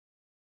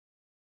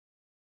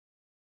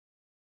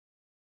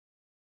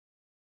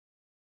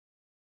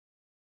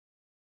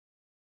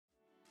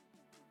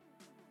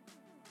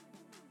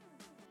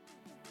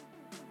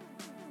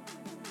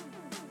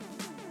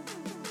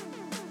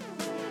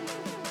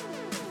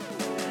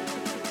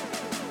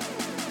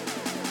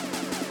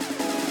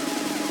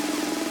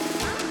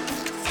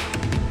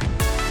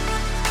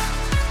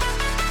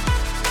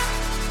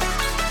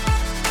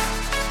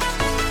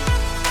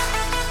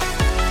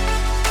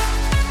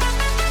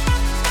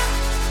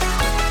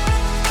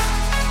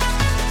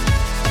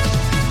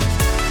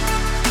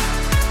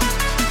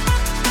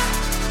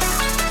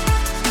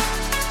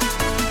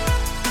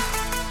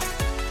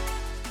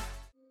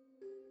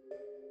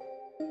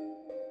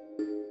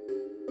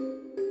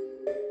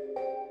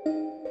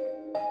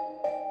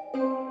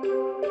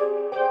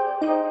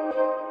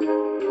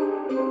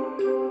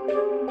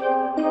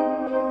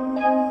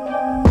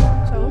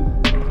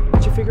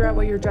figure out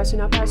what you're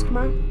dressing up as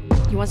tomorrow?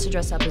 He wants to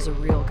dress up as a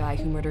real guy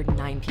who murdered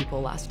 9 people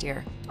last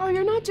year. Oh,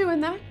 you're not doing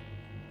that.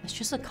 It's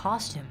just a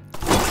costume.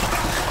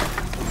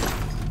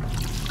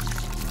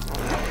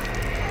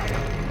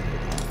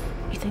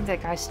 You think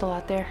that guy's still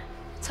out there?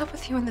 What's up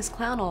with you and this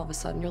clown all of a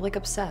sudden? You're like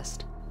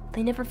obsessed.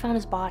 They never found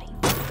his body.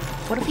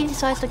 What if he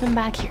decides to come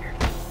back here?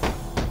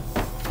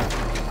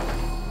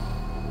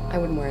 I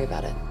wouldn't worry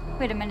about it.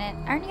 Wait a minute,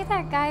 aren't you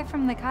that guy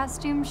from the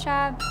costume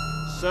shop?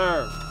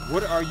 Sir,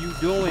 what are you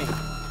doing?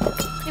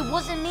 It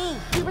wasn't me.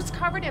 He was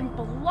covered in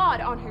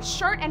blood on his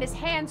shirt and his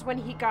hands when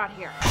he got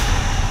here.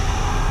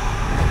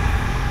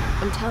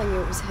 I'm telling you,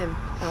 it was him,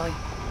 Allie.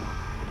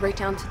 Right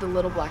down to the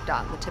little black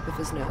dot on the tip of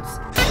his nose.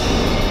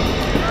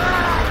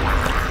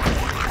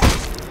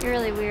 You're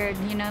really weird,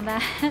 you know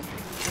that?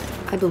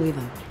 I believe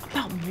him.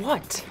 About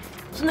what?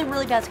 Something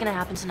really bad's gonna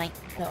happen tonight.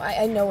 No,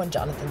 I know when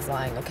Jonathan's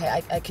lying,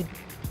 okay? I could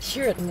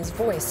hear it in his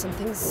voice.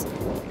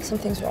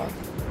 Something's wrong.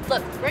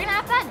 Look, we're gonna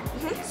have fun.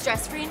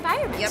 Stress-free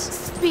environment. Yep.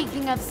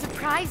 Speaking of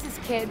surprises,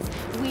 kids,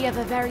 we have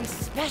a very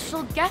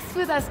special guest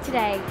with us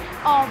today,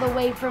 all the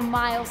way from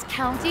Miles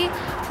County.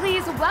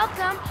 Please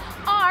welcome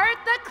Art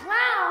the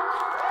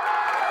Clown.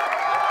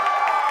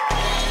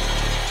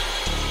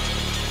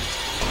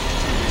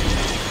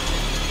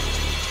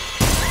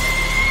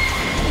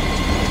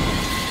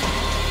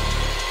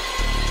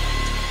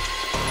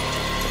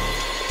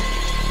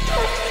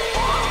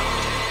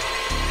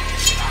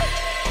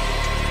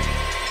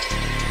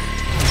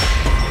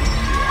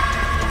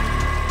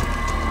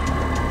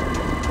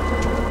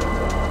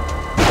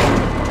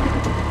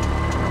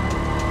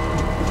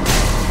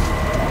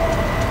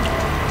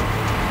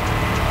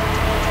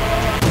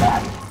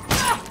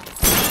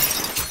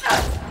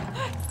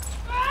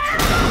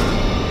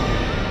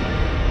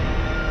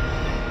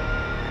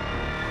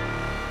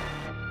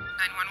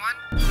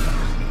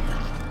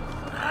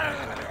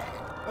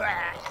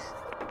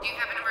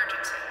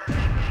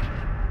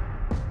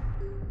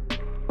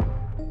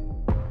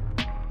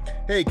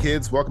 Hey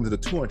kids, welcome to the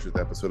 200th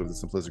episode of the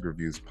Simplistic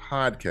Reviews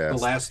podcast.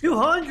 The last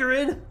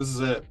 200. This is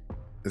it.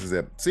 This is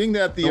it. Seeing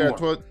that the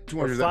 200th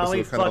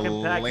finally episode kind of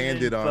fucking packing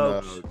landed in,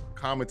 on folks.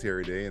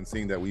 commentary day, and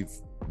seeing that we've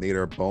made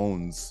our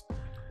bones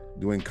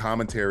doing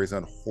commentaries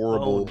on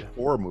horrible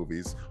horror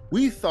movies,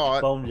 we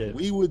thought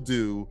we would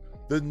do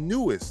the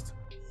newest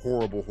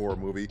horrible horror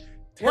movie,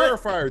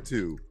 Terrifier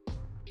 2.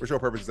 For show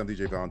purposes, I'm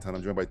DJ Valentine.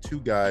 I'm joined by two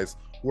guys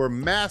who are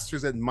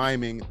masters at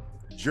miming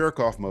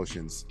jerk-off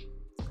motions.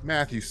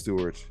 Matthew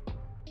Stewart,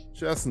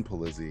 Justin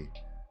Polizzi.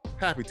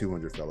 Happy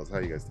 200, fellas. How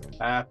you guys doing?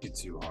 Happy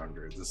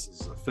 200. This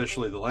is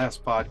officially the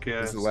last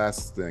podcast. This is the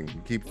last thing.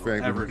 We keep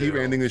do.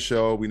 ending the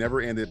show. We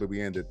never end it, but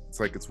we end it. It's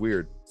like, it's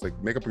weird. It's like,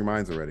 make up your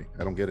minds already.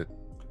 I don't get it.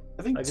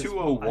 I think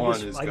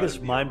 201 is. I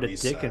just mimed a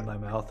dick in my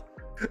mouth.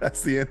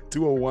 That's the end.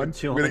 201.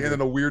 We're gonna end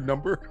on a weird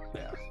number.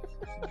 Yeah.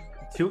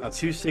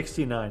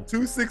 269.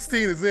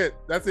 216 is it.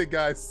 That's it,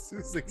 guys.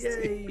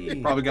 216.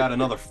 Yay. Probably got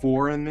another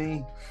 4 in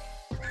me.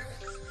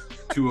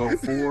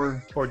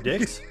 204. Or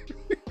dicks.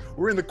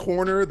 We're in the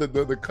corner.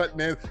 The cut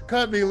man.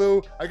 Cut me,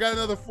 Lou. I got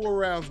another 4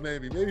 rounds,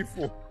 maybe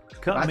 4.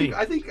 Cut me.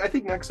 I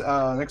think next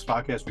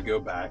podcast we go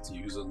back to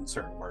using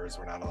certain words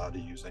we're not allowed to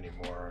use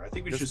anymore. I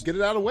think we just get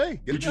it out of the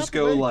way. We just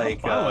go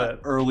like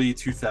early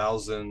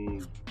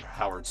 2000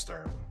 Howard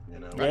Stern. You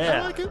know.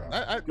 Yeah. I like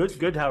it.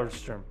 Good Howard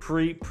Stern.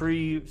 Pre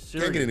series.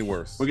 Can't get any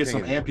worse. We'll get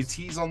some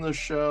amputees on the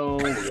show.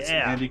 We'll get some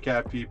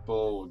handicapped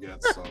people. We'll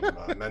get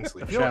some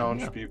mentally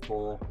challenged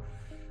people.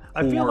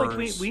 I feel like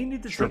we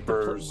need to take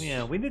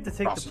we need to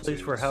take the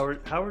place where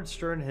Howard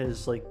Stern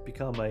has like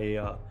become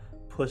a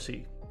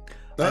pussy.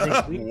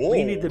 I think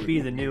we need to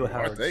be the new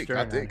Howard Stern.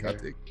 I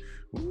take.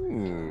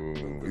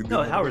 Ooh.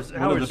 No, Howard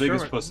one of the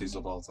biggest Stern, pussies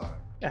of all time.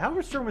 Yeah,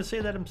 Howard Stern would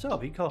say that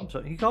himself. He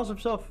calls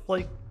himself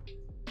like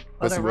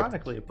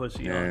unironically a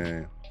pussy.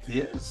 Yeah. He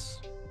is.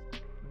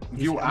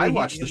 I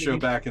watched the show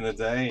back in the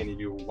day, and if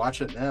you watch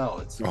it now,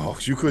 it's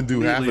you couldn't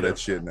do half of that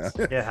shit now.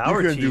 Yeah,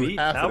 Howard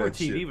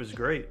TV was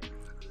great.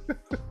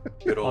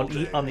 Good old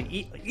on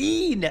the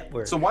E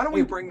network. So why don't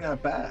we bring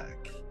that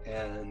back?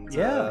 And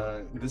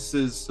this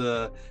is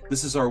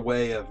our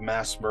way of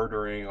mass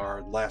murdering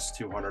our last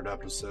 200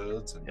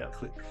 episodes and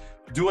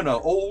doing an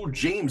old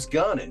James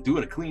Gunn and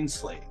doing a clean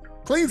slate.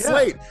 Clean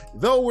slate,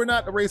 though we're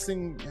not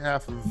erasing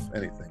half of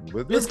anything.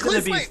 But it's going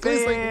to be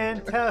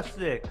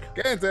fantastic.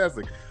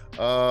 Fantastic.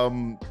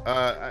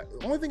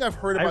 Only thing I've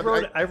heard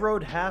about. I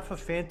wrote half a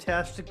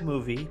fantastic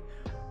movie.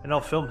 And I'll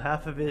film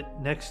half of it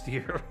next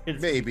year.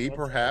 Maybe. In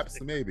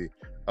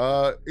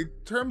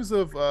terms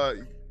of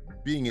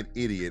being an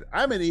idiot,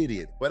 I'm an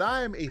idiot, but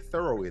I am a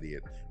thorough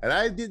idiot. And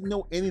I didn't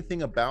know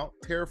anything about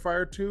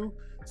Terrifier 2,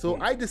 so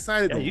I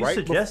decided to you write...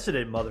 suggested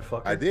it,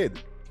 motherfucker. I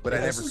did, but I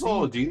never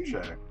seen it.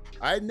 DJ.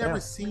 I had never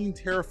seen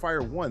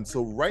Terrifier 1,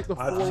 so right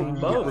before we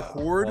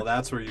record, well,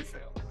 that's where you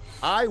failed.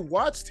 I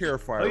watched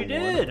Terrifier 1. Oh, you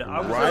did?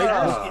 I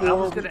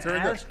was going to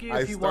ask you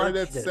if you started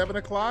at watched it. 7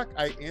 o'clock,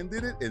 I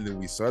ended it, and then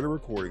we started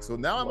recording. So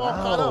now I'm all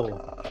caught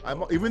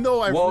up. Even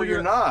though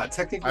you're not.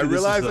 Technically,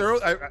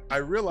 I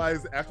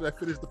realized after I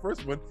finished the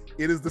first one,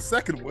 it is the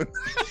second one.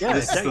 Yeah,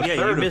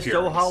 you missed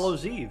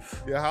Hallows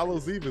Eve. Yeah,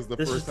 Hallows Eve is the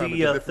first time.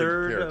 This is the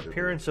third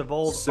appearance of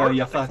old Art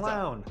the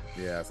Clown.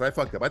 Yeah, so I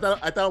fucked up. I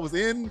thought I was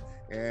in,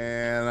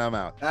 and I'm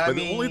out. I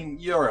mean,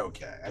 you're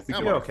okay. I think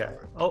you're okay.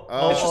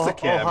 It's just a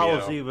cameo.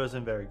 Hallows Eve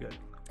wasn't very good.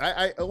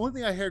 One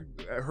thing I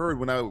heard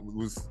when I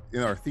was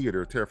in our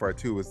theater, Terrifier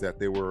 2, is that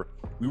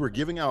we were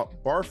giving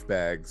out barf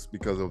bags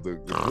because of the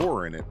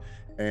gore in it.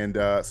 And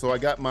so I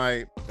got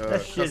my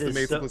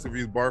custom-made Simplicity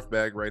Reviews barf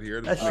bag right here.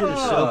 That shit is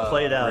so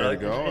played out.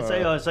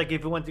 It's like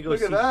if you went to go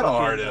see that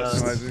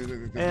artist.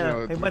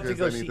 He went to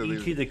go see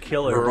E.T. the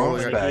Killer. Her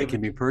barf bag can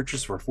be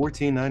purchased for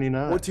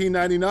 $14.99.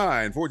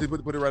 $14.99. Put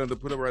it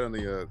right on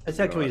the. That's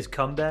actually his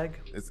cum bag.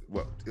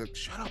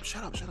 Shut up!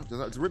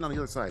 It's written on the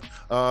other side.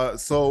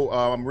 So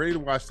I'm ready to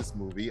watch this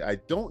movie. I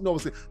don't know.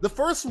 The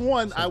first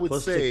one, I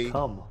would say,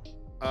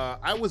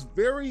 I was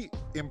very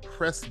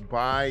impressed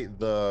by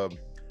the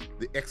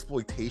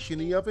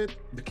exploitation of it,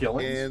 the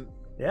killings, and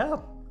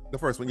the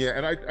first one,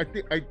 and I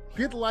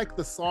did like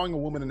the sawing a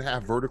woman in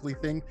half vertically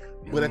thing,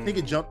 but I think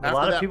it jumped. A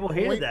lot of people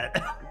hated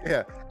that.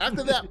 Yeah,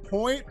 after that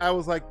point, I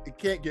was like, it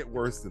can't get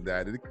worse than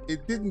that.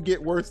 It didn't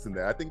get worse than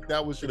that. I think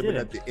that should have been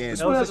at the end.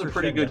 This one has a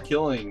pretty good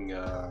killing.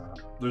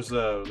 There's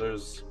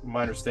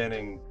my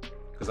understanding.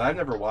 Because I've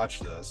never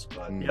watched this,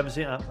 but you haven't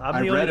seen.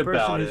 I'm the only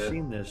person who's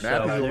seen this.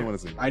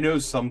 I know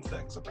some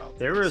things about.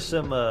 There is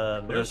some.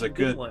 There's a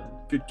good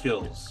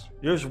kills.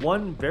 There's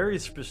one very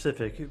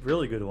specific,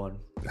 really good one.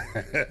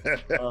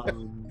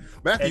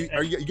 Matthew,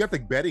 you got the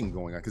betting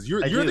going on because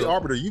you're the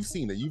arbiter. You've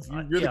seen it.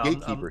 You're the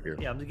gatekeeper here.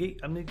 Yeah,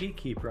 I'm the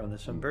gatekeeper on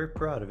this. I'm very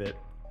proud of it.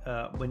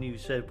 When you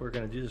said we're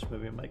going to do this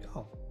movie, I'm like,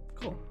 oh,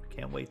 cool.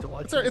 Can't wait to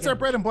watch it. It's our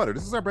bread and butter.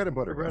 This is our bread and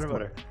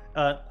butter.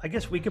 I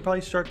guess we could probably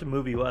start the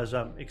movie as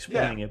I'm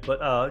explaining it,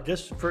 but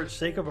just for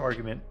sake of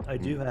argument, I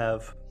do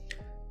have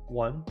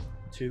 1,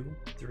 2,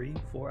 3,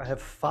 4. I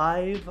have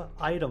 5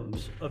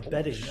 items of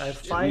betting. I have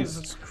 5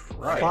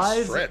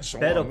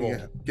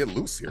 bettable. Get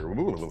loose here. We're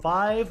moving a little.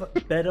 5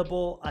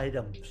 bettable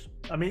items.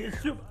 I mean,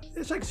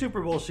 it's like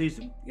Super Bowl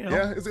season, you know.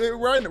 Yeah,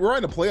 we're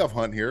in a playoff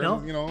hunt here.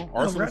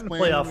 Arsenal's we're in a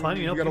playoff hunt.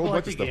 People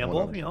like to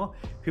gamble.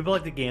 People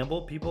like to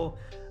gamble. People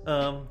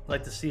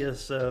like to see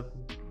us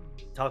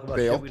talk about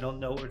shit we don't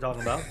know what we're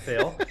talking about.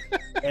 Fail.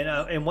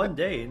 And one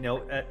day,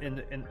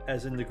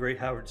 as in the great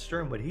Howard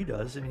Stern, what he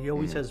does, and he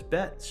always has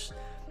bets.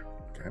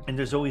 Okay. And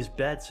there's always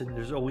bets, and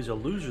there's always a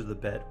loser of the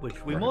bet,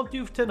 which we won't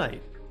do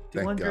tonight.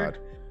 Thank God.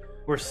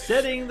 We're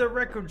setting the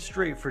record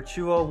straight for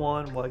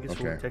 201. Well, I guess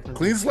we'll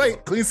technically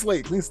clean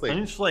slate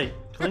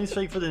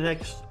for the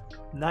next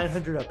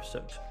 900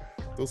 episodes.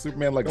 Those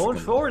Superman legacy. Going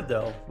forward,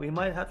 though, we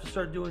might have to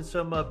start doing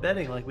some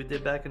betting like we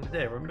did back in the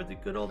day. Remember the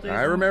good old days?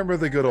 I remember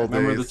the good old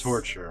days. Remember the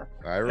torture.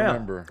 I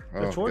remember.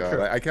 The torture.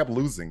 God, I kept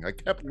losing.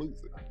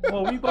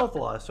 Well, we both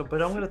lost.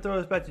 But I'm going to throw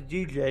this back to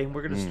DJ, and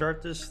we're going to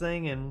start this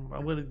thing, and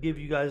I'm going to give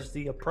you guys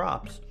the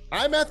props.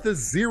 I'm at the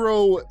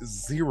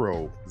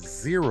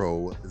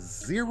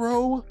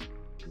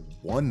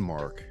 0.0001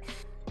 mark,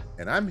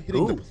 and I'm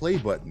hitting the play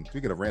button.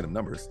 Speaking of random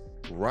numbers,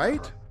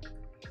 right?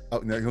 Oh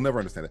no, you'll never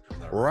understand it.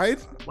 Right?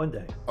 One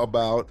day.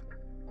 About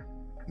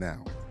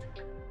now.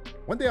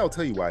 One day I'll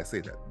tell you why I say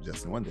that,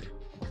 Justin. One day.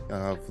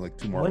 Like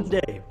 2 more. One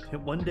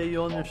day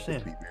you'll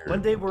understand.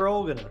 One day we're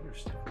all gonna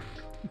understand.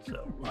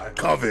 So the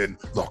coven.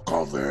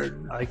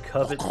 I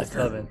covet the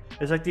coven.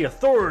 It's like the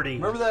authority.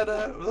 Remember that?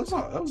 That was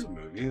a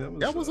movie.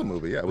 That was a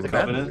movie. Yeah, it was a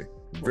bad movie.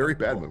 Very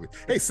bad movie.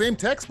 Hey, same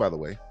text by the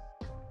way.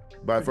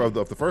 Of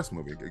the first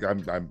movie. I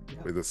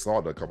just saw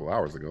it a couple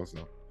hours ago.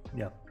 So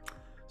yeah.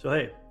 So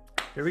hey,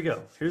 here we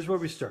go. Here's where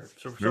we start.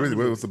 So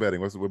what's the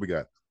betting? What we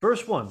got?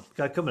 First one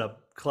got coming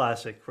up.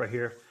 Classic right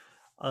here.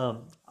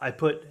 I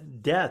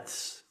put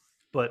deaths,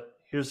 but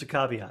here's the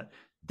caveat: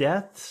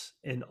 deaths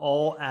in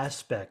all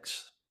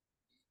aspects.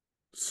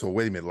 So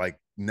wait a minute, like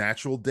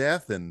natural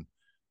death and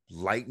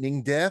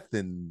lightning death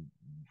and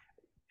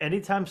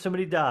anytime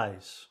somebody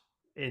dies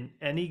in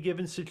any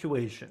given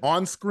situation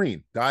dies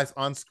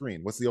on screen.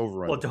 What's the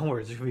over under? Well, don't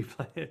worry, it's gonna be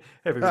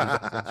everybody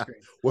dies on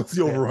screen. What's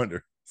the over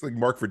under? It's like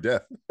mark for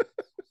death.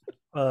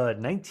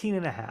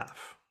 19.5.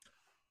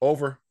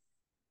 Over.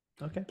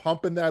 Okay.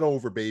 Pumping that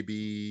over,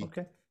 baby.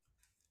 Okay.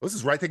 This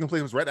is taking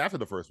place. It was right after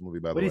the first movie,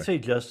 by the way. What do you say,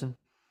 Justin?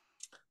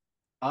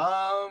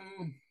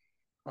 I'm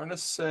gonna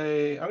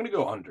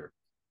go under.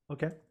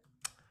 Okay.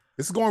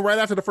 This is going right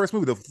after the first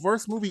movie. The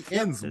first movie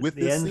ends with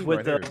this scene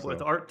with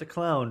Art the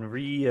Clown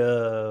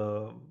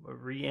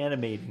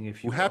reanimating.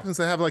 If you who happens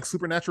to have like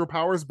supernatural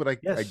powers, but I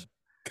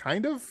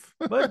kind of.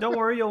 But don't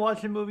worry, you'll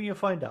watch the movie and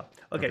find out.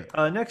 Okay.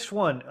 Next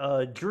one.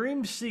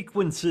 Dream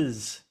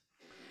sequences.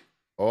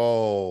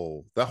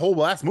 Oh, the whole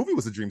last movie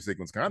was a dream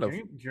sequence, kind of.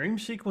 Dream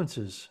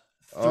sequences.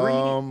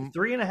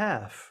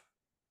 3.5.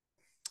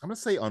 I'm gonna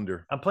say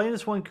under. I'm playing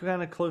this one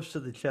kind of close to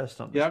the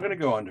chest on. Yeah, I'm gonna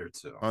go under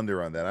too.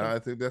 Under on that. I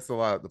think that's a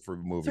lot for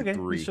movie okay.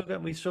 3.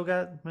 We still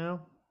got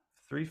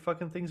 3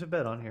 fucking things to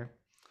bet on here.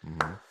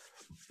 Mm-hmm.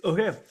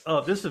 Okay.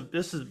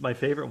 This is my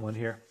favorite one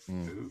here.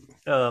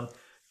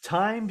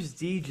 Times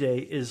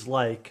DJ is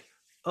like,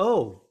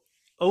 oh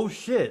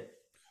shit,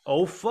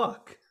 oh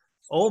fuck,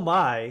 oh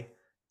my,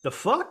 the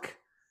fuck,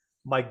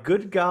 my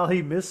good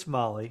golly, Miss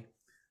Molly,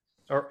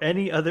 or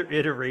any other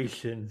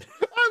iteration.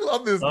 I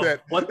love this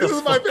bet. This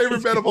is my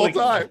favorite bet of all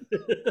time.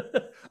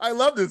 I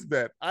love this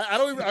bet. I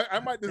don't even. I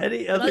might.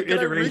 Any other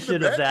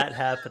iteration of that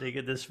happening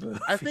in this movie?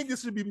 I think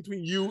this should be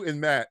between you and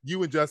Matt.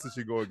 You and Justin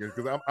should go against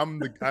because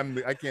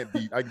I can't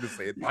be. I can just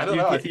say it. I don't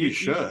know. I think you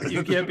should.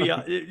 You can't be.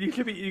 You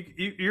can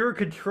be. You're in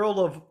control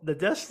of the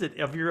destiny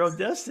of your own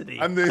destiny.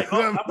 I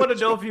want to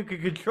know if you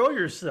can control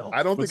yourself.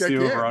 I don't think I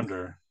can. Over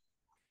under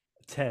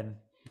 10.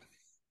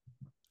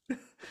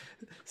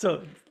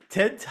 So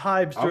 10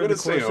 times during the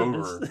course of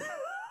over. this.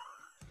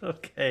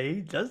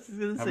 Okay,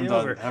 Justin's gonna say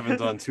over. Haven't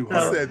done 200.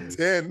 I said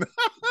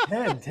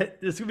 10. 10.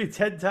 There's gonna be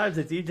 10 times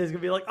that DJ's gonna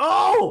be like,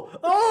 oh.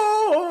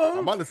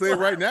 I'm about to say it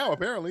right now.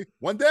 Apparently,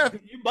 one death.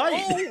 You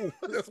might.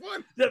 Oh, that's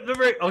one.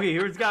 Okay,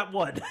 here's got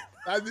one.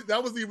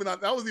 That was even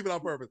on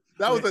purpose.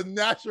 That was a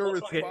natural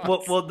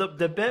response. Well,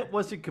 the bet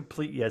wasn't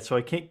complete yet, so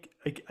I can't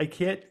give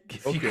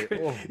okay.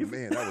 You oh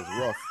man, that was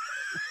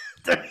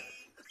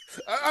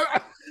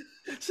rough.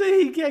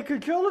 See, he can't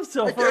control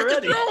himself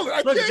already.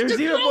 Look, there's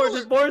even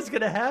more is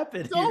gonna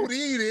happen. Don't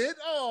eat it.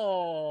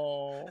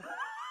 Oh,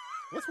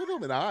 what's with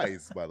him and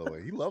eyes? By the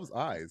way, he loves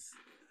eyes.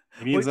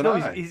 He needs an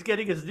eye. He's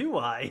getting his new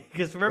eye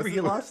because remember he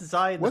lost his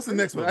eye. What's the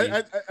next one?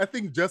 I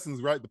think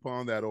Justin's right to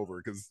pawn that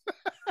over because.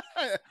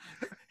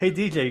 Hey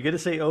DJ, you're gonna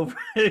say over.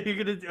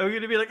 You're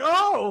gonna be like,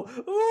 oh.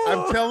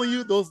 I'm telling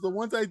you, the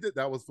ones I did.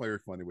 That was very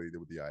funny what he did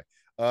with the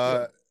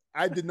eye.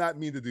 I did not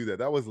mean to do that.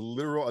 That was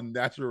literal, a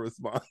natural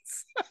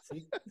response.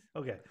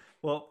 Okay.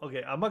 Well,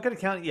 okay. I'm not going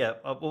to count it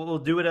yet. We'll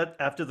do it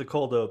after the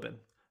cold open.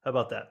 How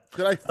about that?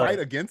 Should I fight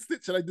against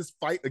it? Should I just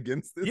fight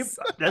against this?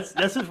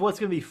 This is what's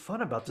going to be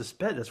fun about this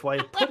bet. That's why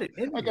I put it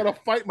in. I got to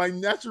fight my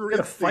natural. You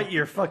got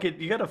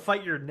to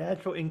fight your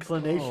natural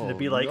inclination to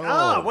be like,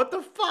 what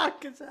the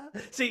fuck is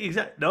that? See,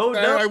 exactly. No.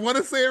 I want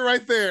to say it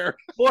right there.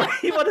 Boy,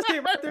 you want to say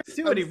it right there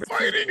too. I'm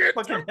fighting it.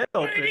 Fucking head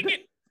open.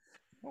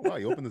 Oh wow,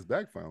 you opened this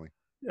bag finally.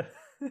 Yeah.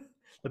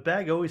 The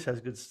bag always has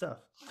good stuff.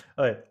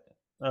 All right.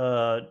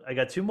 I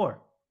got 2 more.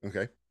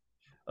 Okay.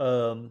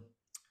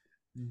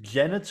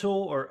 Genital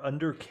or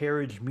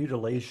undercarriage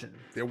mutilation.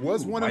 There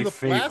was one in the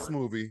last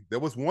movie. There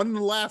was one in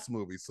the last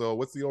movie. So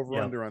what's the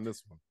over-under on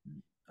this one?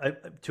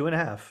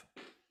 2.5.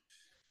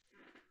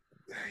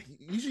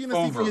 Usually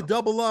gonna see if you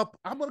double up.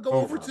 I'm gonna go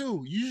over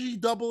 2. Usually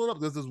double it up.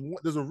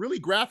 There's a really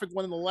graphic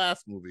one in the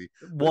last movie.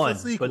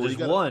 But there's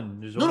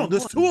one.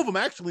 There's 2 of them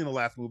actually in the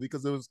last movie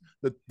because there was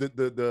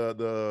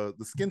the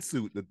skin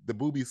suit, the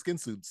booby skin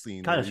suit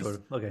scene. Kind of sort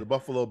of. Okay. The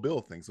Buffalo Bill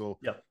thing. So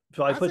yeah.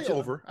 So I put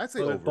over. I'd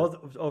say over.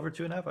 Both over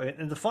 2.5. Okay.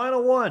 And the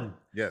final one.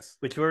 Yes.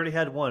 Which we already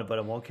had one, but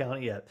I won't count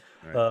it yet.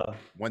 Right.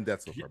 One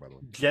death so far, by the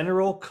way.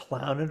 General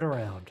clowning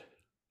around.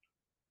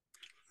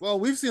 Well,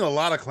 we've seen a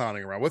lot of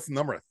clowning around. What's the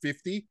number?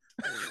 50?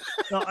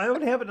 No, I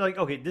don't have it. Like,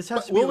 okay, this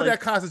has to be. What would that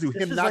constitute?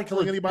 Him not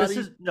killing anybody?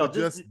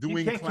 Just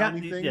doing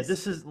clowning things. Yeah,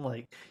 this isn't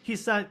like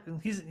he's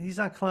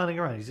not clowning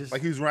around. He's just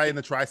like he's riding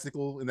a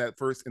tricycle in that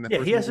first.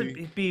 He has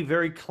to be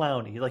very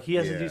clowny. Like he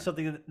has to do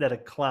something that a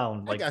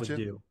clown would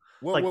do.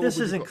 This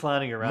isn't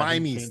clowning around.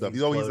 Mimey stuff.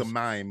 He's always a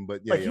mime,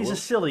 but yeah, he's a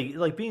silly,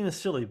 like being a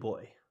silly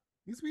boy.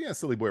 He's being a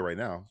silly boy right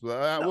now.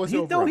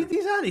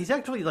 He's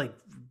actually like.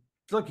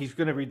 Look, he's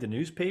going to read the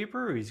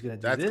newspaper. Or he's going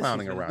to do this. That's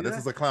clowning around. This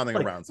is a clowning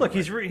around. Look,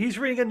 he's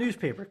reading a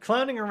newspaper.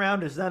 Clowning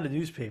around is not a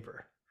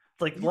newspaper.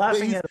 Like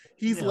laughing at.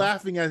 He's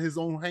laughing at his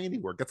own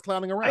handiwork. That's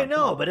clowning around. I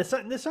know, but it's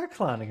not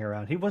clowning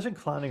around. He wasn't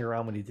clowning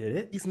around when he did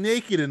it. He's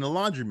naked in a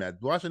laundromat,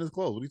 washing his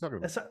clothes. What are you talking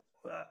about?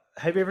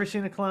 Have you ever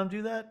seen a clown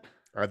do that?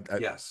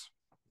 Yes.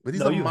 But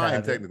he's a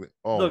mime technically.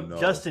 Oh look, no,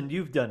 Justin,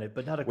 you've done it,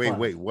 but not a clown.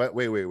 Wait. What?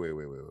 Wait.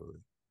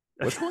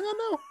 What's going on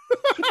now?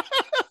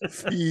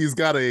 He's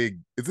got a.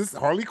 Is this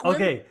Harley Quinn?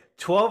 Okay,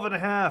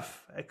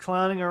 12.5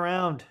 clowning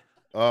around.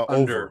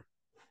 Over.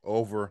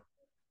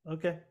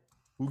 Okay.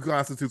 Who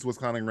constitutes what's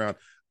clowning around?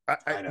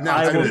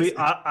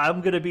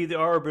 I'm going to be the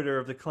arbiter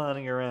of the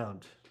clowning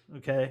around.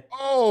 Okay.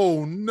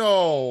 Oh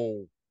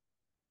no.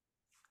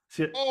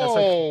 See,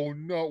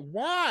 no!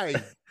 Why?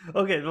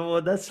 Okay,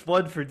 well that's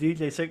one for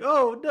DJ saying,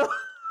 "Oh no."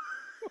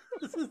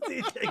 This is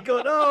DJ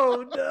going,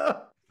 "Oh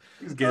no."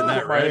 He's getting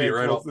that ready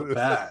right off the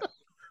bat.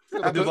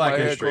 I do Black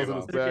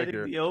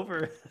History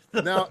over.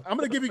 Now I'm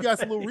going to give you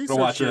guys a little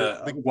research.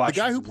 The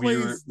guy who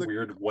plays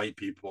weird white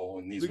people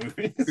in these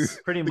movies.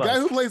 Pretty much. The guy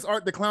who plays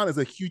Art the Clown is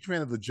a huge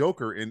fan of the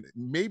Joker, and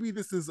maybe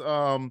this is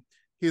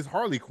his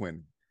Harley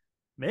Quinn.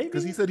 Maybe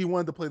because he said he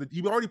wanted to play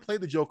he already played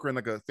the Joker in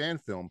like a fan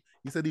film.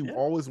 He said he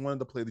always wanted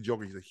to play the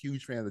Joker. He's a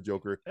huge fan of the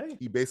Joker. Hey.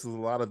 He bases a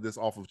lot of this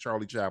off of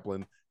Charlie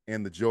Chaplin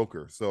and the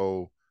Joker.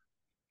 So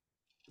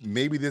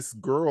maybe this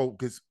girl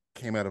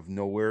came out of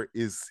nowhere.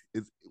 Is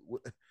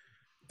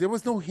there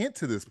was no hint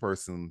to this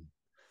person.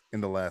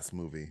 in the last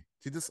movie?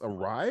 She just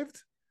arrived?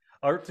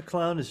 Art the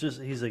Clown is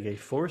he's like a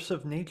force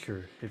of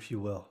nature, if you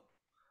will.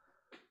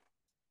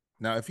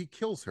 Now, if he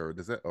kills her,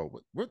 does that...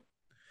 Oh, what?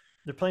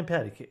 They're playing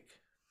patty cake.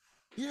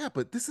 Yeah,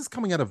 but this is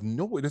coming out of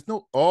nowhere. There's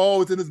no...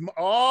 Oh, it's in his...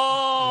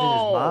 Oh! It's in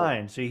his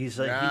mind. So he's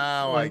like...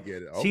 Now I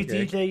get it. Okay. See,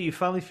 DJ, you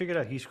finally figured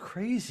out he's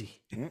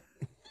crazy.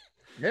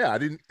 Yeah, I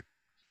didn't...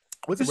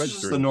 This is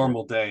just a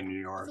normal day in New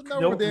York. This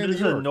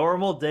is a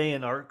normal day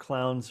in Art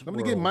Clown's I'm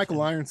going to get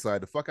Michael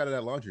Ironside the fuck out of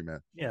that laundry, man.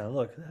 Yeah,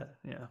 look at that.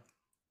 Yeah.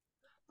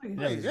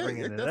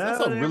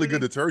 That's a really good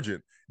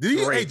detergent. Did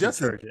you, hey,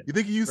 Justin, you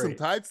think you used some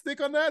Tide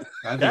Stick on that?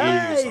 I think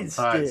he used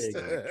some Tide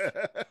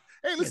Stick.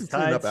 Hey, listen,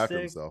 clean up after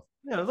himself.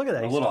 Yeah, look at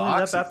that. He's cleaning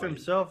up after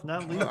himself,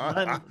 not leaving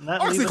a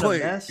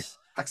mess.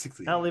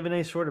 Not leaving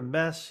any sort of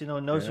mess.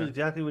 Knows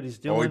exactly what he's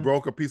doing. Oh, he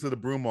broke a piece of the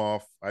broom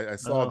off. I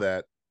saw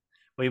that.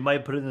 Well, you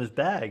might put it in his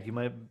bag. You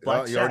might.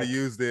 You already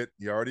used it.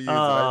 You already used it.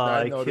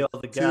 I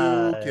killed the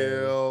guy. 2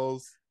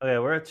 kills. Okay,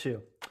 we're at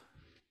 2.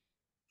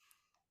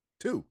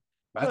 2.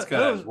 Matt's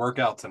got his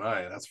workout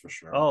tonight. That's for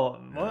sure. Oh,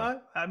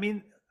 well, I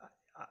mean,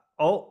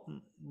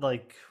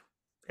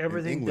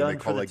 everything done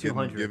for the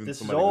 200.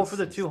 This is all for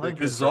the 200.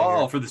 This is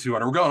all for the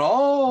 200. We're going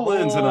all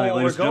in tonight,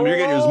 ladies and gentlemen. You're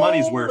getting your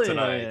money's worth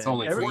tonight. It's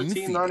only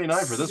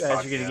 $14.99 for this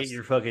podcast. You're going to get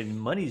your fucking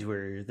money's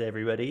worth,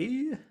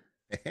 everybody.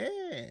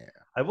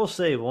 I will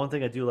say one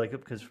thing I do like it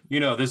because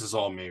this is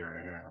all me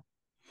right here.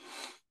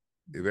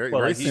 Very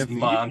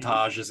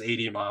montages,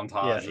 80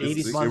 montages. Yeah,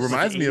 80s it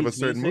reminds me of a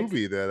certain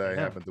movie that I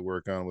happened to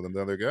work on with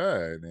another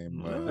guy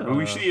named.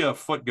 We see a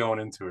foot going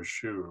into a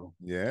shoe.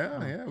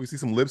 Yeah. We see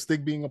some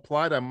lipstick being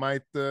applied. I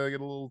might get a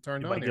little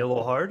turned on. Might get a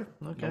little hard.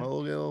 Okay. Get a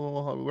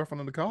little rough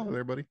under the collar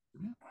there, buddy.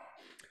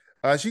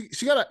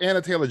 She got an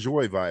Anna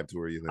Taylor-Joy vibe to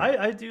her. You think?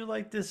 I do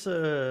like this.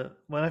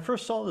 When I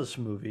first saw this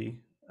movie,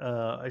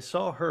 I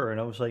saw her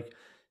and I was like,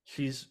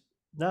 she's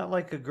not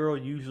like a girl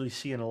you usually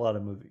see in a lot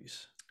of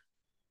movies.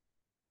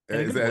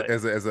 As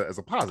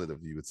a positive,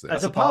 you would say.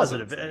 As a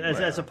positive,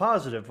 as a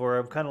positive, where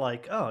I'm kind of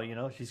like,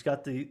 she's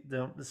got the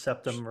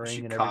septum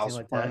ring and everything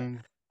like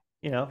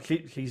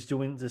that. She's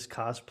doing this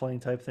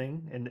cosplaying type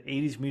thing, and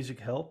 80s music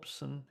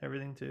helps and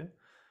everything too.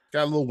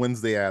 Got a little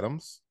Wednesday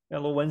Addams.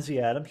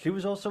 She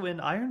was also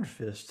in Iron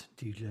Fist,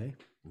 DJ.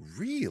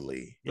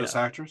 Really? Yeah. This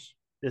actress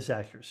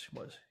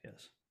was,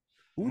 yes.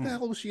 Who the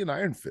hell was she in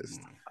Iron Fist?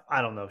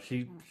 I don't know.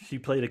 She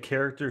played a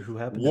character who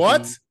happened to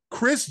be...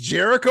 Chris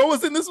Jericho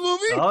was in this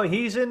movie? Oh,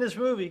 he's in this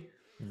movie.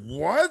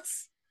 What?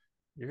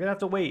 You're going to have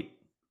to wait.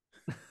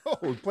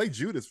 Oh, play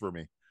Judas for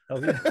me. Oh,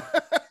 yeah.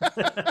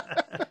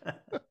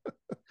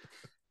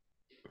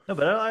 No,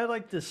 but I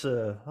like this.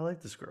 I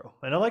like this girl,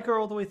 and I like her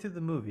all the way through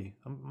the movie.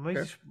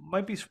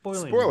 Might be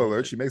spoiling. Spoiler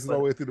alert! She makes it all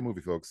the way through the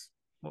movie, folks.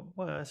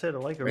 Well, I said I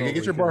like her. Okay,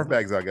 get your barf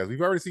bags out, guys.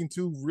 We've already seen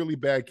 2 really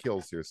bad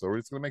kills here, so we're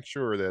just gonna make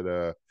sure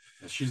that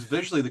she's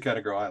visually the kind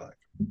of girl I like.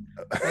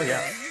 Oh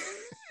yeah.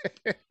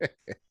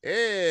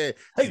 Hey,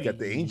 got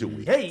the angel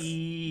wings.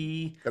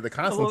 Hey, got the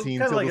Constantine,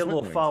 kind of like a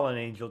little fallen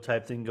angel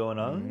type thing going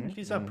on. Mm-hmm.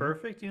 She's not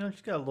perfect, she's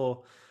got a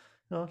little.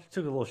 She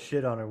took a little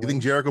shit on her. You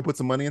think Jericho put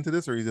some money into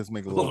this, or he just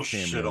make a little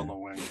shit on the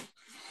wing?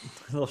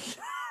 Well,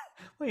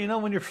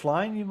 when you're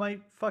flying, you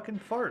might fucking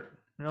fart.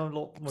 A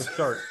little more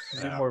start.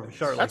 More of a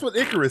start. That's what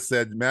Icarus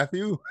said,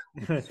 Matthew.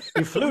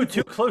 He flew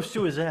too close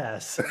to his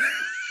ass.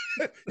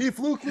 He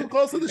flew too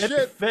close to the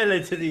shit. Fell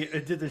into the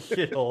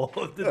shithole,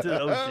 into the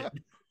ocean.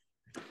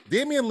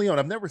 Damian Leone,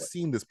 I've never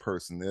seen this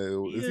person.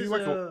 Is he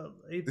like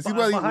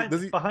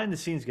behind the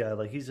scenes guy?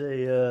 Like he's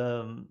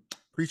a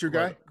creature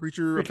guy,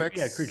 creature effects.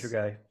 Yeah, creature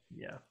guy.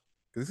 Yeah.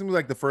 Because it seems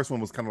like the first one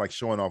was kind of like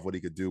showing off what he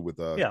could do with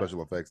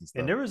special effects and stuff.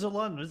 And there was a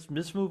lot.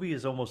 This movie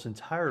is almost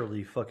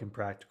entirely fucking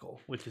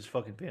practical, which is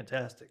fucking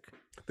fantastic.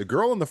 The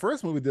girl in the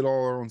first movie did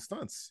all her own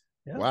stunts.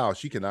 Yeah. Wow,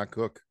 she cannot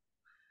cook.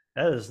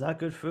 That is not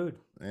good food.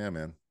 Yeah,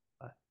 man.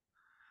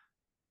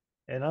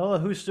 And I don't know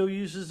who still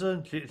uses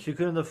them. She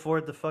couldn't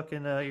afford the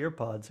fucking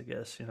earpods, I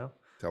guess,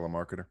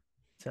 Telemarketer.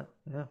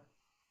 Yeah.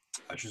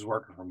 She's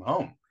working from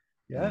home.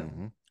 Yeah.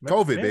 Mm-hmm.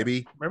 COVID,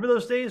 baby. Remember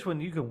those days when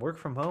you can work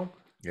from home?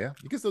 Yeah,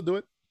 you can still do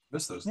it.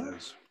 Miss those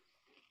days.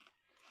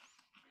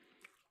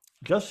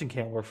 Justin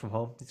can't work from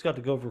home. He's got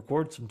to go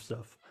record some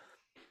stuff.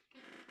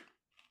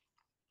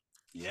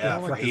 Yeah,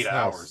 for 8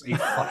 hours. 8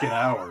 fucking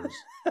hours.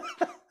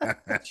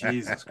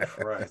 Jesus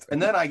Christ.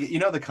 And then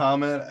the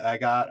comment I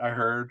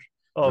heard.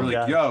 Oh,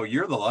 like, yo,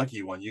 you're the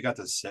lucky one. You got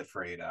to sit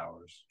for 8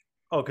 hours.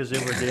 Oh, because they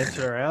were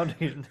dancing around.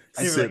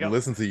 I sit and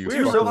listen to you.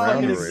 We're so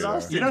fucking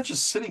exhausted. You're not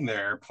just sitting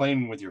there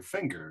playing with your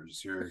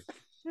fingers. You're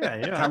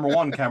yeah. Camera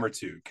 1, camera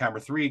 2, camera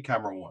 3,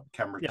 camera 1,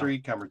 camera 3,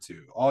 camera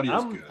 2.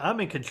 Audio's good. I'm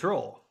in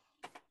control.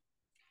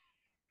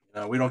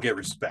 We don't get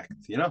respect.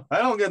 I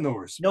don't get no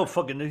respect. No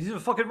fucking. He's a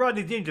fucking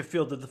Rodney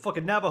Dangerfield of the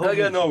fucking Navajo. I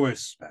get no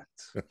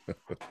respect.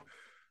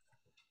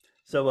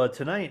 So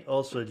tonight,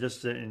 also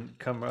just in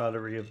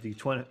camaraderie of the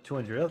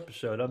 200th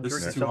episode, I'm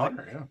drinking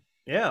something.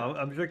 Yeah,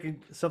 I'm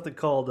drinking something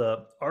called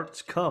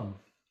Art's Cum.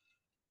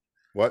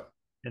 What?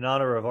 In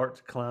honor of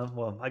Art's Clown.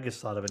 Well, I just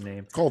thought of a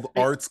name. Called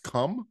Art's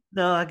Cum?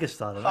 No, I just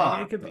thought of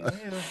it. It could be. What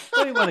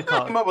do you want to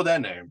call it? Come up with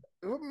that name.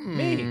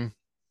 Me.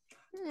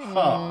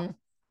 Huh.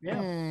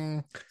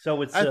 Yeah.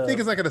 So it's. I think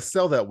it's not going to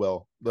sell that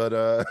well, but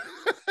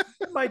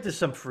it might to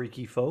some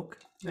freaky folk.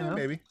 You know?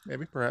 Maybe,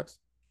 perhaps.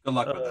 Good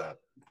luck with that.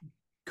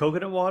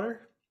 Coconut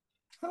water.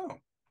 Oh.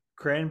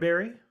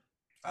 Cranberry.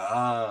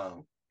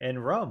 Oh.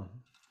 And rum.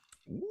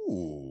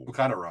 Ooh. What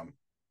kind of rum?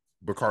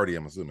 Bacardi,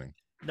 I'm assuming.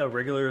 No,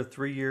 regular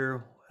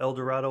 3-year El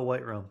Dorado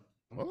white rum.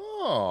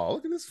 Oh,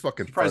 look at this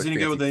fucking. Surprised you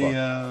didn't go with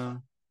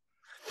a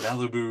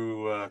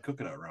Malibu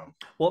coconut rum.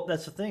 Well,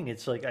 that's the thing.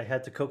 It's like I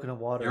had the coconut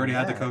water. You already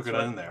had the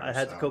coconut in there. I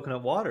had the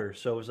coconut water,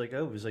 so it was like,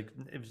 it was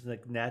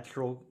like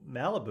natural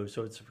Malibu.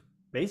 So it's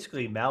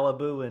basically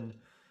Malibu and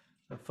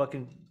a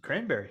fucking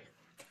cranberry.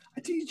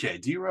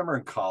 DJ, do you remember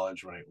in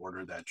college when I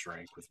ordered that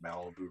drink with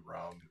Malibu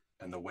rum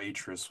and the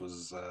waitress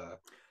was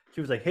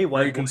she was like, "Hey,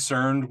 why are you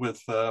concerned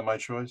with my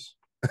choice?"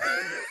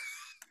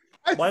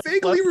 I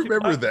vaguely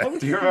remember that.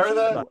 Do you remember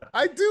that?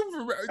 I do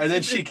remember. And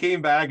then she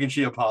came back and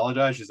she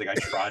apologized. She's like, "I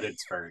tried it.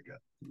 It's very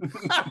good."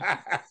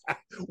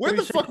 Where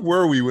the fuck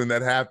were we when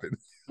that happened?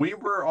 We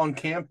were on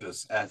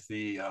campus at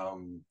the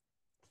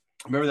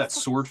remember that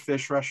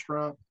Swordfish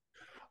restaurant?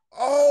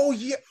 Oh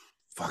yeah.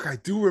 Fuck, I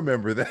do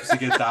remember that. To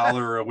get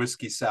 $1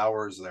 whiskey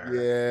sours there.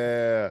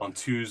 Yeah. On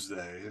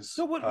Tuesdays.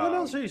 So what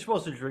else are you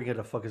supposed to drink at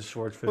a fucking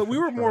Swordfish? But we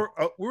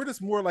were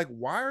just more like,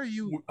 why are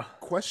you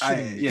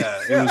questioning me? Yeah,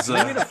 it was.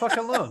 Leave me the fuck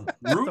alone.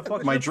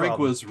 My drink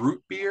was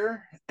root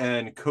beer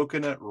and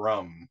coconut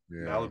rum.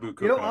 Malibu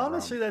coconut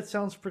honestly, rum. that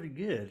sounds pretty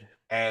good.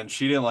 And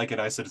she didn't like it.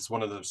 I said it's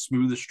one of the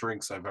smoothest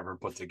drinks I've ever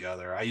put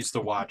together. I used to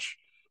watch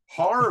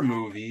horror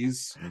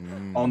movies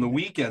on the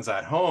weekends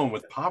at home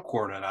with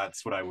popcorn, and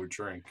that's what I would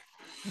drink.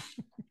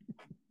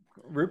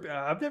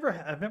 I've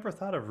never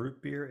thought of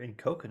root beer and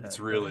coconut. It's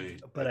really,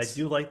 but I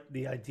do like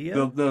the idea.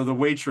 The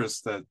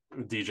waitress that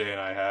DJ and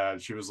I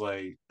had, she was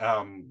like,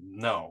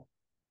 no.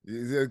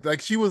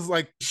 Like she was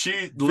like,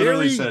 she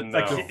literally said no.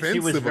 Like she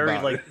was very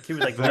like, she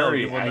was like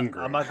very no,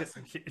 angry. I'm not gonna,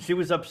 she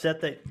was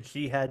upset that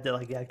she had to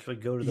like actually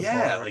go to the bar.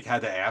 Yeah, like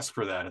had to ask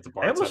for that at the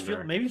bar. I almost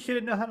feel maybe she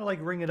didn't know how to like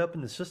ring it up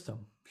in the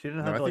system. She didn't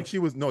know how to. I think she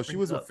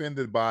was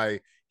offended by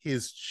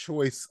his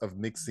choice of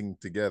mixing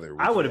together.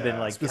 I would have been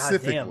like,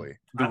 specifically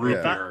the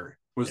root beer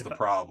was the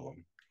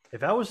problem.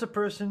 If I was the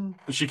person,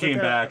 she came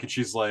back and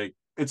she's like,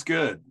 "It's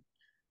good."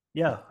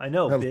 Yeah, I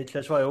know, bitch.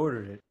 That's why I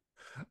ordered it.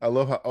 I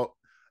love how. Oh,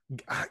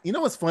 you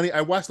know what's funny?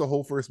 I watched the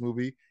whole first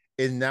movie,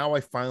 and now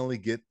I finally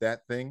get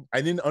that thing.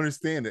 I didn't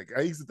understand it.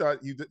 I used to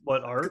thought you did.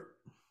 What art?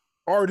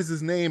 Art is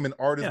his name, and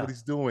art is what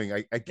he's doing.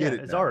 I get it.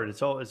 It's now. art.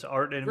 It's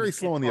art. And very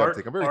slow in the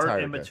uptake. I'm very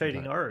tired.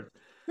 Imitating art.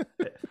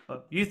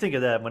 You think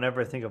of that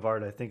whenever I think of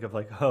art. I think of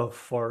like, oh,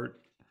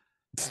 fart.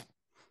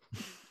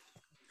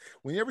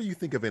 Whenever you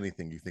think of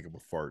anything, you think of a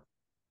fart.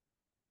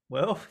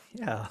 Well,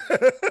 yeah.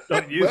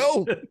 Don't you?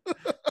 Well,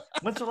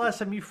 when's the last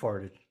time you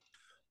farted?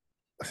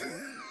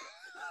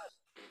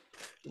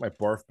 My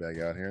barf bag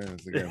out here.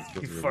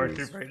 He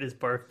farted right in his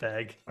barf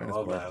bag. I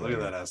love that. Look at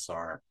that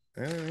SR.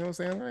 You know what I'm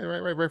saying?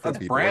 Right for that's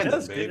people.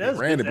 Brandon, baby.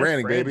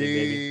 Branding,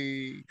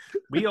 baby.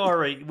 We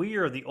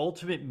are the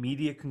ultimate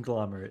media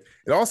conglomerate.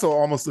 It also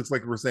almost looks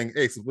like we're saying,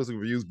 "Hey, simplistic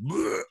reviews."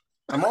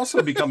 I'm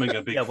also becoming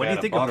a big fan when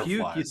you think of of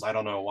puke, butterflies. I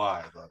don't know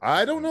why. But...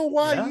 I don't know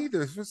why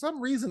either. For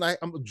some reason,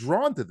 I'm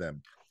drawn to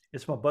them.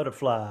 It's my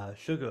butterfly,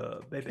 sugar,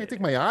 baby. I can't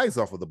take my eyes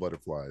off of the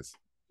butterflies.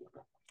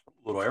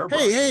 Little airbrush.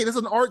 Hey, there's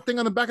an art thing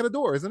on the back of the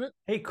door, isn't it?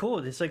 Hey, cool.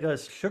 It's like a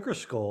sugar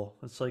skull.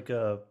 It's like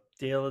a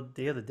Day of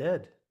the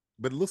Dead.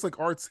 But it looks like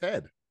Art's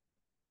head.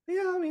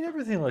 Yeah, I mean,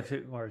 everything looks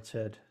like Art's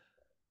head.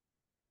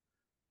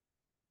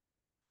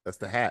 That's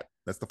the hat.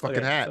 That's the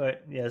fucking hat. Right.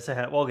 Yeah, it's a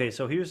hat. Well, okay,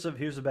 so here's the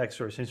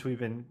backstory. Since we've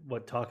been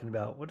talking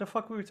about what the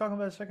fuck were we talking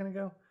about a second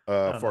ago?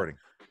 Farting.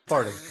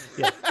 Farting.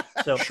 Yeah.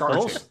 So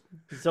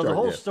the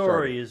whole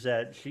story is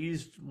that she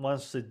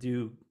wants to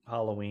do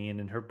Halloween,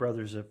 and her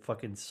brother's a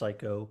fucking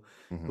psycho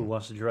who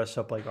wants to dress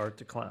up like Art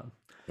the Clown.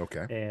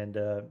 Okay. And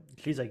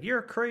she's like,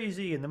 "You're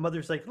crazy," and the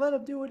mother's like, "Let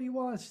him do what he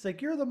wants." She's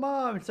like, "You're the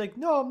mom." It's like,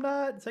 "No, I'm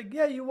not." It's like,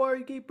 "Yeah, you are.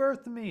 You gave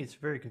birth to me." It's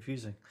very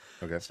confusing.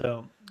 Okay.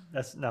 So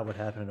that's not what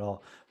happened at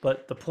all.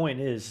 But the point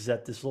is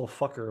that this little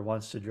fucker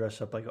wants to dress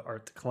up like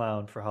Art the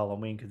Clown for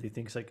Halloween because he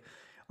thinks like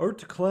Art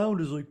the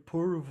Clown is like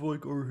part of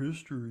like our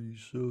history.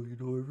 So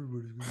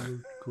everybody's gonna be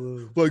Art the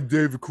Clown. Like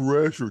David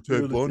Koresh or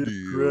Ted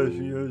Bundy.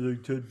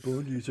 Like Ted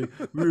Bundy. It's like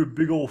we're a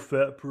big old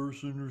fat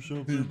person or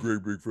something. You're a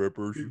great big fat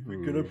person.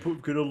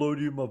 Can I load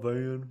you in my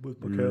van with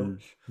my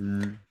couch?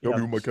 Help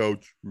me with my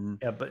couch.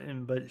 Yeah,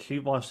 but she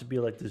wants to be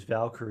like this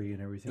Valkyrie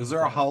and everything. Is there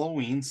a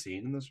Halloween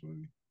scene in this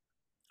movie?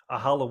 A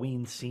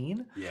Halloween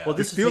scene? Yeah. Well,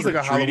 this feels like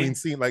a Halloween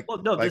scene.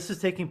 This is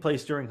taking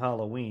place during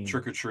Halloween.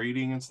 Trick or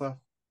treating and stuff.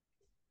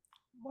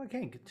 Well, I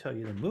can't tell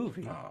you the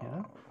movie.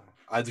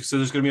 So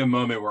there's going to be a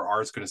moment where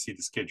Art's going to see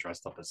this kid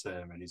dressed up as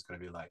him, and he's going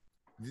to be like,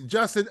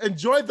 Justin,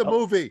 enjoyed the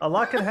movie. A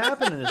lot can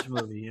happen in this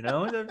movie,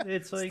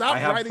 It's like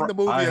stop writing the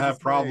movie. I have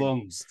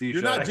problems. DJ.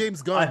 You're not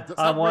James Gunn.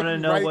 I want to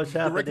know what's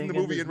happening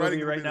in this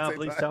movie right now.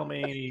 Please tell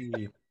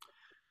me.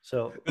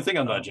 So good thing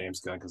I'm not James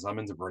Gunn because I'm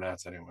into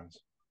brunettes anyways.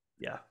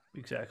 Yeah,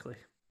 exactly.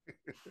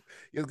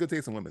 He has good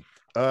taste in women.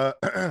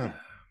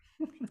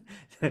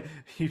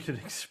 You should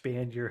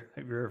expand your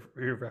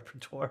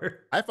repertoire.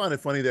 I found it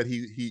funny that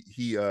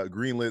he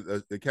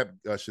greenlit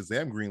kept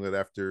Shazam greenlit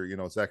after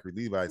Zachary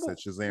Levi said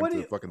Shazam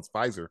to fucking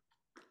Pfizer.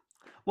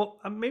 Well,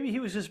 maybe he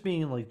was just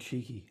being like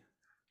cheeky.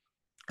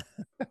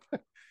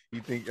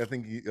 I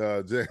think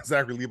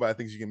Zachary Levi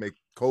thinks you can make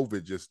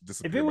COVID just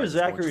disappear. If it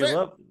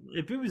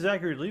was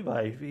Zachary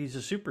Levi, he's a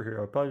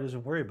superhero. Probably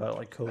doesn't worry about it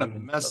like COVID. A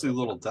messy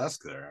little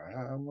desk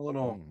there. I'm a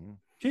little.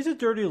 She's a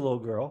dirty little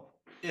girl.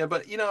 Yeah,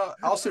 but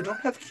also don't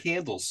have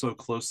candles so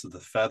close to the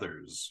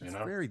feathers. It's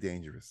very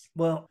dangerous.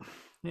 Well,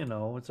 it's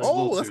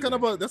that's kind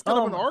of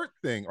an art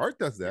thing. Art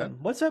does that.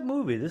 What's that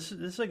movie? This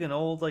is like an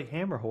old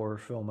Hammer horror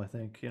film, I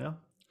think.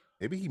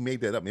 Maybe he made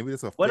that up. Maybe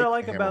it's a. What I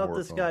like about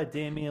this guy,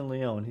 Damien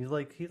Leone, he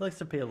likes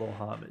to pay a little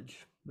homage,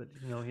 but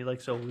he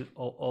likes to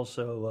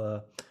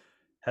also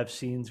have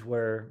scenes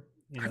where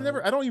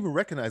I don't even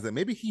recognize that.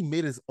 Maybe he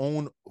made his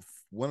own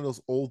one of those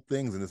old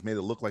things and just made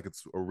it look like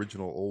it's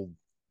original old.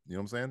 You know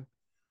what I'm saying?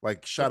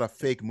 Like shot a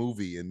fake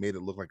movie and made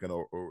it look like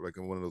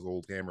one of those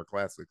old Hammer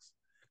classics.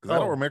 Because I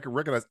don't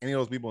recognize any of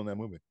those people in that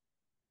movie.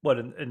 What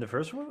in the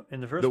first one?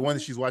 The one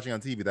that she's watching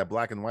on TV, that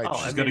black and white.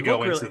 She's going to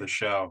go into the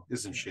show,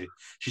 isn't she?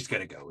 She's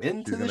going to go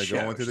into the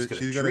show.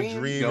 She's going to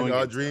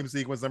dream. Dream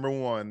sequence number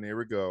 1. Here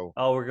we go.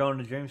 Oh, we're going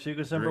to dream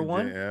sequence number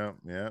 1.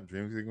 Yeah.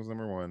 Dream sequence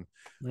number 1.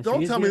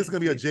 Don't tell me this is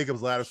going to be a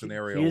Jacob's Ladder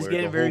scenario. He's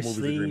getting very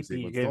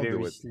sleepy. Don't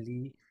do it.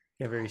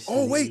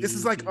 Oh wait, this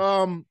is like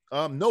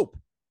Nope,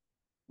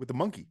 with the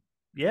monkey.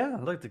 Yeah,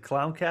 look, the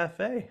Clown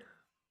Cafe.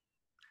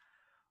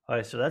 All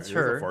right, so that's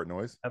her. A fart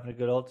noise. Having a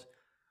good old.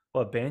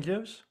 What,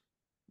 banjos?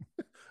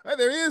 Hey,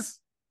 there he is.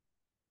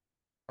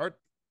 Art.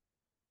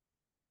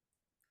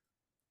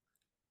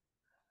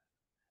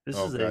 This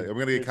is God. Are we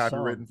gonna get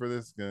copywritten for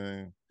this?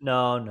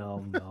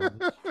 No.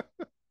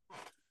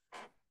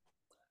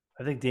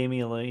 I think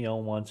Damien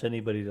Leone wants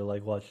anybody to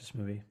watch this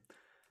movie.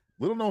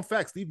 Little known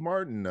fact: Steve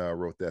Martin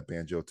wrote that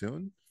banjo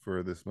tune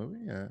for this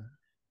movie. Yeah,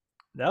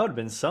 that would have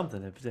been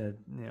something. If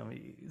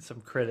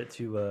some credit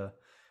to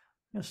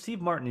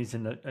Steve Martin needs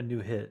a new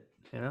hit.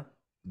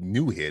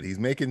 New hit. He's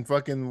making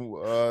fucking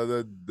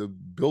the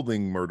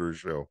Building Murder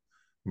show.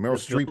 Meryl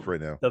Streep right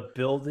now. The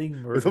Building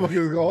Murder. It's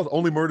called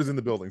Only Murders in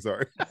the Building.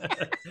 Sorry.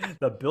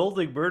 The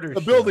Building Murder.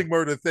 The Building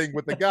Murder thing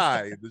with the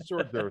guy, the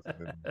short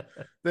person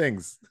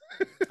things.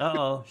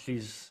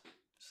 She's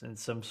in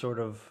some sort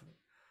of.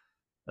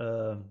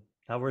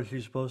 How was she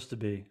supposed to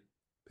be?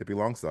 Pippi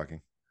Longstocking.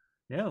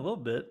 Yeah, a little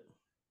bit.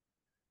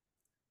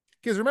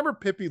 Kids, remember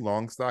Pippi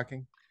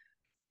Longstocking?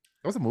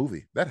 That was a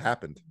movie. That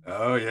happened.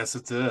 Oh, yes,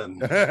 it did.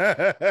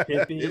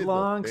 Pippi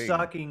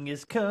Longstocking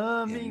is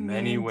coming in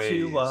many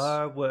ways.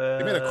 Our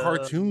world. They made a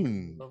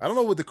cartoon. I don't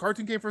know what the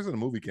cartoon came first or the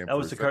movie came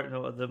first.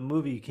 Was the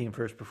movie came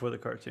first before the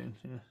cartoon.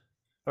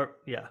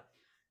 Yeah.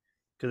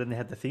 Because then they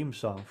had the theme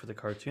song for the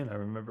cartoon. I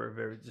remember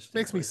very distinctly.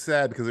 Makes me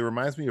sad because it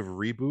reminds me of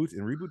Reboot,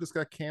 and Reboot just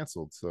got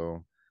canceled.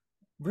 So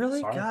really,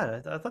 sorry.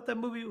 God, I thought that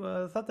movie,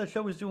 I thought that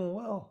show was doing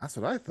well. That's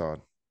what I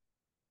thought.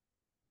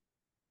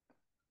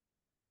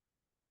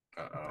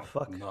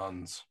 Fuck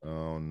Nuns.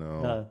 Oh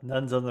no.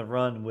 Nuns on the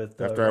Run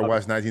with. After I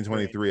watched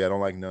 1923, I don't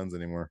like nuns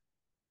anymore.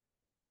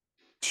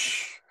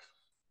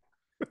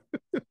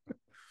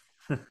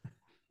 Heard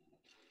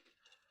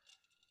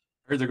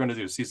they're going to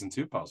do season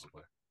 2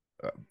 possibly.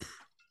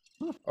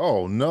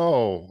 Oh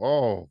no!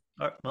 Oh,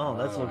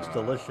 that looks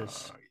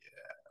delicious. Yeah.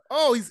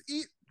 Oh, he's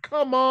eat.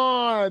 Come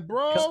on,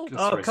 bro!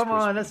 Come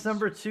on! That's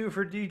number 2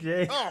 for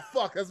DJ. Oh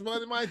fuck! That's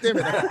my damn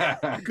it!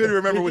 I couldn't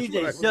remember which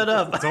DJ, one. Shut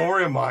up! Don't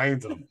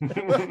remind him.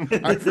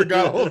 I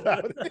forgot all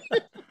about it.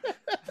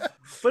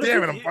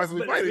 Damn it! I'm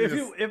possibly fighting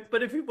this.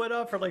 But if you went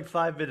on for like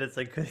 5 minutes,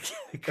 I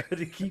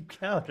couldn't keep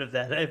count of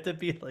that. I have to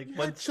be like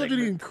one.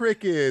 Children eating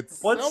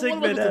crickets. One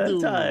segment at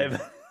a time.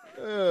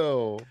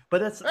 Oh, but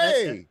that's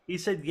he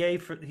said yay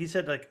for he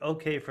said like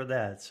okay for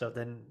that. So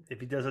then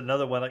if he does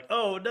another one like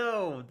oh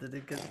no, then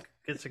it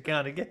gets a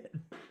count again.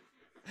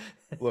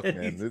 Look,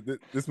 man,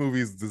 this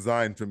movie is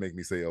designed to make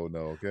me say oh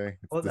no. Okay,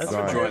 well,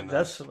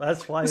 that's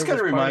why this kind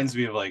of reminds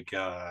me of like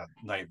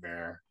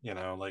Nightmare.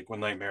 Like when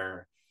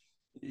Nightmare,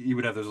 you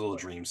would have those little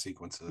dream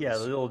sequences. Yeah,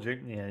 the little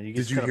dream. Yeah,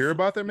 did you hear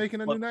about them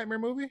making a new Nightmare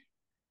movie?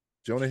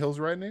 Jonah Hill's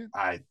writing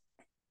it.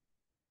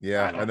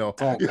 Yeah, I know.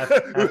 If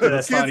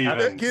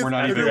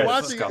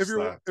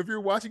you're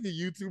watching a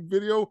YouTube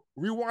video,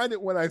 rewind it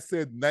when I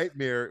said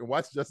Nightmare and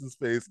watch Justin's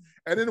face,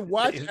 and then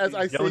watch as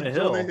I say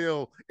Jonah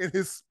Hill, and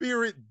his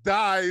spirit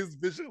dies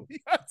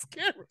visually on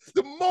camera.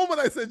 The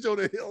moment I said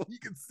Jonah Hill, you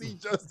can see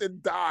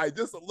Justin die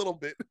just a little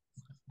bit.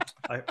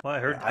 I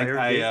heard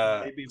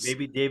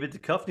maybe David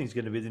Duchovny is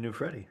going to be the new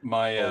Freddy.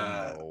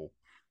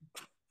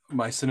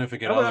 My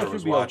significant other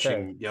was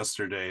watching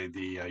yesterday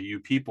the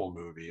You People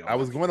movie. I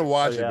was going to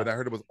watch it, but I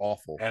heard it was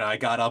awful. And I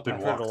got up and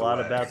walked away. Heard a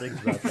lot of bad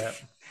things about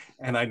that.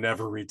 And I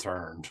never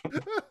returned.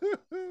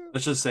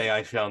 Let's just say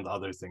I found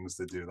other things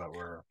to do that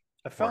were.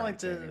 I feel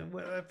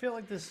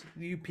like this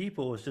You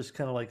People was just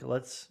kind of like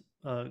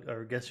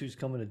or guess who's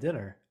coming to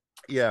dinner.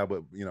 Yeah,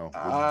 but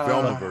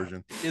Velma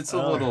version. It's a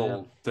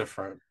little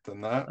different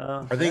than that.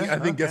 I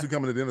think Guess Who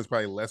Coming to Dinner is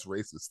probably less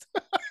racist.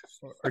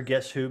 Or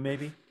Guess Who,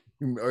 maybe?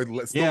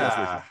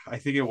 Yeah, I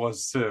think it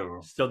was too.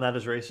 Still not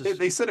as racist.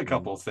 They said a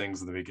couple of things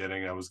in the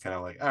beginning. I was kind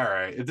of like, all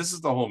right, if this is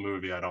the whole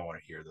movie, I don't want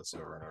to hear this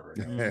over and over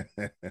again.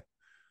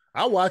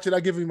 I'll watch it. I'll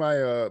give you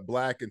my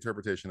black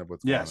interpretation of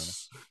what's going on.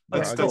 Yes,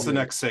 that's the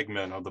next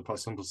segment of the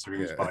Simple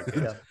Series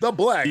podcast. Yeah. The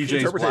black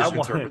DJ's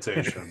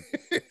interpretation.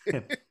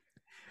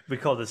 We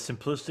call this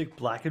simplistic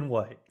black and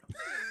white.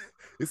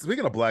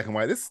 Speaking of black and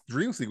white, this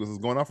dream sequence is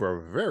going on for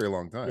a very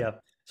long time. Yeah.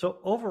 So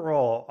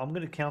overall, I'm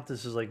going to count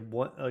this as like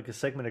a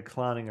segment of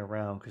clowning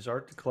around because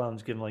Art the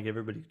Clown's giving like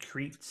everybody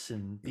treats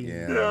and being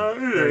it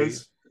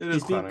is. It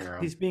is clowning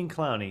around. He's being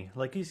clowny,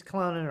 like he's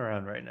clowning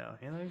around right now.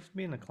 You know, he's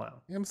being a clown.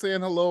 Yeah, I'm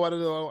saying hello out of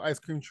the ice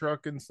cream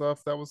truck and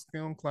stuff. That was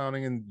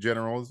clowning in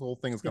general. This whole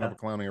thing is kind of a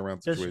clowning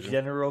around situation. Just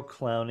general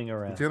clowning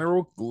around.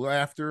 General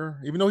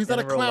laughter. Even though he's not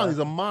a clown, he's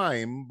a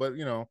mime. But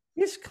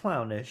he's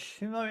clownish.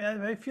 You know,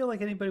 I feel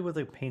like anybody with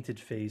a painted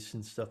face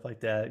and stuff like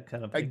that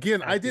kind of.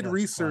 Again, I did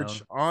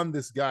research on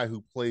this guy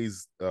who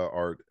plays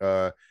Art.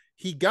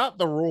 He got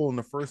the role in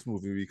the first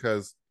movie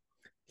because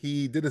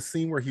he did a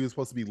scene where he was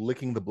supposed to be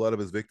licking the blood of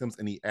his victims,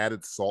 and he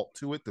added salt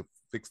to it to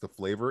fix the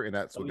flavor, and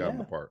that's what got him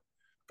the part.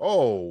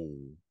 Oh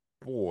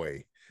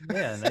boy!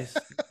 Yeah, nice.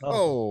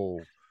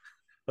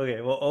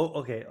 Okay. Well,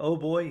 okay. Oh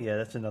boy, yeah,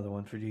 that's another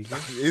one for DJ.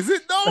 Is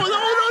it? No, it's on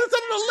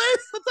the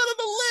list. It's on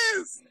the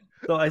list.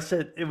 So I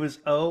said it was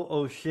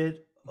oh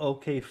shit,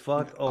 okay,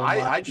 fuck. Oh,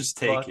 I just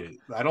take it.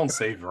 I don't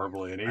say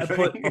verbally anything. I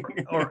put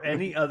or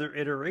any other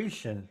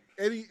iteration.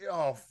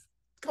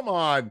 Come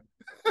on.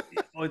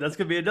 Oh, that's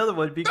gonna be another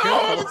one. Be careful.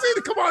 I'm saying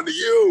to come on to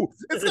you.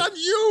 It's not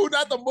you,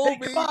 not the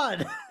movie. Hey, come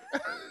on.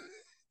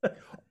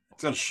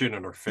 It's gonna shoot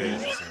in her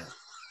face.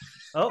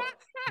 Oh,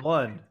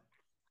 1.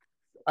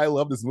 I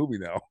love this movie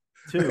now.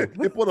 2.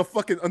 They put a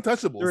fucking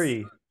Untouchables.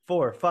 3,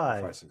 4,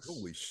 5. 6.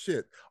 Holy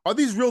shit. Are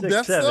these real 6,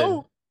 deaths 7,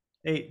 though?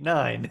 8,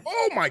 9.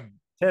 Oh my.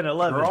 10,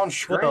 11. They're on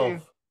screen.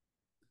 12.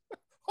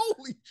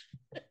 Holy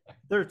shit.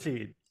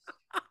 13.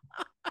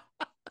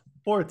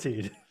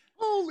 14.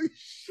 Holy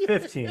shit.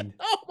 15.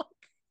 Oh my.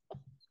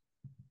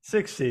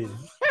 16,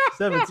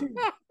 17,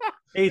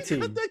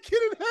 18. Cut that kid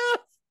in half.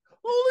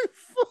 Holy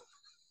fuck.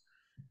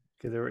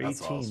 Okay, there were 18.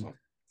 That's awesome.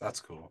 That's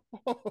cool.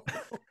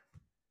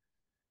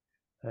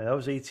 That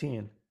was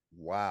 18.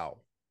 Wow.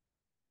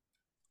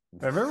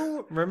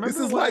 Remember. This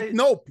is like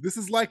Nope. This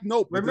is like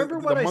Nope. Remember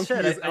what I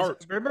said.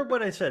 Remember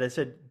what I said. I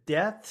said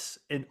deaths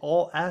in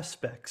all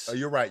aspects. Oh,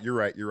 you're right.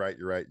 I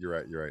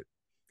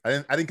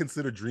didn't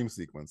consider dream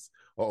sequence.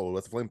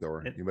 That's a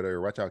flamethrower. You better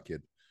watch out,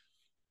 kid.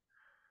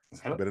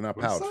 You better not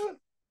pout.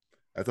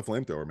 That's a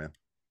flamethrower, man.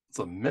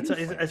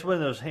 It's one of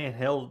those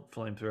handheld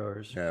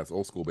flamethrowers. Yeah, it's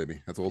old school,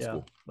 baby. That's old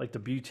school. Like the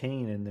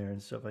butane in there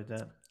and stuff like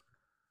that.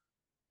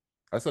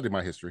 I studied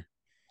my history.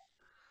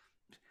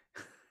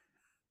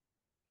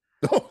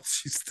 Oh,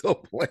 she's still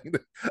playing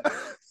it.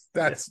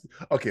 That's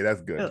okay.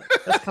 That's good.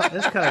 Yeah,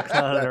 that's kind of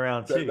clowning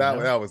around too.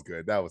 That was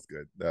good. That was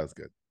good.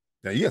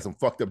 Now you got some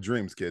fucked up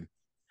dreams, kid.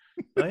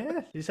 Oh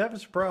yeah, he's having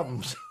some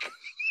problems.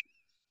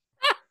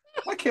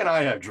 Why can't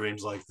I have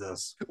dreams like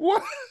this?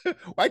 What?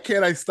 Why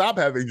can't I stop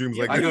having dreams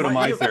like this? I go to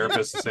my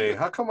therapist and say,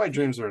 "How come my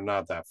dreams are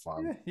not that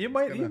fun?" Yeah, you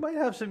might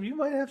have some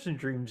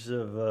dreams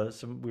of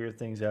some weird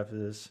things after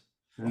this.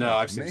 No,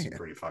 I've seen some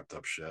pretty fucked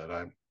up shit.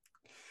 It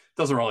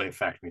doesn't really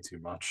affect me too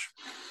much.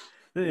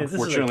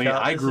 Unfortunately,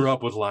 I grew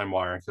up with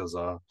LimeWire because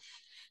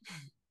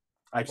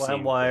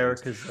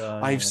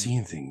I've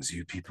seen things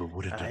you people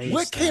wouldn't have.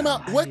 What came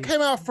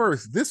out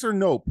first? This or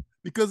Nope?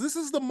 Because this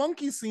is the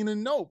monkey scene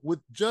in Nope with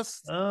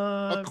just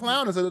a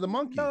clown instead of the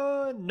monkey.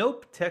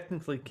 Nope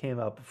technically came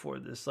out before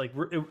this. Like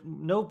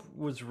Nope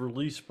was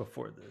released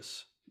before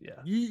this.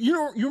 Yeah.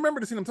 You remember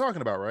the scene I'm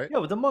talking about, right? Yeah,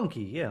 with the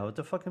monkey. Yeah, with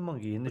the fucking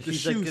monkey. And with the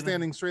shoe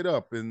standing straight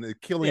up and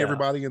killing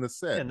everybody in the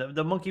set. And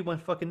the monkey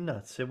went fucking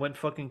nuts. It went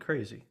fucking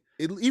crazy.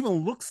 It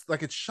even looks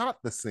like it's shot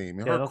the same.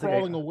 Her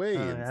crawling away.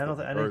 I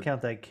didn't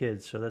count that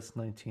kid, so that's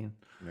 19.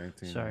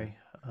 19. Sorry.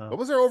 What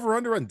was there over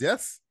under on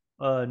deaths?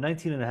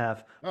 19 and a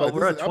half. But I'm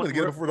going to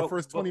get it for the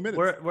first 20 minutes.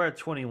 We're at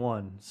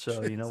 21,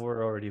 so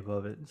we're already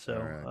above it. So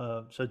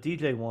right. So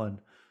DJ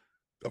won.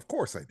 Of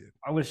course I did.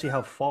 I'm going to see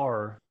how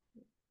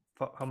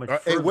much.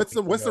 Hey, what's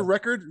the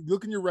record?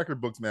 Look in your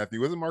record books, Matthew.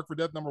 Was it Marked for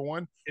Death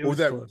 #1? Or was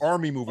that close.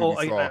 Army movie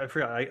we saw? I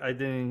forgot. I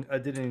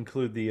didn't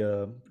include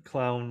the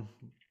clown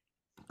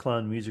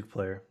music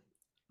player.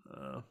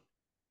 What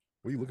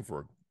are you looking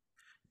for?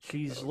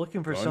 She's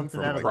looking for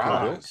something out of the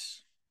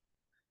box.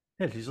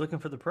 Yeah, she's looking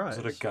for the prize.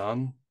 Is it a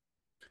gun?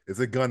 It's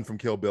a gun from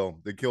Kill Bill.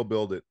 They Kill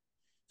Billed it.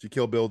 She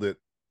Kill Billed it.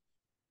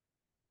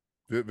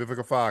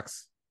 Vivica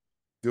Fox.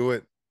 Do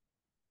it.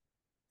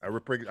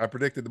 I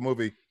predicted the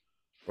movie.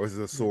 Or is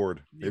it a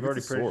sword? You've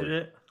already predicted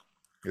it?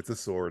 It's a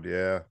sword,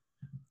 yeah.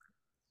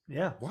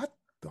 Yeah. What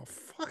the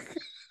fuck?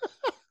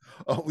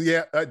 Oh,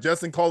 yeah.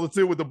 Justin called it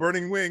too with the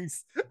burning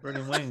wings.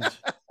 Burning wings.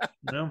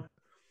 No.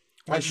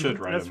 I should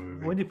write a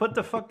movie. When you put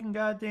the fucking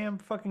goddamn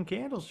fucking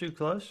candles too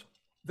close.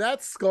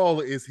 That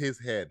skull is his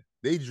head.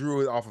 They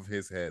drew it off of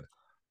his head.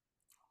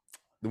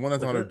 The one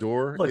that's on her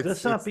door. Look,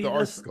 let's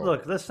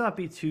not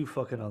be too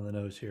fucking on the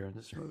nose here in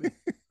this movie.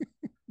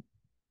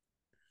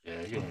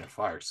 You're getting a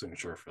fire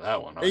signature for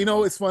that one. Hey, you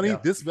know, it's funny. Yeah.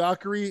 This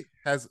Valkyrie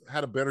has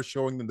had a better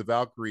showing than the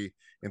Valkyrie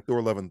in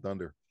Thor: Love and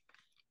Thunder.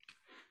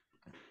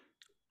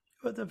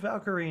 But the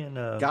Valkyrie and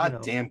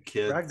goddamn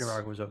kids,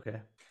 Ragnarok was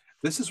okay.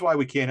 This is why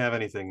we can't have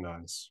anything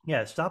nice.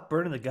 Yeah, stop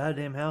burning the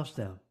goddamn house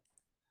down.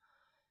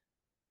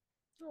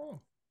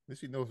 Oh, at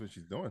least she knows what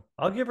she's doing.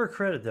 I'll give her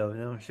credit though. You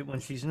know, when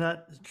she's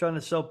not trying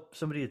to sell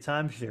somebody a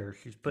timeshare,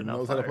 she's putting out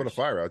fires. Knows how to put a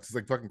fire out. It's just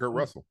like fucking Kurt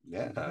Russell.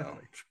 Yeah,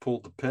 she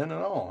pulled the pin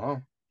and all, huh?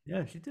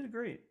 Yeah, she did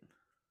great.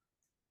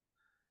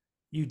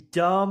 You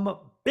dumb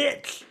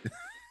bitch.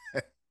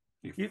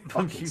 you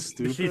fucking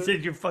stupid. She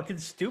said you're fucking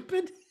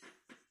stupid.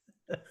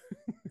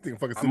 I'm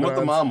with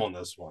the mom on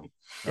this one.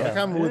 Yeah.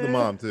 I'm with the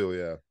mom too.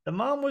 Yeah, the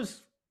mom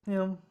was,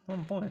 on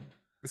point.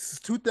 This is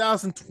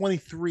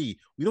 2023.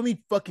 We don't need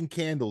fucking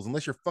candles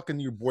unless you're fucking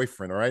your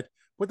boyfriend. All right,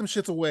 put them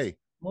shits away.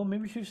 Well,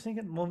 maybe she was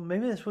thinking. Well,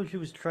 maybe that's what she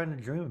was trying to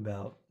dream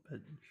about.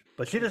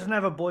 But she doesn't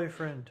have a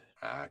boyfriend.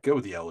 Go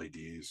with the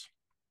LEDs.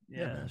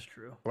 Yeah, that's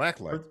true.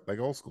 Blacklight, like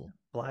old school.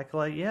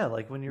 Blacklight, yeah,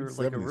 like when you were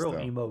like a real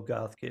emo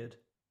goth kid.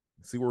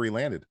 See where he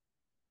landed.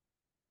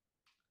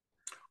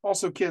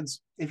 Also,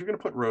 kids, if you're going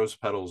to put rose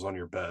petals on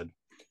your bed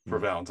for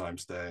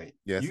Valentine's Day,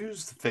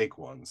 use the fake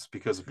ones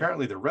because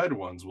apparently the red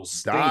ones will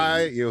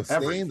stain.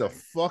 Stain the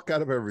fuck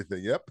out of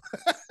everything. Yep.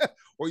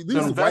 Or you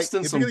invest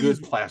in some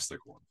good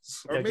plastic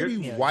ones, or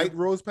maybe white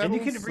rose petals,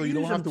 and you can so you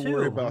don't have to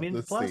worry about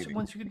the plastic staining.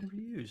 ones you can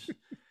reuse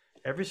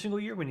every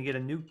single year when you get a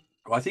new.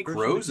 Well, I think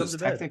roses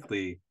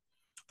technically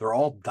they're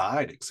all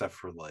dyed except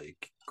for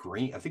like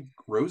green. I think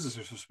roses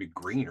are supposed to be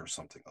green or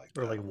something like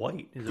that. Or like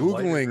white.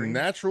 Googling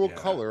natural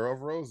color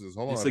of roses.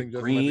 Hold on. It's like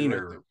green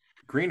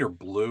or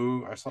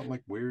blue or something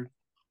like weird.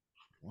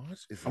 What?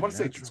 I want to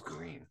say it's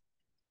green.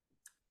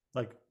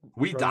 Like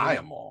we dye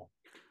them all.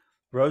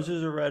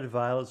 Roses are red,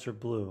 violets are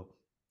blue.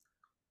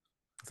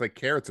 It's like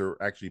carrots are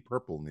actually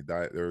purple and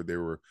they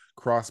were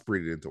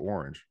crossbreeded into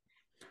orange.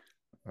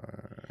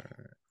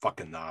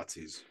 Fucking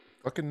Nazis.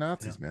 Fucking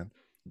Nazis, man.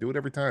 Do it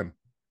every time.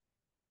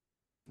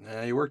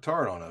 Nah, you worked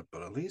hard on it,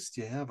 but at least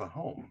you have a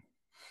home.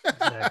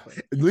 Exactly.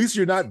 At least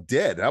you're not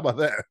dead. How about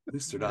that? At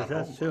least they're not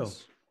homeless.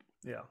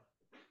 Too. Yeah.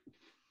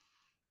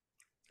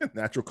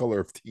 Natural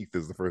color of teeth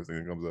is the first thing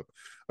that comes up.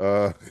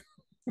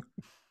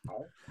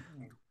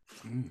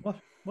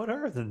 What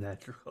are the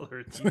natural color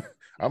of teeth?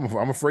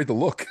 I'm afraid to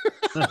look.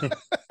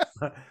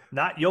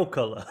 Not your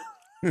color.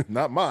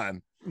 Not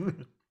mine.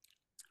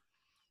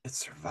 It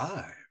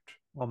survived.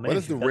 Well, what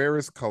is the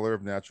rarest color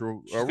of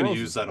natural? She's going to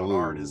use that on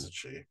art, isn't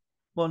she?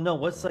 Well, no.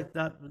 What's like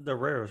not the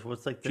rarest?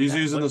 What's like? She's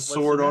using the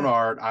sword on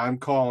art. I'm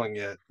calling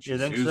it. She's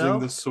using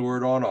the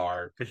sword on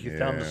art because you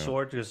found the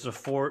sword. Because the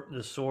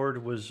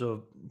sword was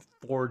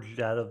forged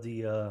out of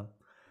the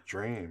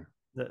dream.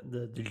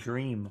 The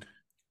dream.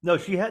 No,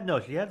 she had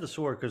the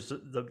sword because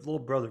the little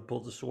brother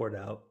pulled the sword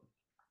out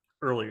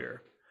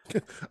earlier.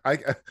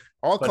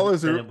 All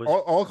colors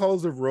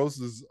of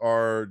roses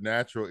are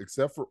natural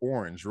except for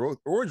orange.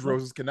 Orange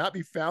roses cannot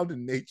be found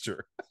in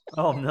nature.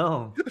 Oh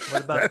no!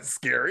 What about that's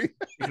scary?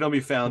 You can only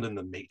be found in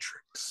the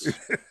Matrix.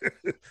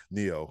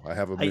 Neo, I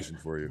have a mission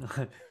for you.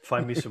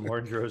 Find me some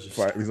orange roses.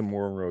 Find me some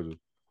more roses.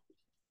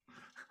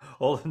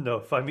 Oh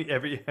no! Find me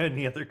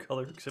any other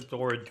color except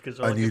orange because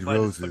I need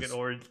roses. Fucking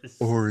oranges.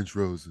 Orange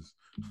roses.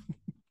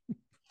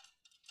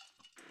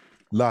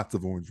 Lots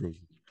of orange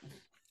roses.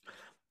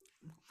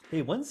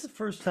 Hey, when's the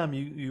first time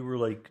you were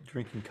like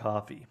drinking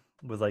coffee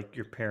with like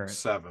your parents?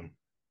 7.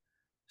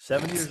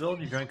 7 years old,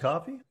 you drank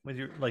coffee with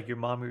your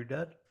mom or your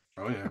dad?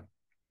 Oh yeah.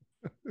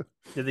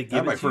 Did they give I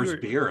had my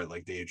first beer at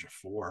like the age of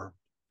 4.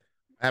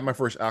 I had my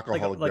first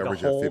alcoholic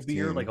beverage at 15.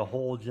 Beer, like a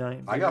whole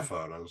giant beer? I got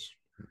photos.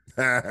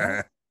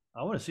 I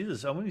want to see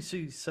this. I want to see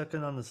you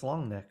sucking on this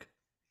long neck.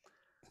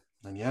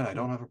 And yet I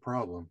don't have a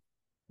problem.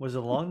 Was it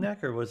a long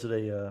neck or was it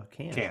a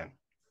can? Can.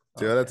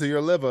 Tell that to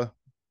your liver.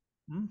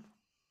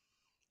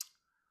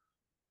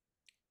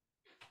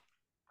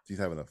 She's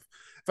having enough.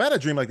 If I had a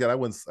dream like that,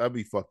 I'd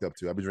be fucked up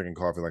too. I'd be drinking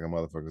coffee like a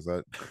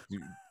motherfucker.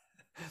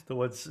 The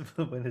ones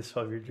when it's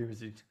all your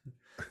dreams.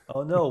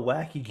 Oh no,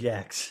 Wacky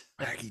Jacks.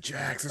 Wacky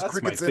Jacks. There's That's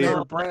crickets my in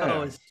favorite it. brand.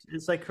 Oh,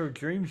 it's like her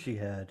dream she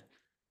had.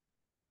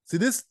 See,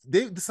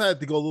 they decided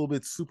to go a little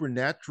bit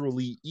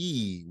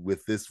supernaturally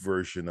with this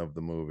version of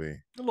the movie.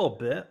 A little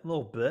bit,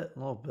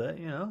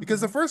 you know.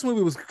 Because the first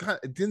movie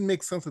it didn't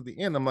make sense at the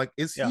end. I'm like,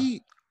 is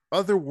he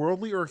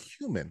otherworldly or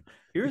human?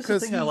 Here's the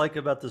thing I like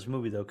about this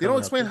movie, though. They don't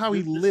explain how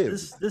he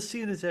lives. This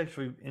scene is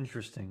actually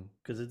interesting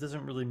because it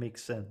doesn't really make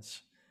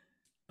sense,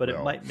 but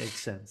it might make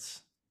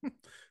sense.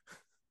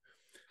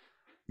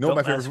 Don't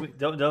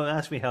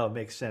ask me how it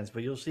makes sense,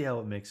 but you'll see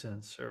how it makes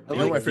sense. You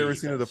know, my favorite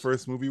scene of the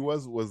first movie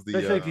was the.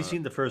 Especially if you've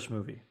seen the first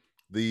movie.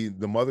 The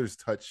mother's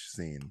touch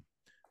scene.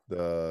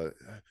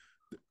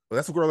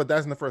 That's the girl that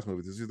dies in the first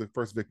movie. This is the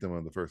first victim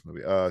of the first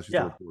movie. She's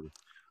a reporter.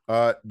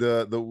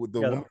 The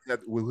woman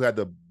who had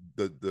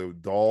the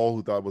doll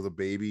who thought it was a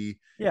baby.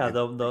 Yeah,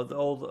 the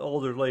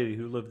older lady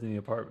who lived in the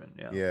apartment.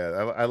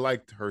 Yeah, I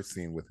liked her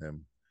scene with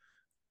him.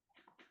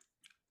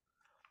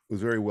 It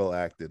was very well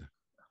acted.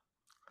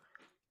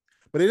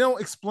 But they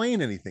don't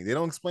explain anything. They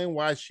don't explain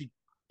why she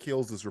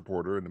kills this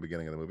reporter in the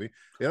beginning of the movie.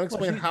 They don't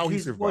explain how he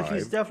survived. Well,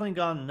 he's definitely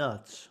gone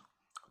nuts.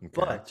 Okay.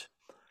 But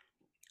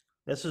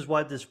this is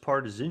why this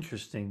part is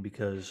interesting,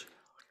 because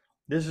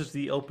this is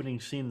the opening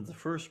scene of the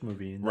first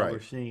movie, and now we're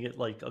seeing it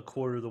like a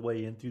quarter of the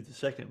way in through the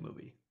second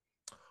movie.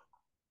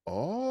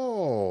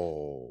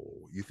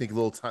 Oh, you think a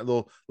little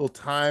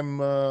time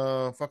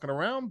fucking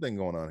around thing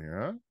going on here,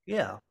 huh?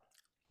 Yeah.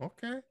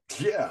 Okay.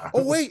 Yeah.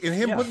 Oh wait, and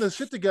him putting the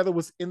shit together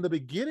was in the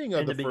beginning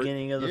of the first movie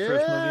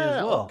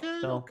as well. Okay.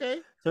 So,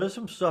 okay. So there's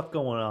some stuff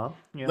going on.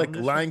 You know, like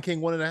Lion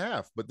King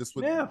 1.5, but this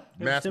would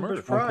mass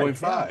murder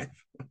 1.5.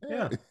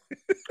 Yeah.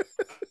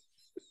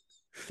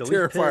 So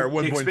Terrifier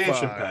 1.5.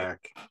 Expansion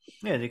pack.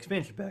 Yeah, the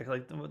expansion pack,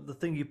 like the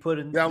thing you put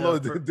in.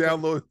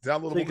 Downloadable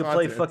so you can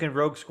play fucking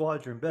Rogue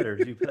Squadron better.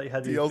 You play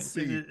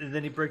DLC, and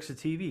then he breaks the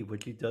TV,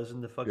 which he does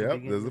in the fucking. Yeah,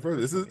 this is the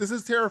first. This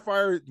is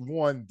Terrifier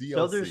 1 DLC.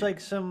 So there's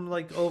like some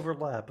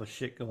overlap of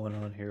shit going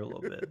on here a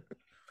little bit.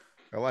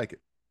 I like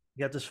it.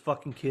 You got this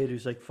fucking kid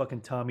who's like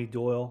fucking Tommy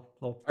Doyle.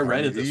 I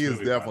rented this. He is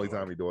definitely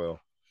Tommy Doyle.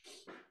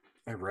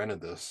 I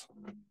rented this,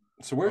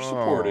 so we're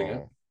supporting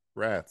it.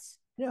 Rats.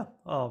 Yeah.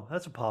 Oh,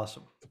 that's a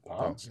possum.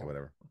 Oh,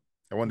 whatever.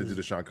 I wanted to do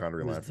the Sean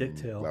Connery line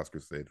from Last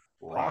Crusade.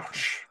 Roch.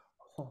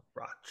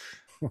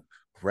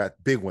 Rat,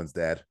 big ones,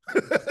 Dad.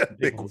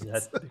 Big ones,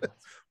 Dad.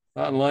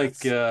 Not like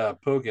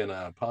poking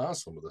a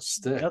possum with a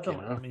stick.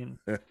 I mean,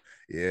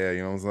 yeah,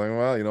 you know what I'm saying?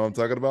 Well, you know what I'm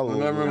talking about?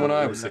 Remember when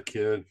I was a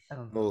kid?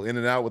 A little in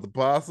and out with the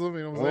possum,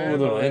 you know what I'm saying? A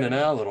little in and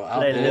out, little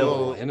out,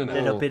 little in and out.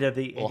 Little bit of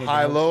the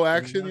high-low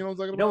action, you know what I'm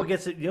talking about?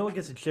 You know what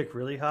gets a chick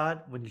really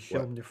hot? When you show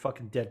them their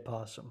fucking dead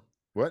possum.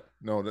 What?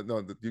 No,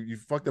 you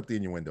fucked up the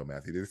innuendo,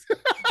 Matthew.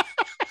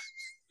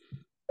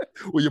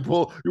 When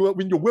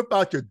you whip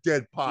out your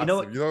dead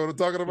possum, you know what I'm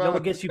talking about? You know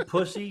what gets you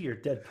pussy? Your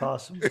dead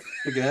possum.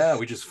 Yeah,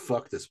 we just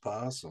fucked this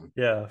possum.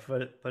 Yeah,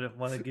 but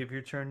want to give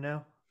your turn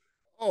now?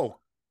 Oh.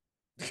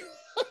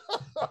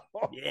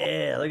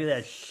 Yeah, look at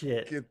that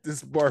shit. Get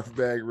this barf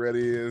bag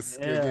ready.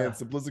 Again,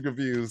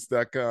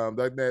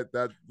 simplisticreviews.com.net.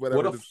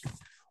 Whatever.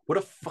 What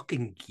a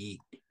fucking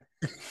geek.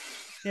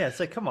 Yeah,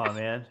 it's like, come on,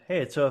 man. Hey,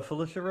 it's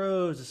Felicia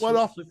Rose. What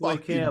a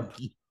fucking camp.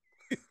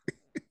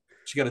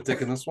 She got a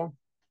dick in this one?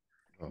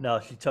 Oh. No,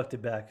 she tucked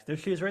it back. There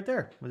she is right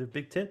there with her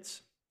big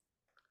tits.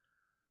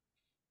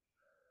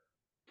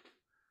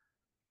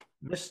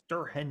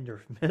 Mr.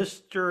 Henderson.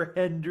 Mr.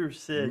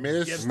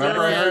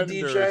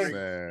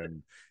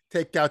 Henderson.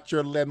 Take out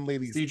your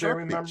landlady's DJ,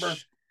 garbage. remember?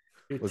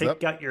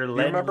 Take out your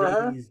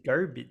landlady's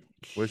garbage.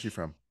 Where's she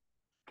from?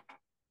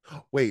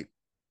 Wait.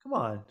 Come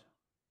on.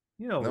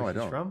 You know where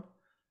she's from.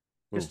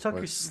 Just tuck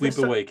your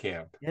sleepaway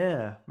camp.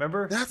 Yeah,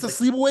 remember? That's a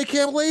sleepaway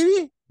camp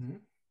lady? Mm-hmm.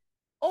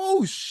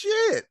 Oh,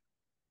 shit.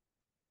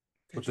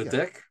 With the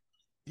dick?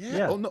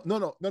 Yeah. Oh,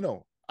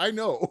 no. I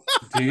know.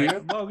 Do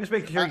you? Well, just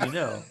making sure you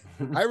know.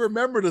 I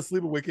remember the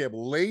sleepaway camp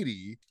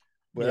lady,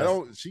 but I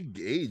don't. She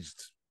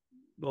aged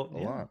a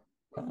lot.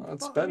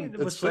 It's been a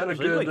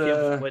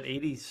good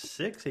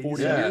 86,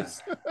 40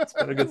 years. It's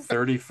been a good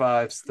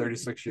 35,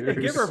 36 years.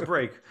 Hey, give her a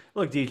break.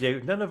 Look,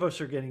 DJ, none of us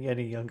are getting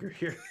any younger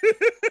here.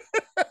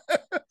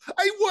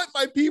 I want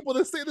my people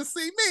to say the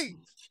same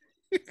age.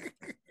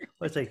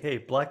 Let's say, hey,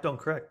 black don't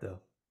crack though.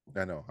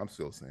 I know. I'm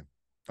still the same.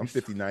 I'm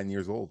 59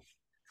 years old.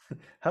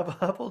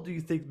 How old do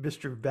you think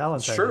Mr.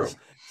 Valentine is?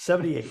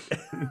 78.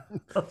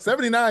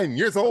 79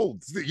 years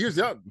old. Years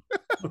young.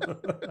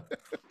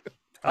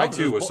 I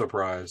too was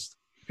surprised.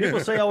 People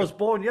say I was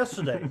born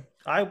yesterday.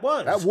 I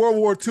was. At World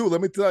War II,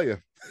 let me tell you.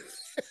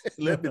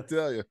 Let me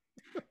tell you.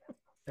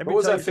 What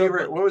was that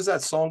favorite? What was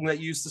that song that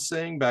you used to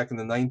sing back in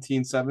the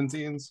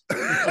 1917s?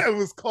 It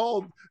was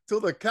called "Till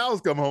the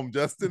Cows Come Home."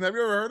 Justin, have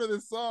you ever heard of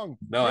this song?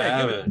 No, I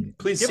haven't.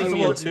 Please sing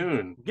me a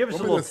tune. Give us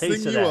a little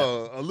taste of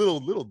that. A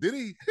little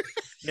ditty.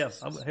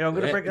 Yes, I'm going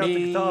to break out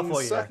the guitar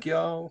for you. Suck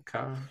your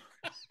cock.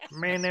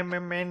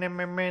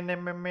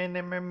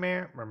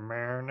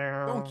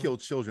 Don't kill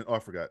children. Oh, I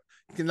forgot.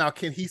 Now,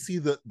 can he see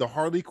the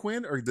Harley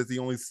Quinn, or does he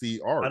only see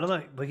art? I don't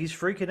know, but he's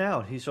freaking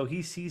out. He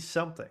sees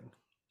something.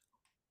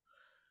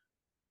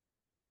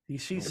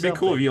 It'd be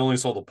cool if you only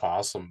saw the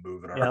possum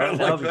moving around.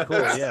 Yeah, that'd be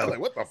cool. Yeah, like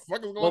what the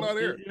fuck is going on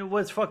here?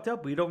 What's fucked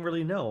up? We don't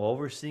really know. All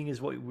we're seeing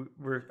is what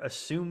we're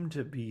assumed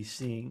to be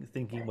seeing,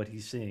 thinking what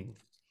he's seeing.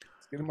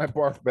 Getting my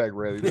barf bag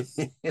ready.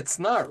 It's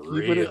not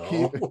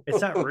real.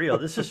 It's not real.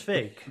 This is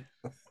fake.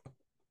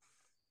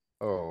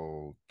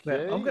 Okay.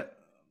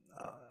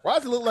 Why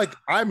does it look like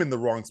I'm in the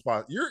wrong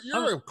spot?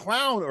 You're a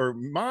clown or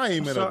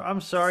mime. I'm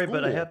sorry,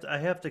 but I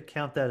have to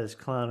count that as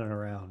clowning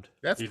around.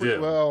 That's pretty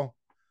well.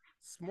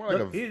 It's more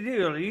like he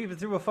even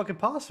threw a fucking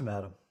possum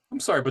at him. I'm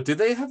sorry, but did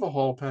they have a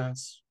hall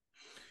pass?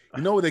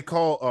 You know what they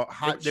call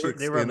hot chicks?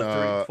 They were on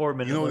the 4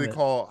 minute. You know what they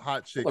call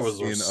hot chicks? That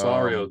was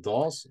Rosario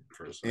Dawson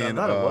for a second. In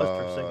I thought it was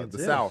for a second, the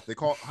too. South. They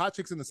call hot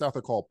chicks in the South.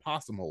 They're called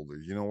possum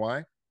holders. You know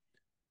why?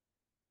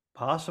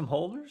 Possum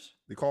holders?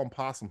 They call them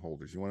possum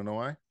holders. You want to know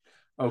why?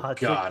 Oh hot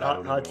God!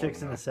 Hot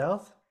chicks in the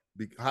South.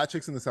 Hot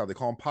chicks in the South. They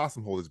call them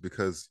possum holders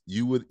because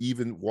you would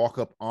even walk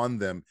up on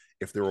them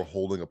if they were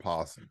holding a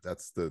possum.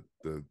 That's the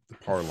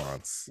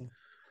parlance.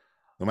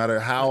 No matter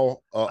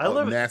how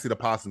nasty the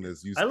possum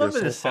is, I live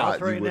in the South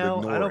right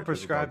now. I don't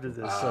prescribe to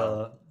this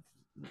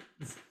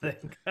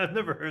thing. I've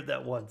never heard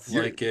that once.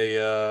 Like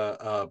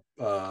a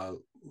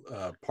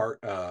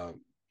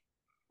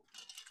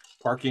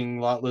parking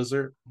lot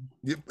lizard.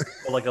 Yep.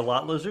 Or like a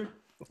lot lizard.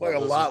 Like a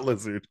lot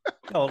lizard.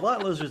 No, a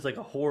lot lizard is like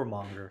a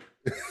whoremonger.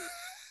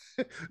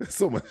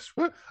 So much.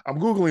 I'm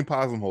googling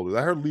possum holders.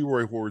 I heard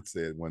Leroy Horde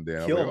say it one day.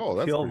 I was like, oh,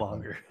 that's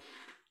killmonger.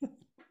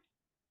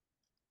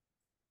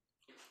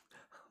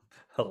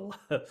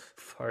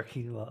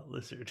 Parking lot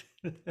lizard.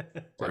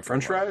 Like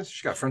French fries?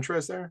 She got French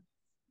fries there?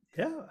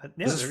 Yeah.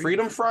 Is this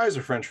freedom fries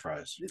or French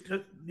fries?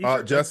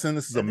 Justin,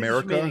 this is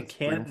America. This made in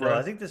Canada. No,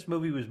 I think this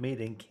movie was made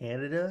in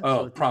Canada.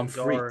 Oh, so pommes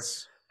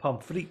frites.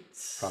 Pommes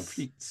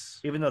frites.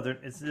 Even though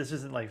this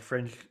isn't like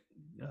French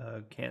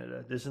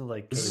Canada. This isn't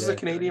like. This is a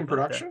Canadian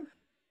production?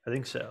 I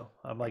think so.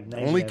 I'm like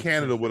only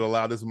Canada would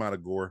allow this amount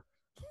of gore.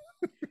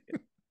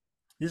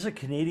 This is a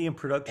Canadian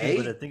production,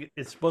 but I think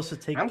it's supposed to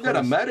take. I'm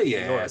gonna murder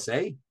your ass,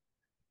 eh?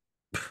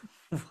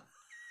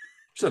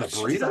 Is that a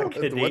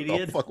burrito? What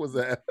the fuck was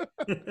that?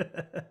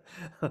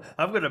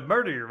 I'm gonna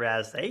murder your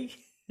ass, eh?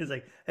 He's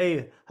like,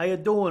 hey, how you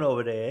doing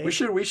over there?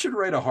 Eh? We should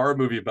write a horror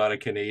movie about a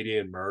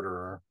Canadian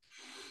murderer.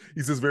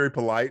 He's just very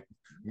polite.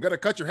 I'm gonna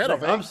cut your head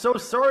off. I'm so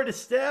sorry to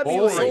stab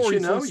you.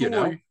 Sorry, you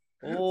know.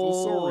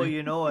 Oh,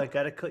 you know, I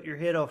gotta cut your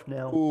head off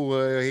now.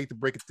 Oh, I hate to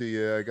break it to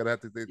you. I gotta have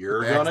to.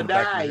 You're gonna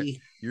die.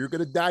 You're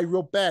gonna die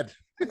real bad.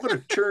 I'm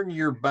gonna turn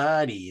your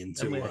body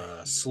into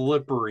a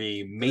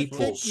slippery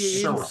maple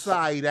syrup.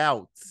 Inside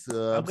out.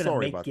 I'm gonna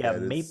make you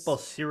maple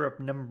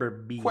syrup number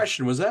B.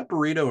 Question: was that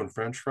burrito and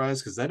French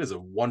fries? Because that is a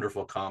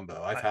wonderful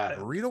combo. I've had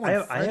burrito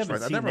and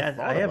French fries.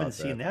 I haven't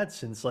seen that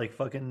since like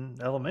fucking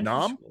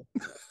elementary school.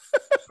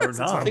 Or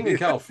Nom. I think in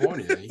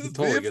California, you can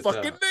totally get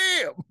fucking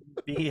that.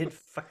 Be it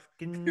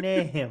fucking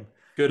damn.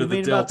 Go to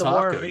the Del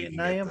Taco. You can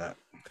get that.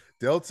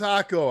 Del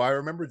Taco, I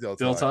remember Del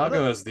Taco. Del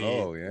Taco is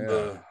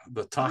the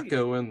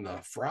taco and the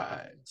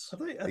fries.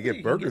 They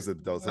get burgers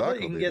at Del Taco.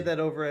 You can get that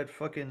over at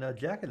fucking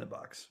Jack in the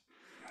Box.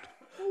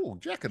 Oh,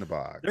 Jack in the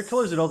Box. They're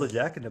closing all the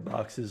Jack in the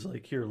Boxes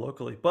like here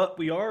locally, but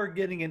we are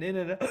getting an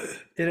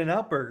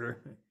In-N-Out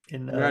burger.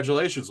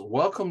 Congratulations!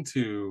 Welcome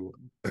to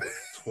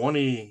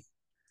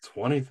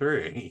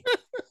 2023.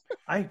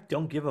 I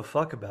don't give a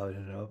fuck about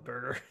In-N-Out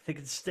burger. They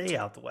can stay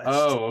out the west.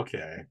 Oh,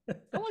 okay.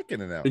 I like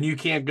In-N-Out. Then you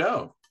can't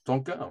go.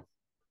 Don't go.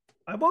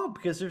 I won't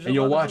because there's. And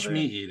you'll watch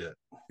me eat it.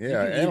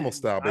 Yeah, animal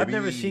style, baby. I've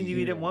never seen you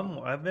eat it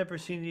I've never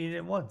seen you eat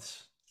it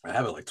once. I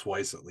have it like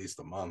twice at least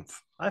a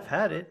month. I've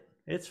had it.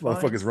 It's fine.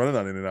 Motherfucker's running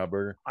on In-N-Out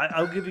burger.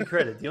 I'll give you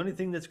credit. The only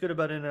thing that's good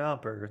about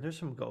In-N-Out burger, there's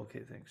some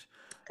okay things.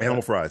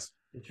 Animal fries.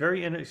 It's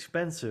very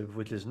inexpensive,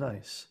 which is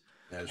nice.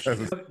 Yeah,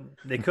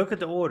 they cook it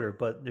to order,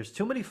 but there's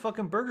too many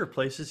fucking burger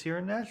places here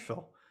in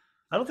Nashville.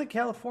 I don't think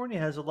California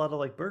has a lot of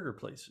like burger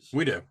places.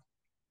 We do.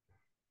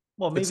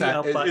 Well, maybe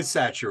it's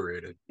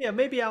saturated. Yeah,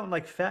 maybe out in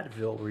like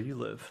Fayetteville where you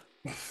live.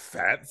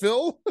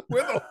 Fayetteville?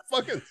 Where the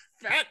fuck is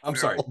Fayetteville? I'm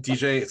sorry,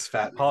 DJ. It's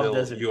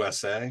Fayetteville,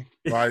 USA.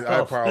 I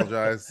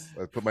apologize.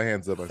 I put my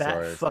hands up. I'm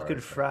sorry. Fucking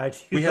fried.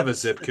 We have a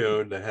zip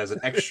code that has an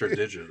extra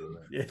digit in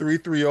it.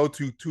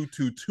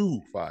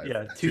 3302225.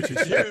 Yeah,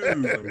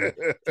 227.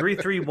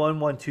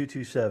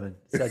 3311227.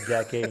 It's that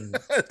Jack A.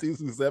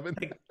 227.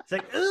 It's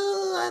like,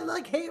 oh, I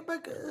like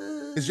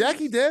hamburgers. Is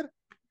Jackie dead?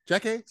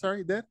 Jack A.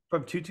 Sorry, dead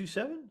from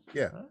 227.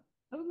 Yeah,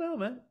 I don't know,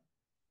 man.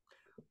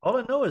 All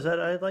I know is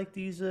that I like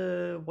these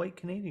white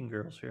Canadian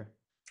girls here.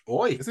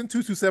 Oi, isn't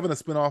 227 a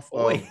spinoff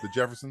of the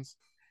Jeffersons?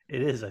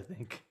 It is, I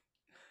think.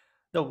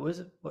 No, was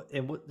it?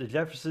 And what the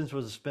Jeffersons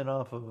was a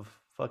spinoff of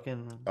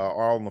fucking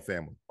All in the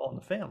Family. All in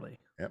the Family.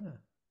 Yep. Yeah.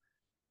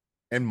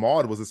 And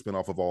Maude was a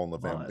spinoff of All in the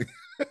Family.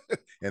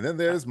 And then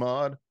there's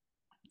Maude.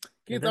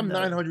 Kids, I'm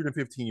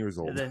 915 years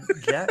old. And then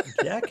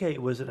Jack A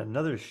was in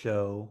another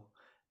show.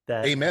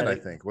 Amen, I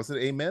think. Was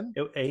it Amen?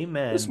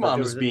 Amen. This mom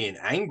is being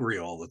angry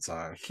all the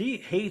time. She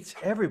hates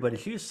everybody.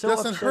 She's so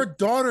upset. Her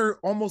daughter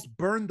almost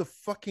burned the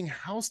fucking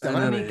house down.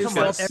 I mean, come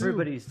on,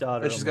 everybody's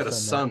daughter. And she's got a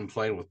son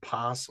playing with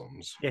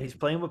possums. Yeah, he's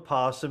playing with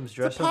possums.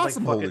 Dressed up like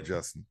fucking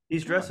Justin.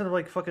 He's dressing up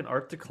like fucking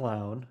Art the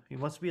Clown. He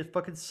wants to be a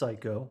fucking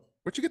psycho.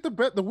 Where'd you get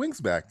the wings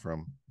back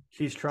from?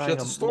 She's trying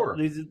them. Store.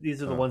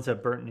 These are the ones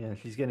that burnt. Yeah,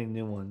 she's getting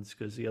new ones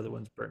because the other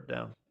ones burnt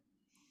down.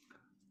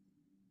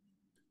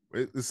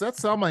 Is that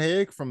Salma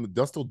Hayek from the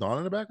Dust Till Dawn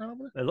in the background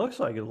over there? It looks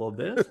like it a little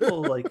bit. It's a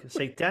little like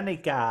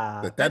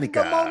Satanica.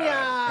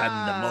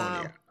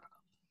 Pandemonium.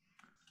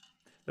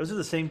 Those are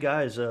the same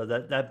guys.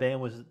 That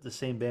band was the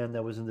same band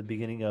that was in the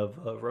beginning of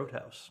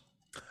Roadhouse.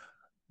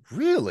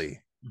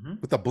 Really? Mm-hmm.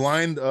 With the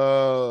blind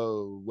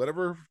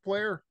whatever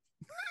player?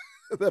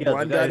 That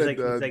blind guy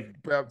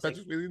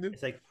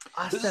it's like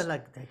hasta la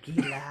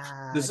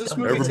tequila. Does this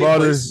movie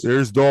everybody?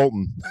 There's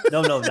Dalton.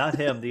 No, not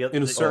him. The other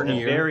in a certain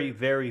year. Very,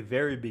 very,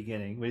 very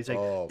beginning. When he's like,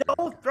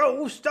 "Don't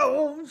throw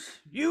stones.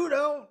 You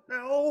don't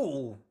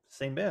know."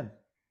 Same band.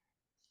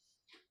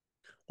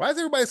 Why is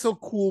everybody so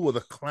cool with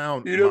a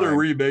clown? You know they're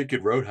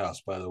remaking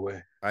Roadhouse, by the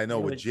way. I know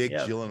with Jake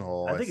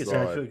Gyllenhaal. I think it's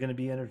actually going to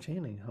be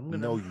entertaining.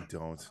 No, you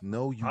don't.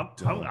 No, you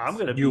don't. I'm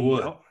going to. You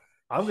would.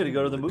 I'm gonna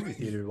go to the movie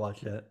theater to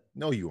watch that.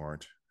 No, you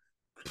aren't.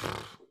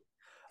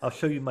 I'll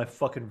show you my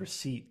fucking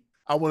receipt.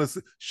 I want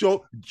to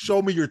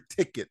show me your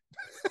ticket.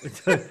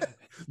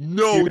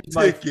 No Here's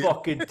my ticket.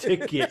 fucking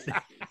ticket.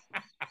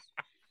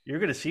 You're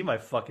gonna see my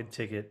fucking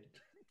ticket.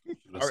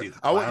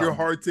 I want your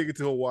hard ticket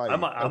to Hawaii.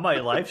 I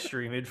might live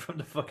stream it from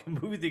the fucking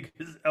movie theater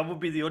because I will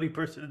be the only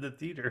person in the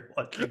theater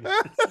watching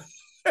it.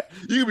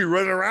 You could be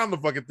running around the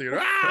fucking theater.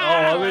 Oh,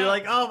 I'll be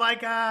like, oh my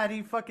god,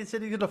 he fucking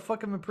said he's gonna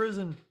fuck him in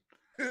prison.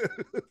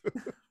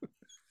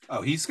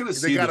 Oh, he's gonna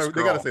see this girl.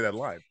 They gotta say that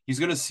live. He's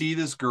gonna see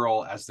this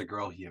girl as the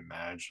girl he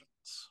imagines.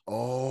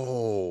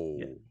 Oh,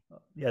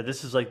 yeah.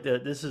 This is like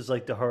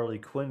the Harley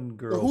Quinn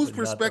girl. Well, whose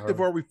perspective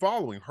are we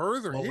following?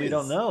 Hers or his? We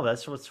don't know.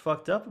 That's what's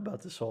fucked up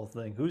about this whole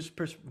thing. Whose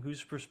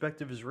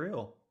perspective is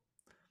real?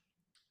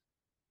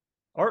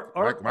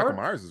 Michael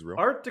Myers is real.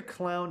 Art the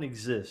Clown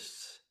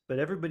exists, but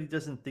everybody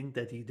doesn't think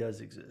that he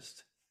does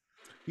exist.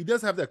 He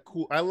does have that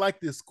cool. I like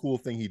this cool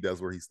thing he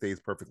does where he stays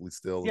perfectly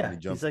still and he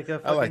jumps. He's like a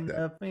fucking, I like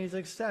that. He's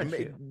like a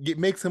statue. It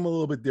makes him a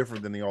little bit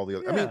different than all the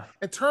other. I mean,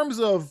 in terms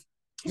of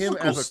him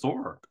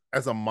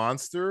as a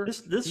monster,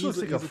 this looks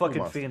like a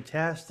fucking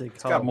fantastic.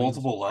 It's got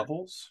multiple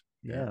levels.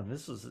 Yeah,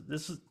 this is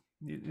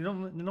you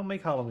don't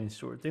make Halloween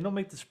stores. They don't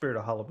make the spirit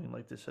of Halloween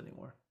like this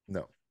anymore.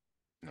 No,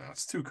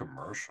 it's too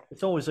commercial.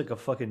 It's always like a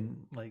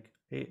fucking like,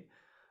 hey,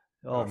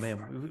 oh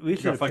man, we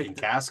should have fucking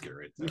casket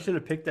right there. We should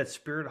have picked that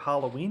Spirit of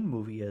Halloween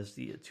movie as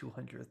the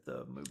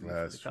 200th movie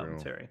for the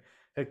commentary.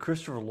 Had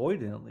Christopher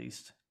Lloyd in at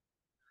least.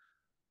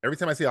 Every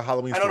time I see a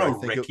Halloween story, I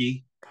think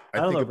Ricky.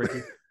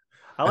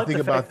 I think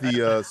about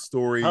the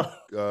story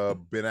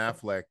Ben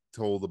Affleck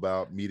told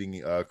about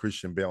meeting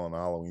Christian Bale in a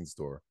Halloween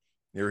store.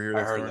 You ever hear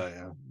that story? I heard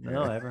that, yeah.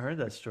 No, I haven't heard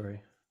that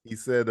story. He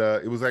said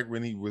it was like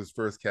when he was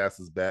first cast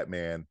as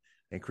Batman,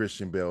 and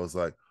Christian Bale was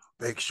like,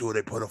 make sure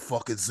they put a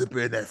fucking zipper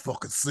in that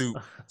fucking suit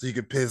so you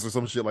can piss or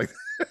some shit like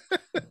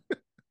that.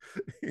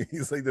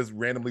 He's like just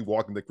randomly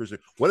walking to Christian.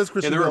 What is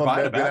Christian Bale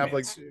Ben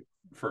Affleck suit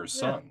for his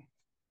son?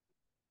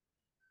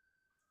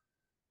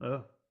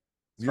 Oh,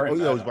 he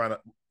was buying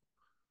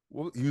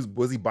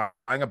was he buying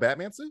a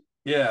Batman suit?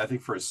 Yeah, I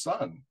think for his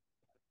son.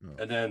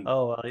 And then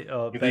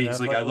he's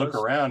like, I look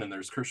around and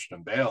there's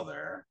Christian Bale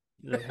there.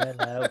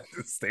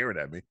 Just staring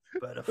at me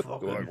like a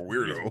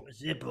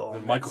weirdo.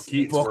 And Michael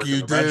Keaton. Fuck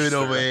you doing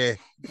over here?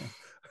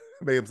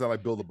 Made him sound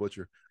like Bill the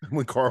Butcher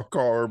when Carl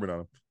Urban on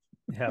him.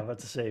 Yeah, I'm about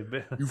to say,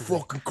 you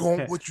fucking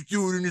cunt, what you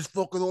doing in this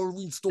fucking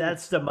Halloween store?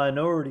 That's the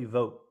minority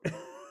vote.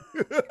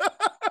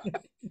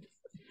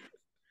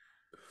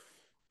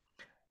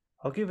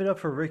 I'll give it up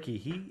for Ricky.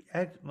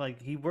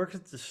 He works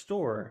at the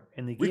store,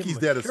 and they Ricky's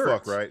dead as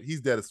fuck, right? He's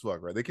dead as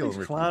fuck, right? They killed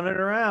Ricky. Clowning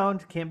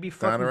around. Can't be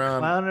fucking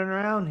clowning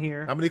around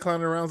here. How many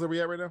clowning arounds are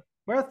we at right now?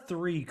 We're at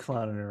 3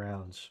 clowning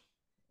arounds.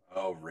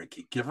 Oh,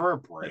 Ricky, give her a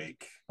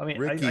break. I mean,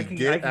 Ricky,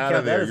 get out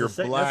of there. You're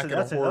black in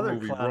a horror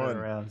movie. Run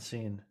around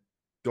scene.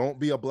 Don't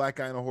be a black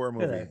guy in a horror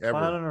movie ever.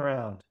 Clowning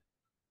around.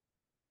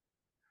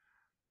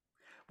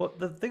 Well,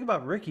 the thing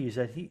about Ricky is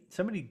that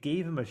somebody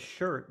gave him a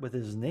shirt with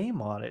his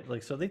name on it.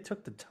 Like, so they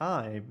took the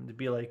time to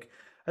be like,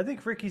 I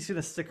think Ricky's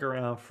gonna stick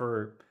around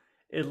for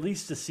at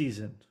least a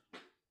season.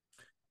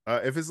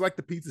 If it's like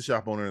the pizza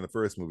shop owner in the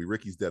first movie,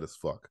 Ricky's dead as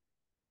fuck.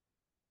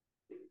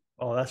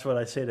 Oh, that's what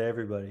I say to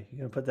everybody. You're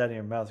gonna put that in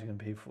your mouth, you're gonna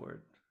pay for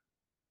it.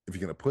 If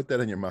you're gonna put that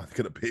in your mouth,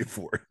 you're gonna pay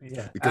for it.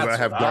 Yeah, because I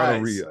have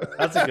gonorrhea.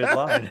 That's a good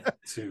line.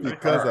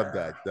 Because of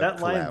that. That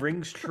line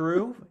rings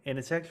true, and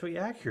it's actually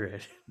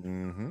accurate.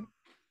 Mm-hmm.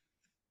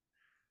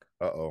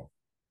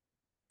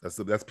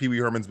 That's Pee Wee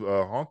Herman's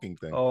honking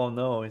thing. Oh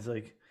no, he's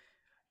like,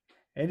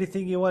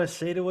 anything you want to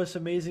say to us,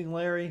 Amazing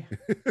Larry?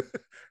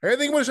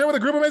 Anything you want to share with the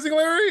group, Amazing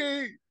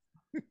Larry?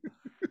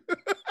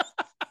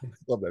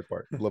 Love that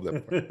part.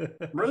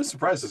 I'm really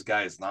surprised this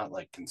guy is not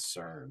like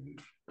concerned.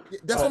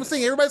 That's what I'm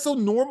saying. Everybody's so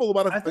normal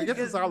about it. I guess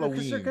it's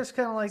Halloween. It's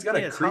kind of like, he's got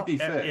a creepy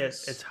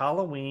face. It's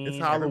Halloween. It's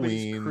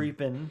Halloween. Everybody's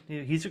creeping.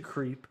 He's a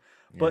creep.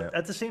 But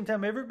at the same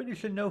time, everybody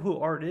should know who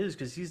Art is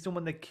because he's the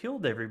one that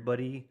killed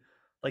everybody.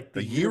 Like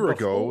a year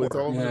ago, it's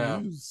all the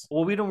news.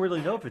 Well, we don't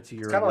really know if it's a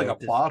year ago. It's kind of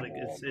like a plot.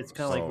 It's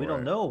kind of like we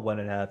don't know when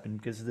it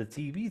happened because of the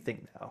TV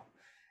thing now.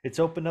 It's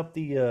opened up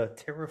the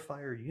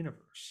Terrifier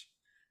universe,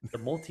 the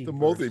multiverse. The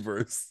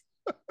multiverse.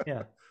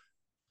 Yeah.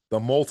 The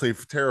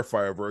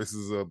Terrifier verse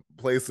is a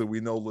place that we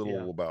know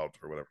little about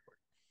or whatever.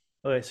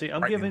 Okay, see,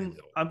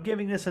 I'm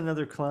giving this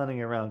another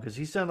clowning around because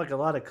he's done like a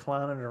lot of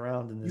clowning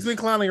around in this. He's been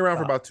clowning around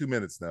for about 2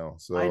 minutes now.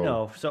 So I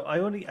know. So I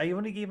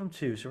only gave him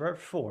 2, so we're at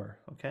 4.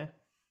 Okay.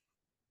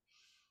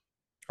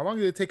 How long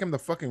did it take him to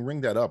fucking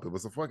ring that up? It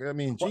was a fucking. I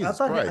mean, Jesus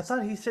Christ! I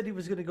thought he said he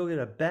was going to go get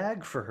a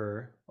bag for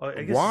her.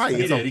 I guess why?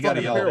 It's a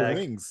fucking pair of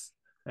wings.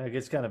 I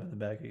guess kind of in the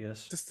bag. I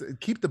guess. Just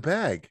keep the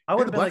bag.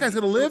 The black guy's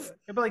gonna live.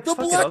 Like, the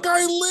black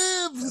guy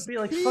lives. Be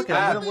like, fuck it.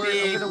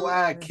 Happy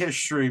Black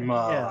History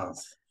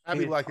Month.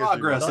 Happy Black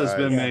Progress has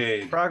been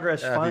made.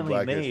 Progress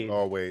finally made.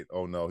 Oh wait.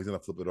 Oh no. He's gonna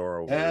flip it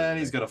over. And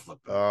he's gonna flip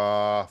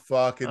it.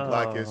 Fucking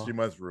Black History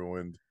Month's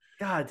ruined.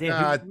 God damn!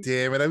 God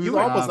damn it! I was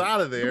almost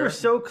out of there. You were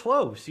so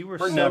close.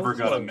 We're never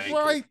gonna make it.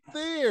 Right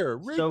there,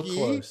 Ricky. So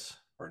close.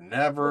 we're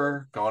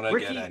never gonna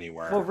get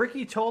anywhere. Well,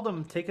 Ricky told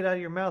him, take it out of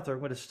your mouth or I'm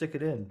going to stick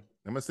it in.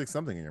 I'm going to stick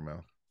something in your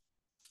mouth.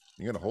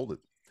 You're going to hold it.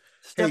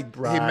 Step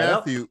hey,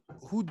 Matthew,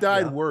 who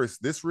died worse,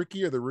 this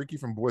Ricky or the Ricky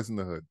from Boys in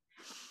the Hood?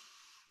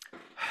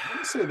 Let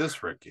me say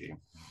this Ricky.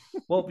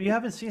 Well, you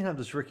haven't seen how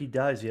this Ricky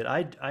dies yet.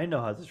 I know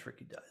how this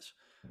Ricky dies.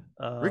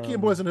 Ricky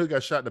and Boys in the Hood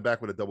got shot in the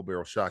back with a double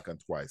barrel shotgun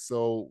twice.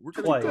 So we're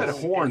gonna that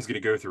horn's gonna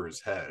go through his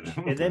head.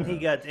 And then he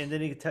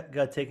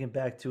got taken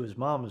back to his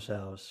mom's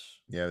house.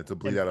 Yeah, to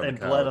bleed out on the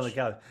couch. Blood on the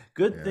couch.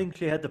 Good thing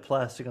she had the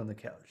plastic on the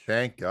couch.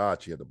 Thank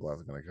God she had the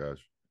plastic on the couch.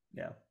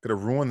 Yeah, could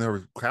have ruined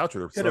her couch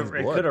with her son's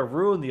blood. It could have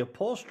ruined the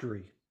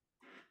upholstery.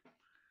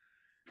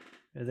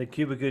 And then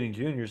Cuba Gooding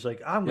Jr. is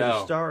like, I'm going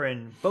to star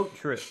in Boat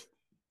Trip.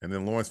 And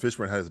then Lawrence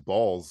Fishburne had his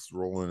balls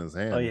rolling in his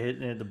hand. Oh, you hit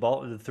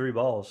the 3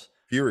 balls.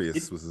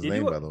 Furious was his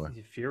name, by the way.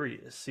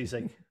 Furious. He's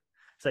like,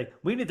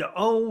 we need to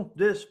own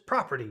this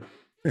property.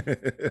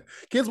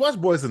 Kids watch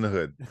Boys in the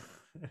Hood.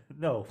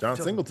 No. John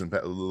Singleton,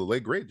 the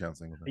late great John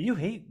Singleton. You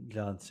hate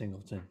John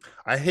Singleton.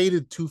 I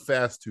hated Too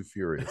Fast, Too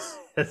Furious.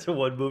 That's the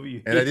one movie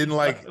you And I didn't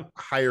like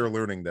Higher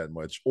Learning that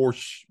much. Or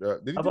did he How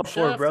do about Shaft?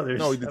 Four Brothers?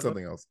 No, he did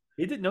something else.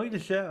 He did. No, he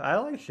did Shaft. I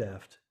like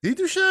Shaft. Did he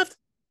do Shaft?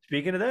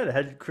 Speaking of that, it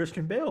had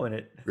Christian Bale in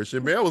it.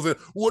 Christian Bale was in.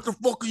 What the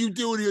fuck are you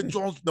doing here,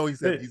 John? No, he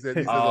said.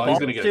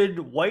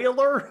 Boston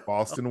Whaler.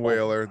 Boston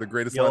Whaler, the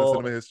greatest line in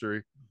cinema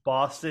history.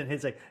 Boston.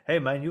 He's like, hey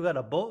man, you got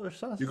a boat or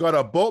something? You got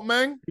a boat,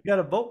 man? You got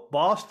a boat?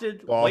 Boston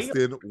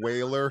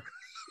Whaler.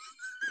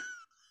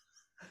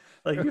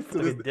 Like you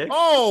fucking dick.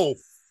 Oh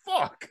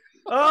fuck.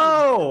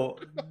 Oh,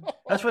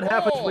 that's what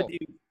happens when you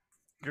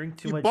drink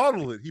too much.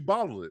 He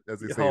bottled it, as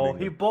they say.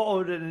 He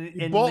bottled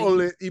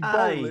it.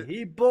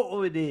 He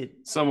bottled it.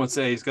 Some would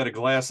say he's got a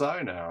glass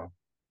eye now.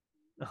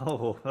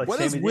 Oh, like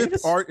what is with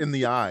art in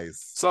the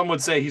eyes? Some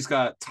would say he's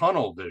got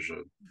tunnel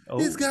vision. Oh.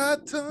 He's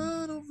got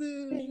tunnel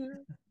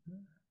vision.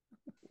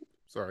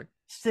 Sorry.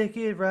 Stick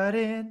it right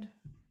in.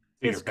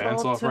 Take your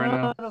pants off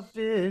right now.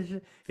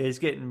 Vision. It's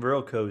getting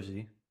real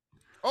cozy.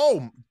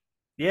 Oh,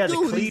 yeah,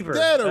 dude, the cleaver.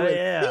 He's dead already.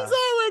 Yeah. He's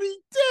already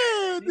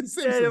dead. He's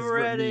dead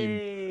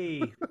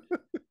already.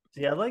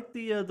 Yeah, I like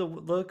the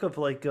look of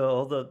like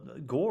all the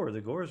gore.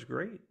 The gore is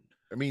great.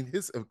 I mean,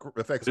 his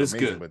effects are amazing,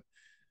 good. but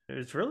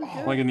it's really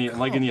good. Like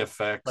in the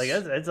effects. Like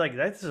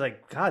that's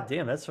like god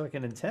damn, that's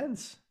fucking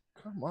intense.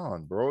 Come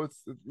on, bro.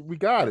 We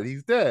got it.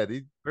 He's dead.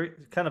 He very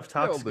kind of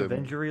Toxic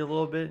Avenger a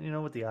little bit,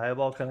 with the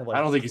eyeball kind of like.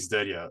 I don't think he's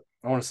dead yet.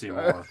 I want to see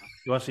more.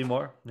 You want to see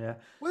more? Yeah.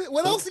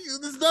 What else?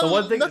 The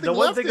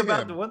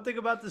one thing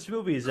about this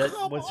movie is that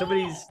when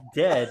somebody's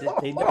dead,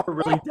 they never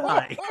really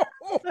die.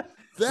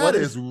 That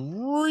is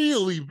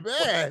really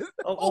bad.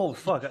 Oh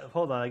fuck!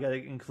 Hold on, I gotta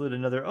include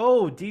another.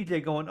 Oh,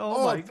 DJ going.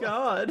 Oh my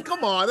god!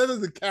 Come on, that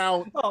doesn't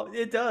count. Oh,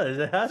 it does.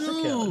 It has to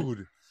count.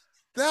 Dude,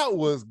 that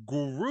was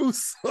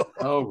gruesome.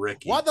 Oh,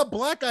 Ricky. Why the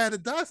black guy had to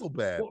die so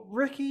bad? Well,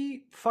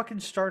 Ricky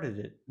fucking started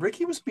it.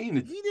 Ricky was being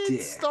a He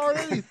didn't start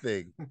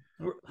anything.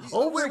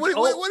 What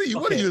are you?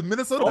 What are you,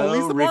 Minnesota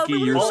Police Ricky,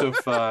 Department? you're so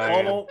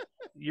fine. Oh,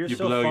 you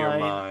so blow fine. your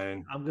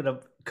mind. I'm gonna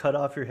cut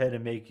off your head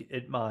and make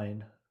it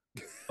mine.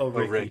 Oh,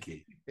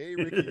 Ricky. Hey,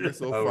 Ricky, you're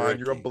so fine. Ricky.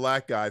 You're a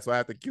black guy, so I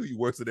have to kill you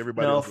worse than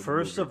everybody else. No,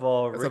 first of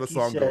all, That's how the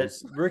song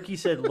goes. Ricky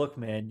said, "Look,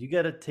 man, you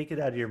got to take it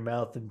out of your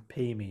mouth and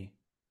pay me,"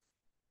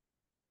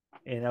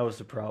 and that was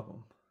the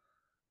problem.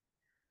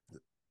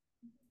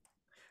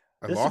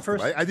 I lost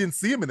him. I didn't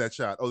see him in that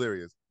shot. Oh, there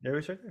he is. There he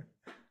is, right there.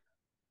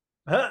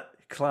 Huh,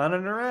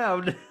 clowning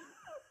around.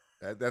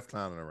 That's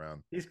clowning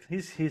around.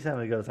 He's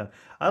having a good time.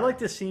 I like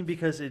this scene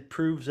because it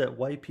proves that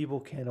white people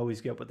can't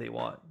always get what they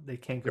want. They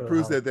can't go. It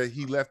proves that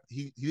he left.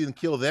 He didn't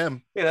kill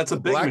them. Yeah, that's a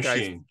big black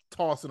machine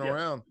tossing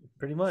around.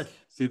 Pretty much.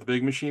 See the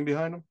big machine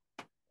behind him?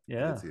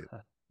 Yeah.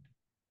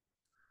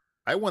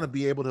 I want to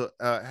be able to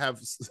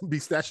be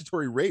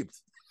statutory raped.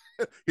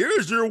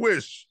 Here's your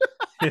wish.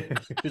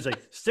 He's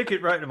like, stick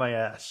it right in my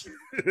ass.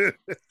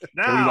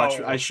 Now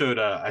I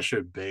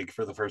showed Big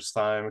for the first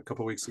time a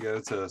couple weeks ago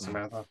to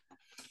Samantha.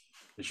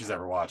 She's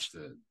never watched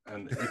it,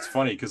 and it's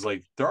funny because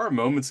like there are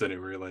moments in it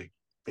where you're like,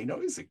 they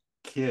know he's a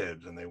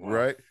kid and they want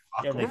right.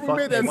 Yeah, we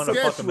made that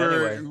sketch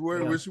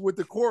where she went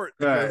to court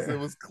because it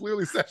was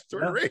clearly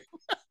statutory rape.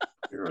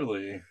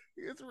 Really?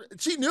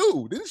 She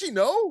knew, didn't she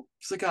know?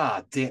 She's like,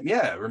 ah, damn,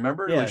 yeah.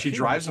 Remember, like she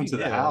drives him to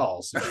the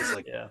house, and she's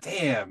like,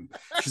 damn.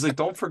 She's like,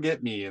 don't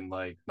forget me in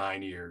like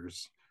 9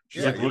 years.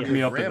 She's like, look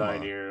me up in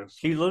 9 years.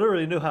 He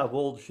literally knew how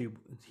old he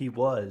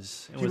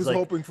was. She was like,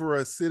 hoping for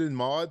a Sid and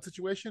Maude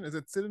situation. Is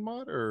it Sid and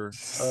Maude or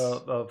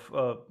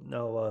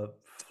no?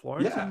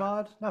 Florence and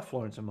Maude, not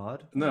Florence and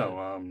Maude.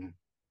 No,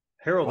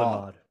 Harold and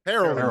Maude.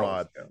 Harold and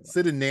Maude.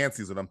 Sid and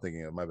Nancy is what I'm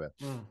thinking of. My bad.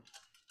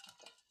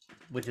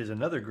 Which is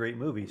another great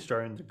movie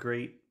starring the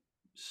great,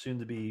 soon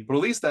to be. But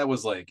at least that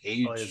was like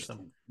age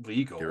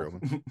legal.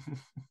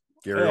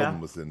 Gary Oldman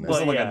was in there. It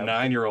wasn't like a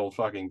 9-year-old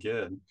fucking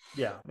kid.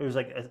 Yeah, it was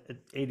like an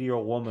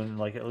 80-year-old woman,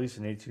 like at least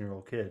an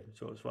 18-year-old kid,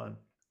 so it was fun.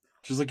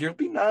 She's like, you'll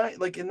be 9,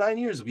 like in 9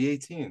 years, you'll be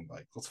 18.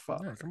 Like, let's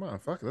fuck. Yeah, come on,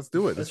 fuck it. Let's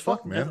do it. Let's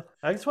fuck, man.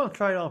 I just want to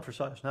try it on for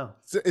size now.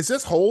 It's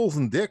just holes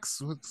and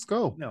dicks. Let's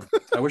go. No.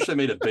 I wish they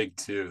made a Big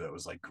 2 that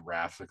was like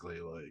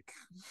graphically like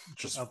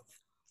just.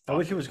 I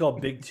wish it was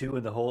called Big 2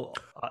 and the whole.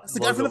 That's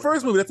the guy from the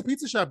first movie. That's the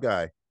pizza shop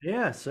guy.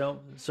 Yeah,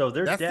 so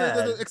their That's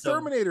dad, the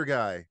exterminator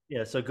guy.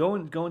 Yeah, so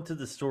going to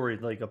the story,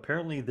 like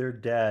apparently their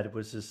dad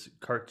was this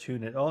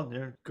cartoon, and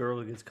their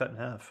girl gets cut in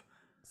half.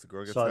 The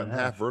girl gets cut in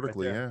half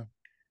vertically, right yeah.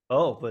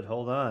 Oh, but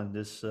hold on,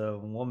 this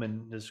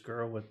this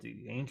girl with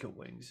the angel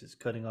wings is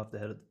cutting off the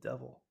head of the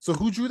devil. So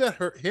who drew that?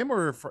 Him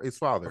or his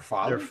father?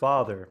 Their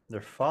father.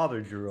 Their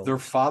father drew. Their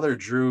father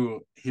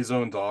drew his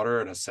own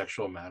daughter in a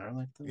sexual manner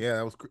like that. Yeah,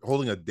 that was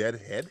holding a dead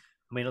head.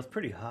 I mean, it was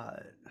pretty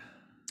hot.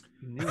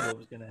 You knew what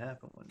was going to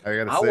happen one day.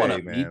 I want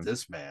to meet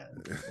this man.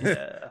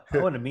 Yeah, I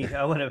want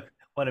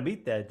to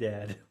meet that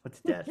dad.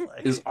 What's dad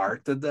like? Is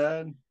Art the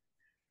dad?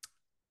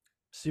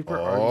 Super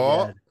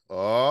arty dad.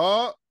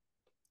 Oh.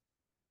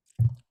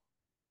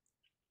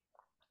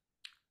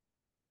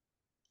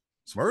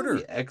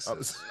 Murder.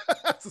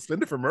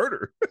 Suspended for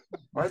murder.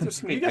 Why are there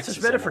so many you got X's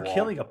suspended on for the wall?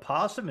 killing a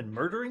possum and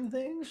murdering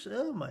things?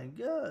 Oh my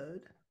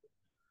god.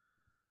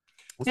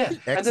 Yeah,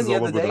 and then the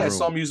other day I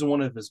saw him using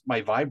one of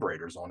my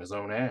vibrators on his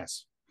own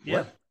ass.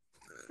 Yeah.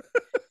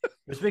 It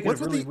was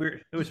making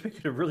weird. It was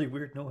making a really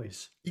weird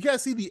noise. You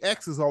guys see the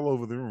X's all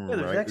over the room, Yeah,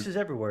 there's right? X's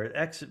everywhere.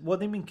 X. Well,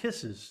 they mean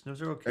kisses.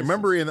 Those are all kisses. I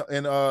remember in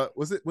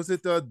was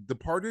it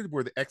Departed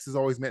where the X's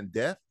always meant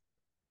death?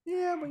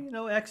 Yeah,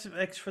 well, X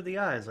for the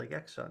eyes, like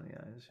X on the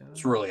eyes. You know?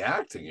 It's really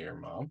acting here,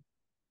 Mom.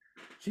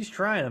 She's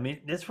trying. I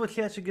mean, that's what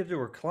she has to give to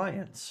her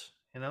clients.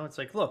 It's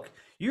like, look,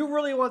 you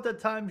really want that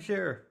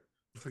timeshare?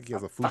 Looks like he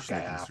has a food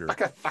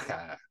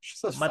fucker. She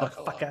says fuck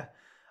a lot.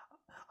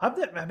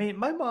 I mean,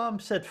 my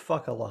mom said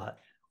fuck a lot.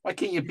 Why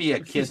can't you be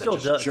a kid that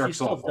just jerks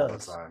off all the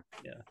time?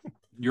 Yeah.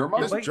 Your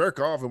mom? Just jerk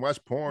off and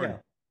watch porn. Yeah.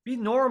 Be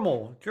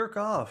normal. Jerk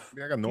off.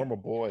 Be like a normal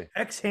boy.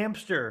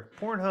 X-Hamster.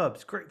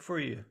 Pornhub's great for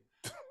you.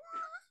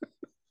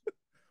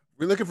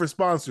 We're looking for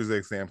sponsors,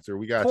 X-Hamster.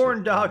 We got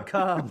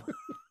Porn.com.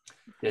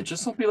 Yeah,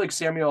 just don't be like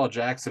Samuel L.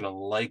 Jackson and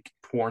like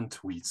porn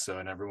tweets so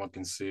and everyone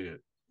can see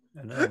it.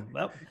 I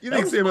know. You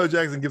think Samuel L.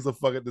 Jackson gives a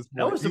fuck at this point?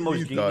 That was the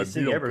most genius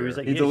thing ever. He was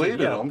like, he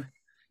deleted them.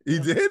 He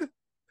did?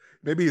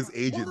 Maybe his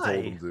agent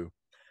told him to.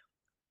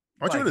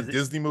 Aren't you in a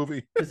Disney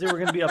movie? Because they were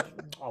going to be up.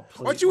 Oh,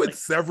 please. Aren't you in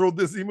several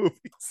Disney movies?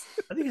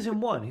 I think he's in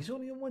one. He's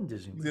only in one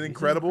Disney movie. He's in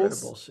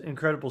Incredibles?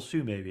 Incredibles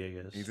 2, maybe, I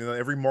guess. He's in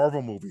every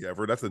Marvel movie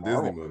ever. That's a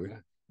Disney movie.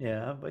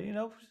 Yeah, but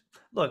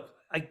look,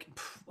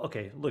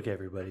 look,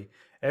 everybody.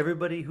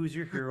 Everybody who's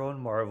your hero in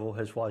Marvel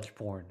has watched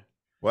porn.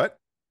 What?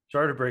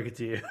 Sorry to break it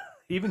to you.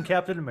 Even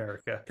Captain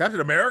America.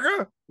 Captain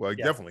America? Well,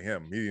 definitely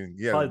him.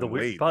 Probably the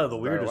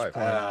weirdest.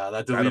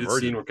 That deleted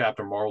scene where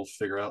Captain Marvel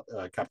figure out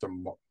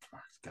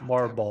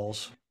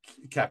Marbles.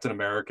 Captain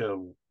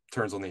America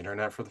turns on the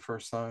internet for the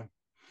first time.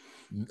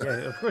 Yeah,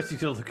 of course he's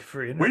gonna look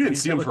for internet. We didn't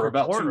see him for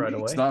about 2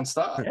 weeks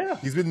nonstop. Yeah,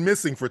 he's been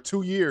missing for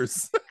 2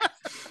 years.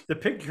 The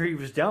picture he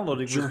was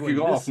downloading was jerking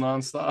off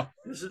nonstop.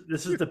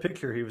 This is the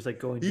picture he was like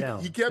going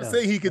down. He kept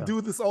saying he could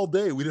do this all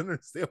day. We didn't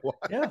understand why.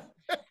 Yeah,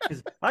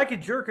 I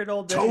could jerk it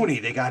all day. Tony,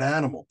 they got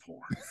animal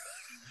porn.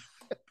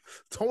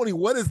 Tony,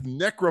 what is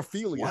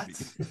necrophilia?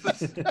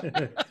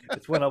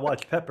 It's when I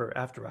watch Pepper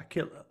after I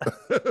kill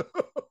her.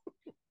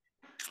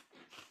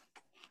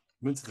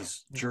 What's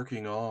this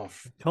jerking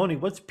off? Tony,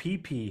 what's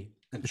PP?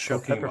 And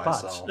choking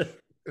myself.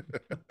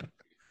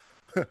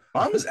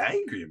 Mom is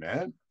angry,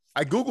 man.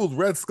 I googled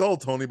Red Skull,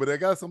 Tony, but I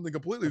got something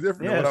completely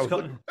different than what I was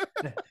looking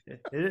for.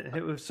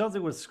 It was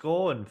something with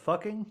skull and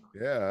fucking.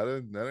 Yeah, I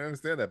didn't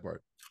understand that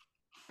part.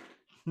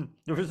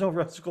 There was no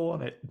Red Skull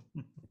on it.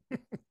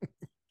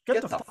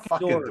 Get the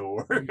fucking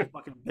door. You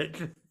fucking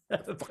bitch.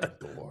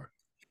 Fucking door.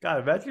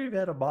 God, imagine if you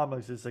had a mom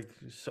who's just like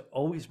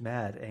always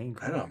mad,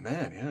 angry. I know,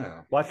 man.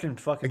 Yeah. Watching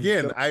fucking.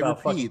 Again, I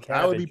repeat,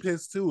 I would be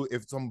pissed too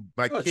if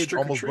my kid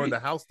almost burned the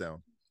house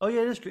down. Oh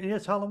yeah,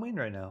 it's Halloween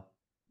right now.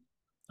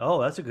 Oh,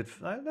 that's a good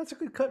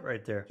cut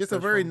right there. It's a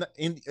very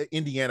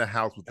Indiana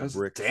house with the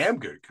bricks. Damn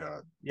good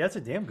cut. Yeah, it's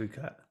a damn good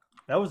cut.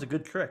 That was a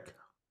good trick.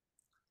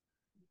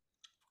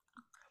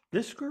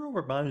 This girl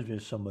reminds me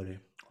of somebody.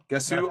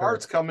 Guess who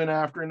Art's coming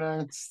after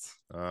next?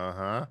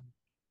 Uh-huh.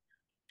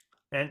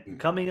 And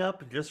coming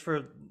up, just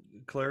for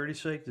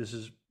clarity's sake, this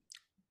is.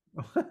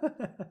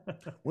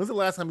 When's the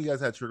last time you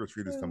guys had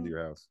trick-or-treaters come to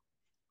your house?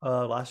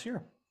 Last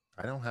year.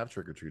 I don't have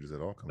trick-or-treaters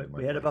at all.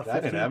 We had about 15. I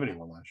didn't have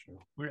anyone last year.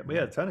 We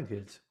had a ton of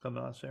kids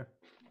coming last year.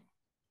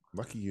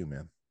 Lucky you,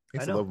 man.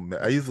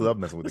 I used to love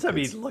messing with the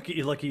kids. I mean, lucky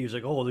you. He's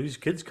like, oh, these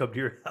kids come to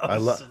your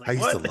house. I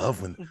used to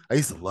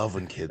love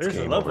when kids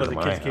came over to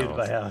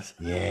my house.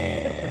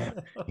 Yeah,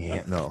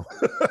 yeah. No,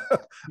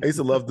 I used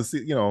to love to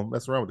see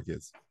mess around with the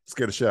kids.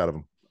 Scared the shit out of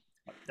them.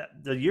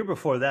 The year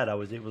before that, I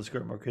was able to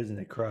scare more kids, and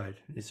they cried.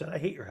 They said, "I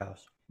hate your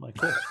house." I'm like,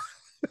 cool.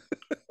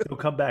 They'll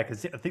come back. I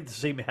think the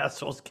same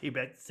assholes came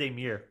back the same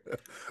year.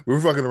 We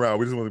were fucking around.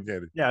 We just wanted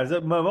candy. Yeah, I was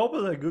like, Mom,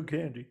 open that good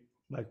candy.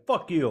 I'm like,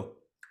 fuck you.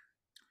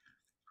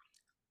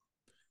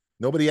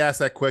 Nobody asks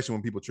that question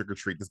when people trick or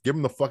treat. Just give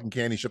them the fucking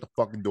candy. Shut the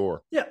fucking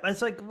door. Yeah,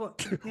 it's like,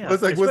 yeah.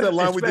 It's like, what's that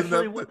line we did?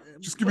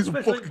 Just give me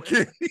some fucking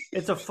candy.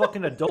 It's a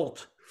fucking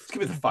adult. Just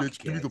give me the fucking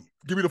candy.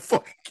 Give me the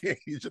fucking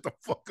candy. Shut the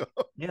fuck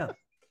up. Yeah.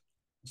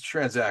 This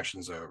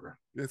transaction's over.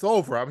 It's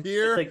over. I'm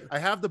here. Like, I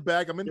have the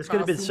bag. I'm in. This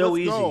could have been so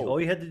easy. All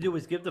you had to do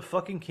was give the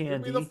fucking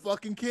candy. Give me the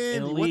fucking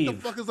candy. What the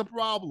fuck is the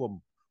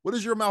problem? What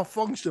is your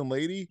malfunction,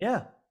 lady?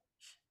 Yeah.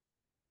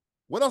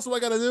 What else do I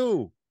got to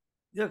do?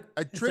 Yeah,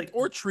 I tricked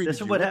or treated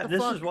this is what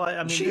this is why. I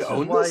mean, does she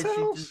own this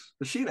house?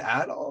 Is she an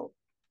adult?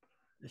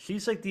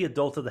 She's like the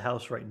adult of the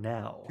house right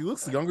now. She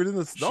looks younger than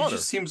the daughter. She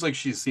just seems like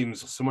she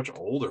seems so much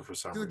older for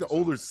some reason. She's like the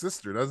older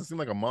sister. Doesn't seem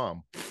like a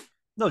mom.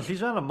 No,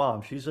 she's not a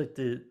mom. She's like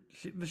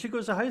she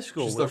goes to high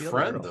school. She's the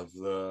friend of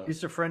the.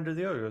 She's the friend of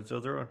the other, so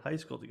they're in high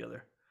school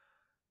together.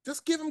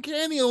 Just give him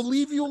candy. He'll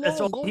leave you alone.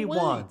 That's all he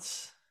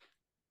wants.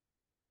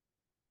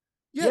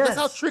 Yeah, that's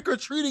how trick or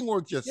treating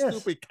works. You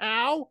stupid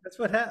cow. That's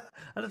what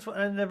That's what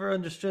I never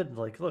understood.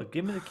 Like, look,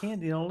 give me the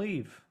candy and I'll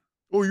leave.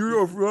 Oh,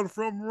 you're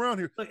from around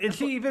here. Look, and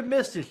she even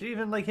missed it. She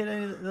even like hit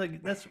any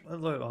like that's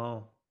look.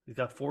 Oh, he's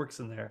got forks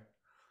in there.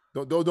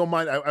 Don't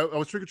mind. I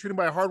was trick or treating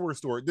by a hardware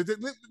store.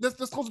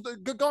 Let's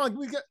go on.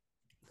 We get.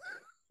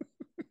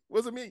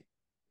 Wasn't me.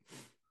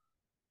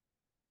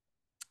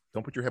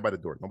 Don't put your head by the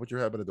door. Don't put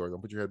your head by the door.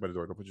 Don't put your head by the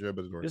door. Don't put your head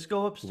by the door. Just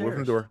go upstairs. Open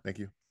the door. Thank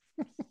you.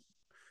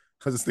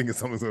 I was just thinking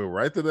something's going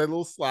right to that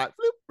little slot.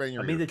 Right in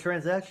your ear. The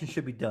transaction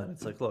should be done.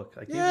 It's like, look,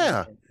 I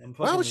can't.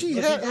 Why would she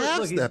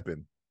half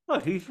stepping?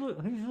 Look, he's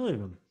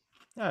leaving.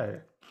 All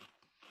right.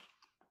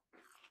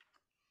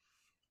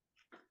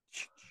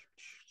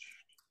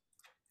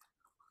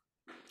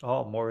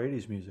 Oh, more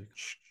 80s music.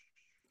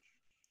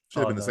 Should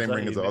have been the same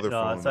ring as the other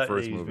phone in the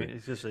first movie.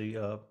 It's just they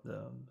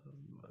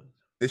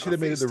should have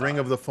made it the ring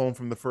of the phone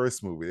from the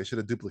first movie. They should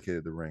have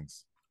duplicated the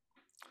rings.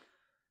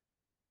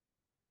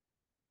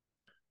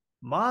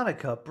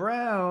 Monica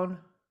Brown.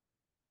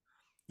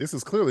 This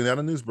is clearly not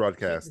a news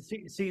broadcast.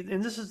 See,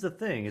 and this is the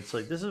thing. It's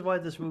like this is why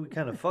this movie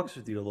kind of fucks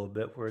with you a little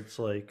bit, where it's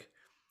like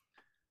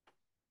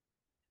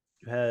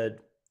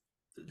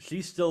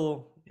she's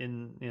still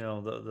in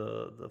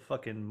the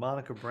fucking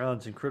Monica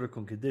Brown's in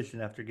critical condition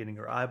after getting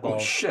her eyeball. Oh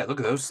shit! Look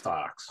at those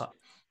stocks.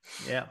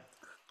 Yeah.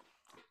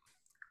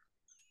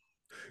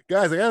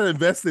 Guys, I gotta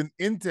invest in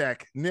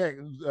Intech, Nick,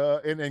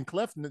 in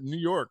Cleft, New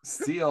York.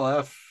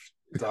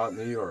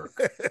 CLF.New York.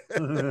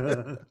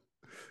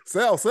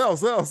 Sell.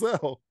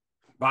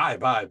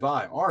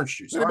 Buy. Orange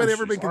juice. Has anybody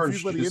ever been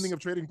confused by the ending of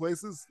Trading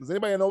Places? Does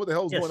anybody know what the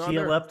hell's going on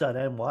there?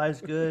 CLF.NY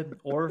is good.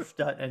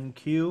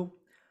 Orf.NQ.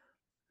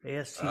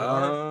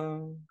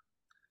 ASTR.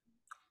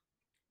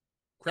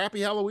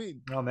 Crappy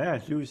Halloween. Oh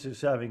man, she was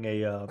just having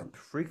a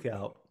freak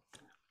out.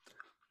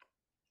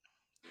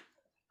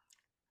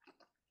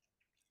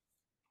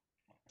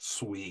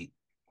 Sweet.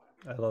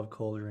 I love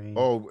Cold Rain.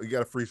 Oh, you got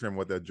to freeze frame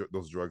what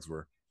those drugs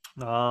were.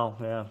 Oh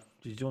yeah,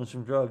 she's doing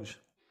some drugs.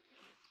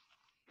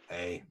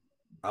 Hey,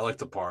 I like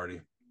to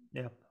party.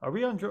 Yeah, are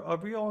we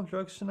all on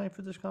drugs tonight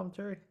for this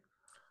commentary?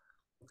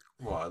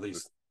 Well, at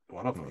least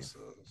one of us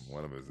is.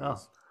 One of us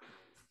is.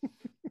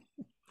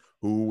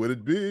 Who would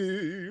it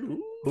be?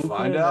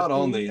 Find out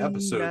on the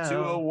episode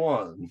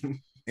 201.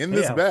 In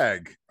this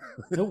bag.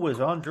 It was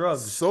on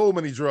drugs. So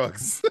many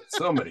drugs.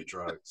 So many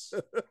drugs.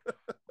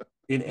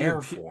 In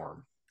air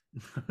form.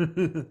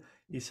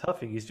 He's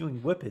huffing. He's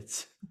doing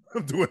whippets.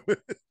 I'm doing it.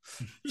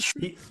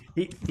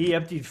 He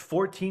emptied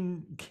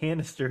 14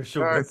 canisters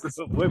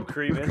of whipped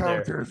cream in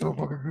there. So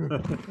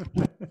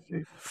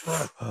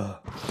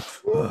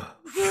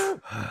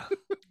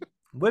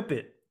Whip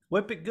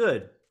it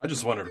good. I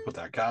just wanted to put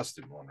that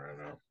costume on right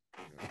now.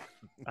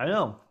 I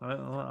know.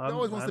 She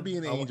always wants to be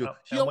an angel.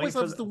 She always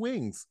loves the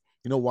wings.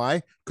 You know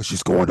why? Because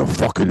she's going to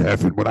fucking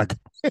heaven when I.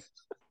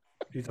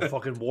 She's a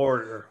fucking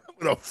warrior. I'm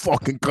gonna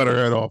fucking cut her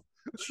head off.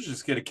 You should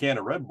just get a can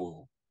of Red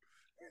Bull.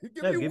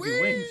 Give me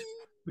wings.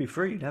 Be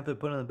free. You'd have to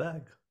put it in the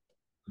bag.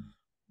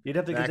 You'd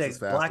have to get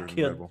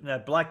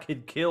that black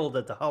kid killed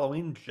at the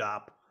Halloween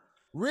shop.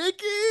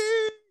 Ricky!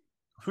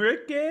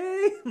 Get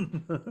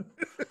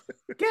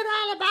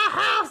out of my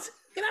house!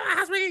 Get out of my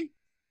house, Ricky!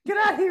 Get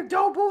out of here,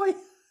 Doughboy!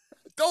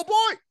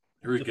 Doughboy!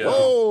 Here we go.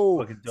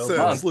 Oh,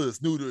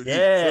 senseless nudity.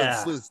 Yeah.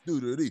 Senseless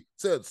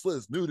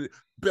nudity.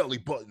 Belly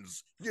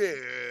buttons. Yeah.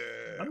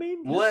 I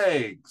mean,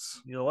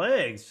 legs. Your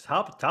legs.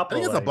 Top I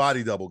think it's a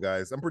body double,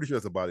 guys. I'm pretty sure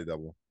it's a body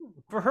double.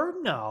 For her,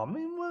 no. I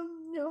mean, well,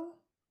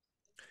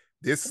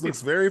 This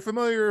looks very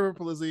familiar,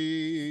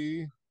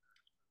 Lizzie.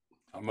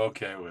 I'm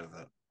okay with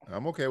it.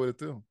 I'm okay with it,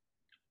 too.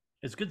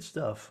 It's good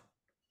stuff.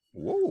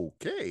 Whoa,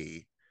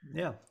 okay.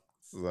 Yeah.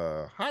 This is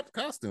a hot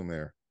costume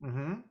there.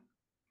 Mm-hmm.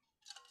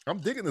 I'm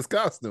digging this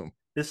costume.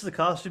 This is a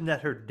costume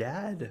that her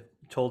dad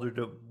told her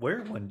to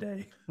wear one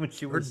day when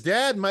she was. Her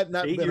dad might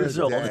not be her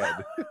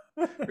dad.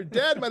 Her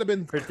dad might have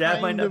been. Her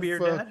dad might not be her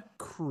dad.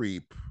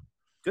 Creep.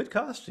 Good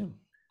costume.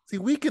 See,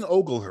 we can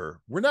ogle her.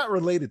 We're not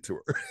related to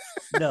her.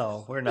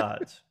 No, we're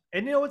not.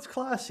 And it's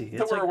classy.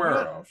 It's we're aware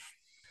of.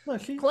 No,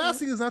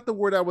 classy is not the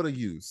word I would have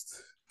used.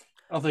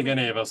 I don't think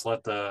any of us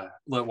let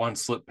one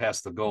slip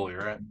past the goalie,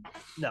 right?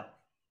 No.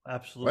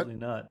 Absolutely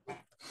not.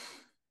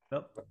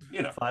 Nope.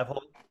 5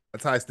 hole.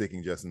 That's high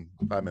sticking, Justin.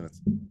 5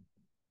 minutes.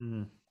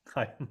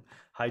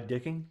 High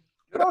dicking.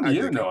 Good on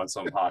you knowing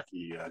some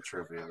hockey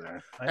trivia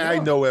there. I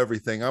know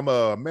everything. I'm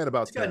a man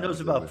about. This guy knows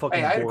about fucking.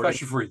 Hey, I had a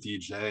question for you,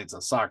 DJ. It's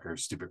a soccer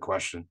stupid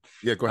question.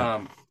 Yeah, go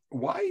ahead.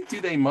 Why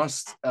do they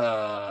must?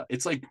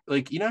 It's like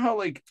you know how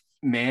like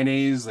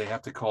mayonnaise they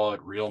have to call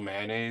it real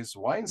mayonnaise.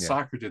 Why in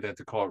soccer do they have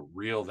to call it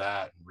real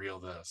that and real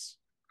this?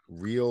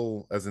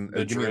 Real as in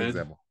give me an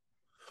example.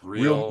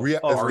 Real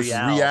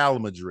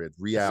Madrid.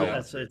 Real.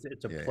 It's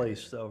a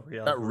place though.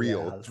 Real. Not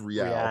real. It's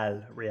Real.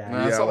 Real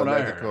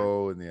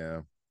Atletico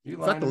and it's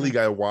not the league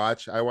I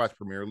watch. I watch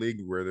Premier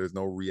League where there's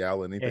no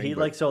Real anything. Yeah, he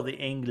likes all the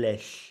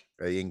English.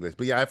 English,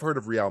 but I've heard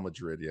of Real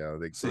Madrid. Yeah,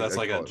 so that's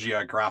like a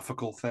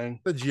geographical thing.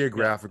 The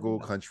geographical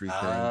country thing.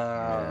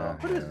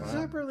 What is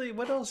that really?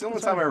 What else? The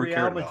only time I ever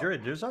Real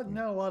Madrid. There's not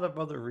a lot of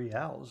other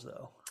Reals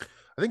though.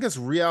 I think it's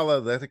Real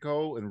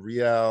Atletico and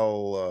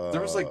Real. There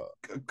was like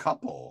a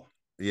couple.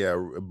 Yeah,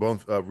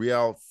 both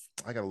Real.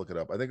 I gotta look it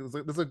up. I think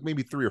there's like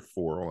maybe 3 or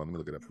 4. Hold on, let me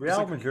look it up.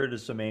 Real Madrid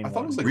is the main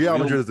one. Like Real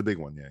Madrid is the big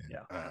one.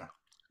 Yeah.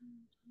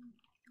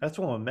 That's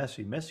the one with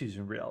Messi. Messi's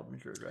in Real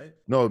Madrid, right?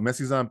 No,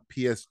 Messi's on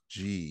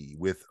PSG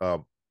with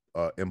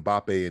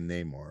Mbappe and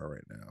Neymar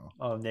right now.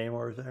 Oh,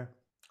 Neymar's there.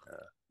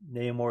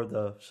 Namor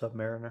the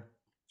Submariner.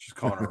 She's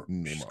calling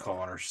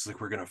her. She's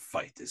like, we're gonna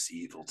fight this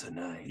evil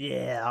tonight.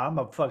 Yeah, I'm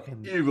a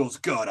fucking evil's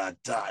gonna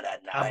die tonight.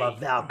 I'm a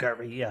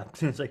Valkyrie. Yeah,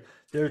 it's like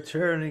they're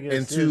turning us.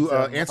 And to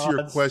answer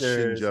your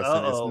question,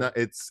 Justin,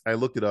 I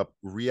looked it up.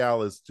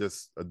 Real is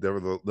just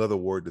another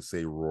word to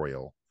say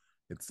royal.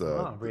 It's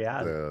Real.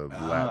 The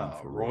Latin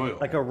for royal,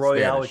 like a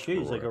royale cheese,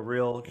 royal. like a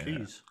real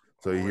cheese.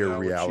 So you hear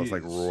Real, it's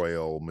like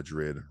Royal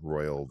Madrid,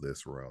 Royal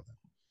this, Royal that.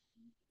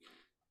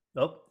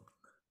 Nope.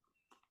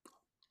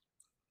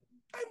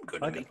 I'm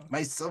gonna make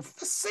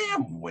myself a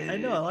sandwich. I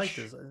know. I like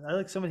this. I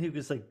like somebody who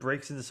just like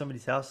breaks into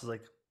somebody's house. Is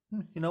like,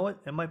 you know what?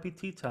 It might be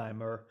tea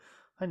time, or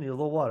I need a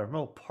little water. I'm a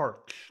little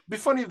parched. It'd be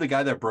funny if the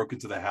guy that broke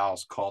into the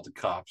house called the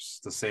cops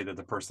to say that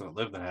the person that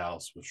lived in the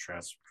house was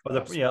transferred.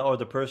 Or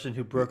the person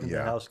who broke into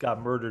the house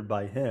got murdered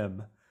by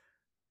him.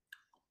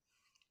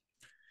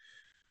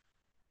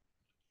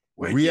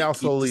 Real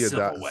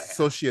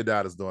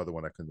Sociedad is the other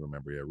one I couldn't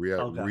remember. Yeah,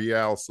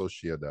 Real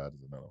Sociedad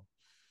is another one.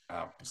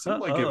 Oh, it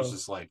seemed like it was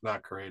just like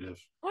not creative.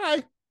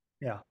 Why?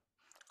 Yeah.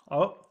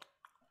 Oh.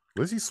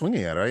 What is he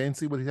swinging at? I didn't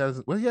see what he has.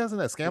 What he has in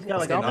that scalpel?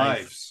 He's got like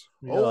knives.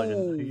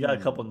 He got a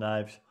couple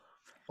knives.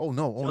 Oh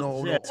no! Oh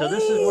no! Yeah. So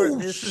this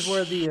is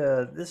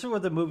where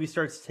the movie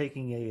starts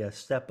taking a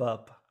step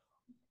up.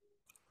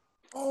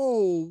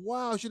 Oh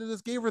wow! Should have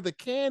just gave her the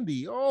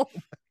candy. Oh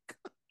my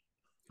god!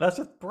 That's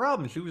the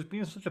problem. She was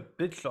being such a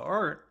bitch to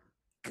Art.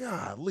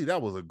 Golly,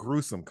 that was a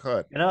gruesome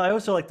cut. And I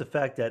also like the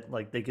fact that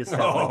like they just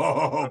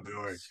have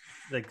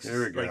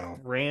like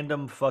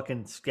random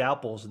fucking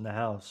scalpels in the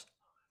house.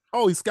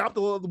 Oh, he scalped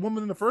the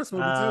woman in the first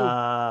movie too.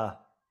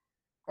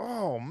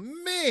 Oh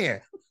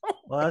man.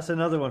 Well, that's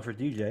another one for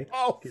DJ.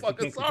 Oh,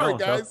 fucking sorry,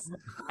 guys.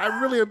 I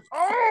really am.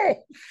 Oh,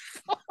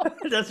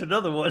 that's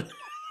another one.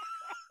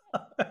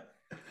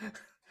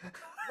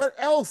 What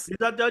else? He's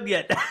not done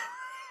yet.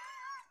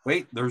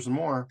 Wait, there's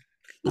more.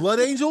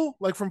 Blood Angel,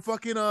 like from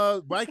fucking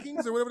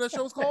Vikings or whatever that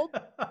show's called.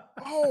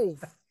 Oh,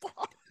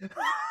 fuck.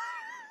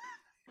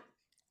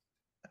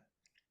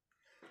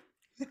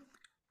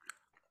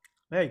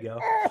 There you go.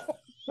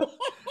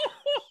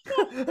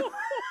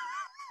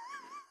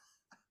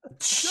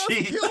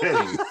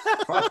 Cheating.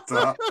 Fucked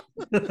up.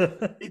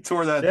 He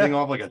tore that thing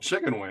off like a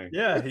chicken wing.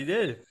 Yeah, he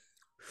did.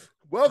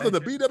 Welcome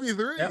to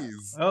BW3s. Yep.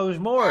 Oh, there's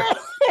more.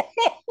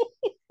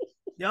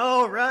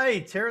 Yo,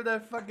 right. Tear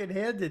that fucking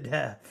hand in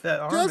half.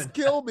 Just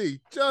kill me.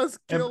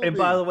 Just kill me. And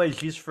by the way,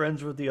 she's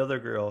friends with the other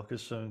girl,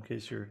 because in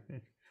case you're.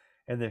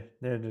 And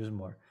there's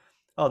more.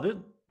 Oh,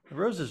 the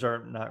roses are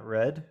not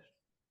red.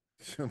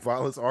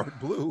 Violets aren't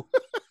blue.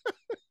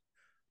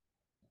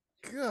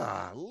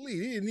 Golly,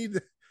 he didn't need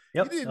to.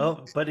 Yep.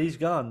 Oh, but he's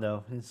gone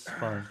though. It's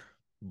fine.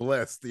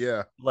 Blessed,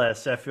 yeah.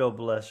 Blessed. I feel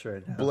blessed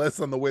right now.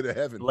 Blessed on the way to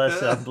heaven.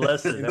 Blessed. I'm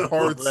blessed.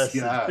 Hearts.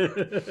 Yeah.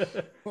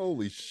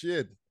 Holy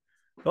shit.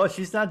 Oh,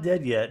 she's not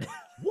dead yet.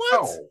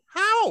 What?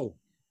 How?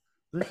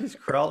 She's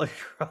crawling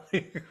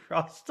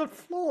across the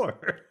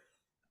floor.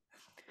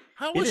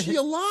 How is she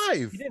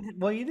alive?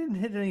 You didn't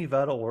hit any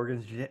vital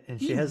organs, and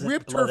she hasn't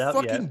ripped her out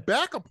fucking yet.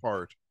 back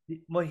apart.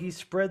 Well, he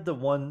spread the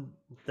one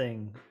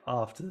thing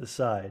off to the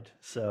side,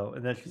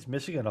 and then she's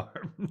missing an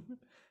arm.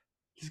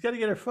 She's got to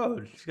get her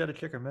phone. She's got to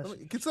check her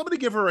message. Can somebody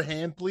give her a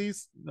hand,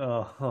 please?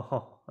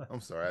 Oh,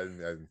 I'm sorry. I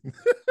didn't.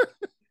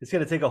 It's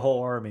going to take a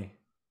whole army.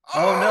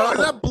 Oh no! Is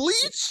that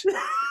bleach?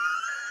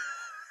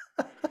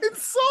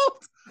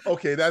 Insult.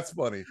 Okay, that's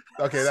funny.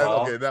 Okay,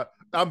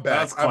 I'm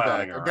back. I'm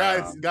back,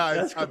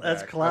 guys.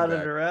 That's clowning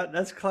around.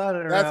 That's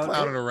clowning around. That's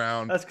clowning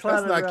around. That's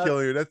not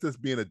killing you. That's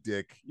just being a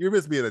dick. You're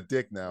just being a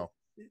dick now.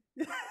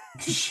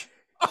 he's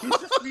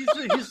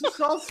a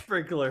salt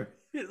sprinkler.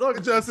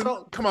 Look, Justin,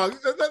 come on.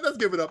 Let's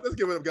give it up. Let's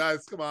give it up,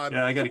 guys. Come on.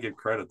 Yeah, I got to give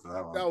credit to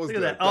that one. That was Look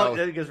good. at that. Oh,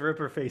 that gets rip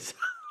her face.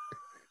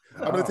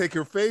 I'm gonna take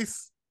your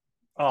face.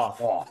 Off.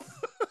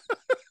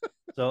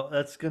 So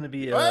that's going to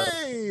be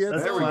hey,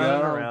 that's there we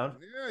flying go. around.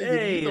 Yeah,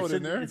 Hey, you it's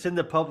in, it's in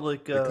the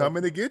public. They're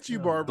coming to get you,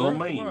 Barbara.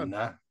 Domain.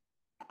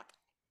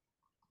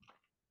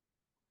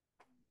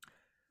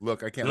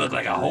 Look, I can't. You look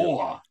like a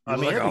whore. You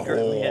look like a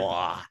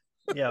whore.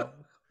 Yeah.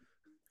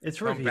 It's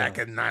Come revealed. back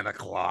at 9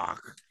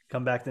 o'clock.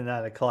 Come back to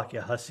 9 o'clock,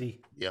 you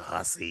hussy. You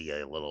hussy,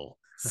 you little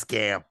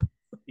scamp.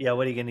 Yeah,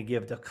 what are you going to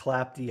give the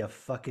clap to your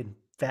fucking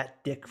fat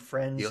dick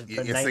friends?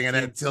 You're singing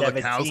that Till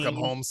the Cows Come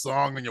Home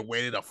song and you're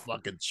waiting a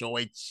fucking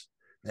choice.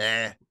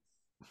 It's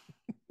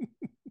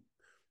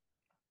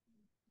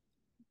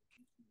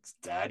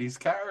Daddy's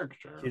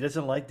character. He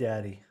doesn't like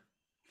Daddy.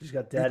 He's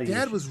got Daddy. Your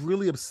dad issues. was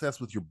really obsessed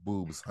with your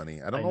boobs,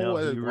 honey. I don't know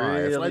why.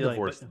 Really That's why I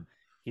divorced him.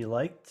 He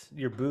liked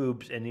your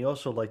boobs, and he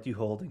also liked you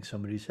holding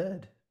somebody's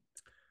head.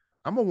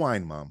 I'm a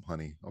wine mom,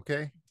 honey.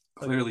 Okay.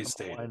 Clearly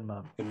stated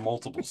in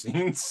multiple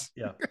scenes.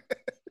 Yeah.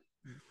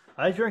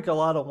 I drink a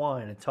lot of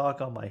wine and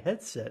talk on my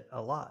headset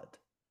a lot.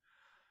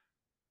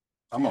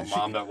 I'm a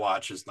mom that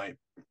watches Night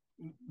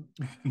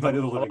of the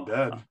Living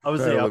Dead. I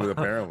was saying,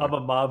 I'm a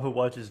mom who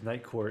watches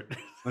Night Court.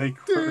 Night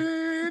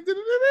Court.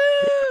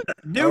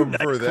 New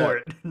Night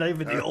Court. Not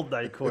even the old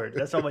Night Court.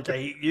 That's how much I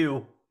hate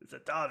you as a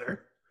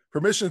daughter.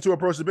 Permission to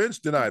approach the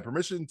bench? Denied.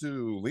 Permission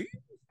to leave?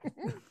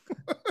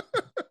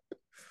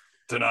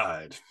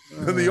 Denied.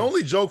 The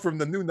only joke from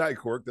the new Night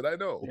Court that I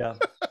know. Yeah.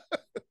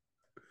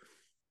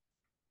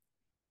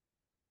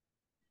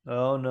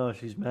 Oh no,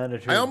 she's mad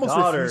at her I almost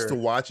daughter. refuse to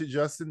watch it,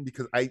 Justin,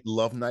 because I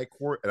love Night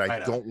Court and I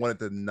don't want it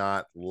to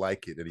not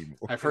like it anymore.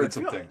 I've heard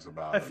some things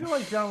about it. I feel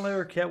like John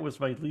Larroquette was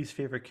my least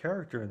favorite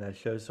character in that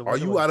show. So are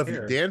you out of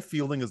your Dan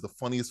Fielding is the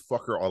funniest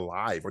fucker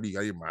alive? Are you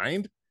out of your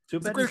mind?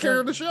 It's the greatest character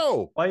in the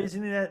show. Why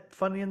isn't he that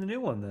funny in the new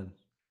one then?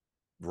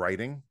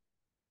 Writing.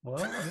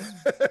 Well, I mean,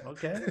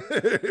 okay.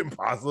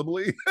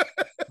 Impossibly.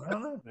 I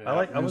don't know.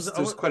 Yeah,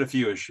 there's quite a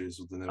few issues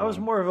with the new I was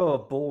more of a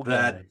bull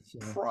that guy.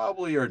 So.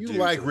 Probably are you due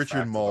like to the Richard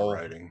fact of the Mole.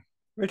 writing.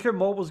 Richard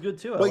Mole was good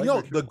too. But you know,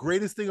 the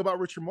greatest thing about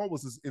Richard Mole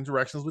was his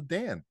interactions with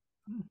Dan.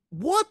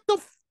 What the?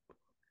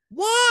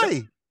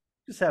 Why?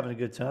 Just having a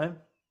good time.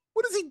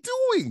 What is he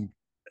doing?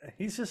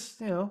 He's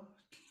just,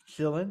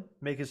 chilling,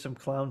 making some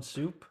clown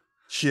soup.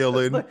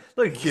 Chilling.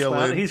 Look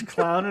killing. He's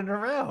clowning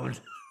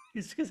around.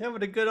 He's just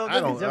having a good old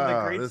time. He's having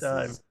a great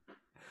time.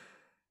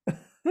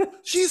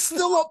 She's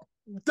still up.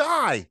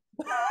 Die.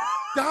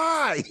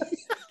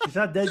 She's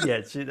not dead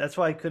yet. That's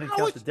why I couldn't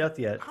count the death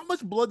yet. How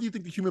much blood do you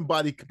think the human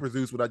body can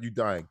produce without you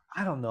dying?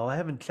 I don't know. I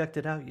haven't checked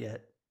it out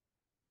yet.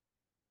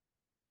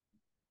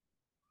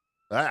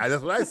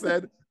 That's what I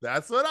said.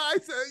 That's what I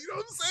said. You know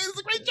what I'm saying? It's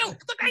a great joke.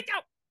 It's a great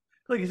joke.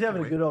 Look, he's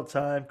having a good old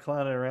time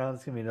clowning around.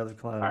 It's gonna be another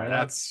clown. All right,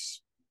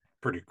 that's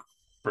pretty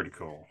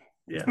cool.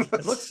 Yeah,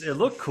 it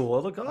looked cool.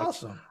 It looked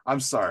awesome. I'm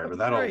sorry, but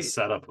that old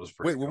setup was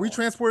pretty. Wait, were we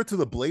transported to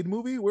the Blade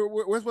movie?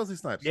 Where's Wesley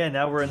Snipes? Yeah,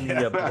 now we're in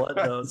the blood,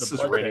 the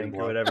blood bank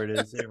or whatever it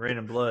is. Rain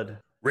and Blood.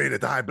 Ready to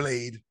die,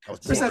 Blade.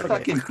 Where's that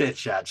fucking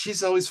bitch at?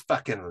 She's always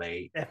fucking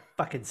late. That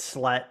fucking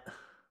slut.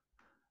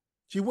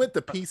 She went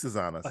to pieces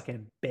on us.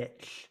 Fucking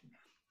bitch.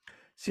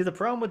 See, the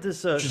problem with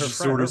this, she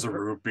just orders a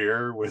root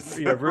beer with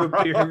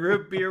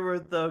root beer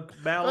with the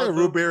Malibu.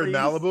 Root beer in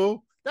Malibu.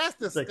 That's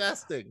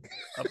disgusting.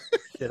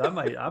 Shit,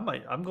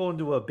 I'm going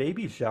to a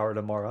baby shower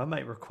tomorrow. I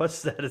might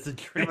request that as a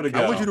drink.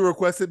 I want you to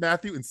request it,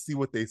 Matthew, and see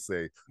what they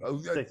say.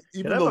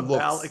 Even the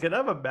looks. Can I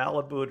have a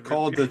Malibu?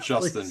 Call it the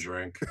Justin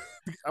drink.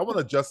 I want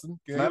a Justin.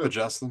 Can I have a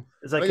Justin?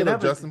 It's like, can I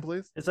have a Justin,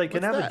 please? It's like,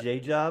 can I have a J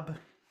job?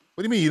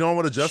 What do you mean? You don't know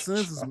what a Justin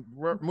is? It's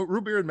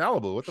root beer in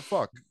Malibu. What the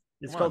fuck?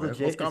 It's called a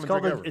J. It's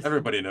called a.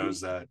 Everybody knows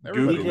that.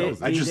 Everybody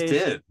knows. I just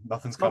did.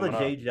 Nothing's coming up. It's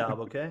called a J job.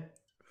 Okay.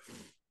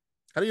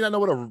 How do you not know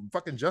what a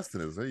fucking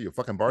Justin is? Are you a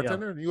fucking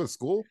bartender? You go to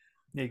school?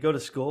 Yeah, you go to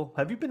school.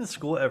 Have you been to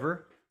school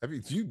ever?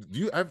 Do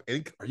you have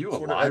any? Are you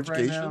sort alive of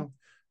education? right now?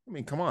 I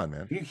mean, come on,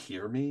 man. Can you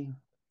hear me?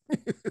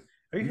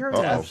 Are you hearing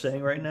what I'm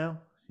saying right now?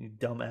 You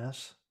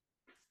dumbass.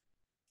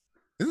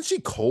 Isn't she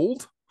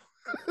cold?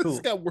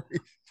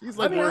 She's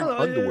like wearing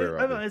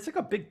underwear. It's like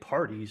a big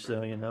party,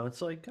 so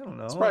it's like I don't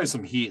know. There's probably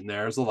some heat in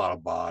there. There's a lot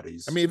of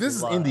bodies. I mean, if this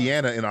is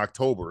Indiana in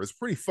October, it's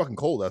pretty fucking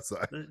cold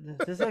outside.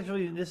 This is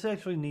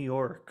actually New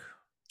York.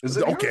 Is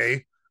it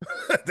okay?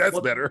 That's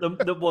better.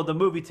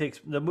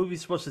 The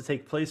movie's supposed to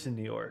take place in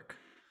New York.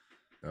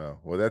 Oh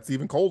well, that's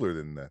even colder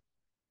than that.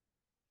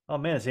 Oh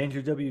man, it's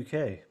Andrew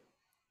WK.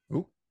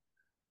 Ooh,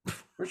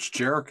 where's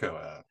Jericho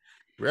at?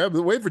 Yeah,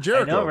 wait for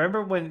Jericho. I know.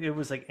 Remember when it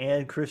was like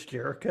and Chris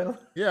Jericho?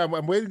 Yeah,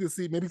 I'm waiting to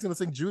see. Maybe he's gonna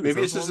sing Judas.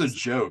 Maybe it's just a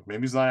joke.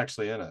 Maybe he's not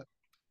actually in it.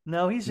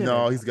 No, he's in it.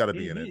 No, he's got to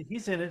be in it.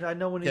 He's in it. I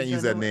know when. Can't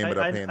use that name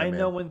without paying the man. I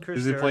know when Chris.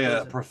 Does he play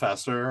a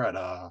professor at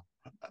a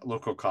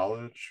local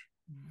college?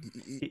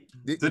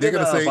 They're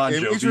gonna say Bon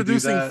Jovi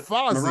introducing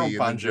Fozzy. Remember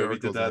Bon Jovi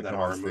did that in that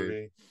horror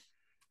movie?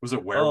 Was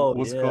it Werewolf?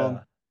 What's it called?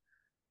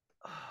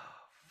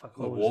 Fuck,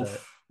 what was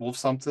that? Wolf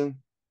something?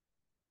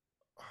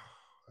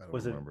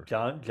 Was it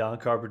John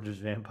Carpenter's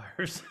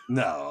Vampires?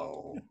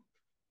 No.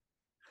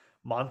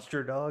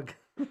 Monster Dog?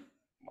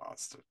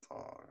 Monster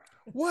Dog.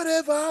 What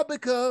have I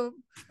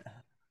become?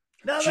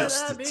 Now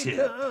Just that I a tip.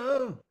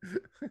 become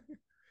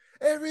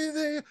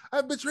Everything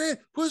I've betrayed,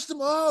 pushed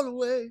them all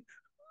away.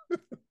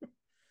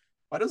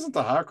 Why doesn't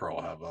the hot girl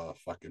have a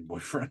fucking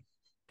boyfriend?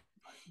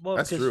 Well,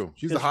 that's true.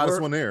 She's the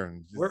hottest one there.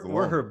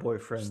 We're her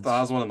boyfriend. She's the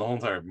hottest one in the whole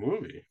entire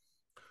movie.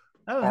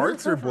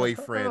 Art's her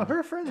boyfriend.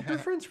 Her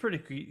friend's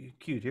pretty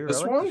cute here. This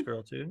I like one? this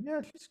girl too. Yeah,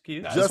 she's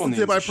cute. Nah, Justin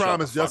Tip, I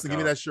promise. Justin, give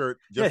me that shirt.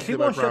 Yeah, Justin she Tip,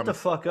 won't I shut the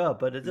promise. fuck up,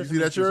 but it You doesn't see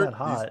mean that she's shirt? that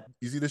hot.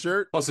 You see the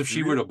shirt? Plus, if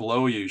she were to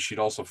blow you, she'd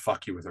also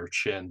fuck you with her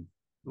chin.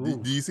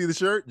 Do you see the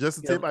shirt?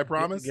 Justin Tip, I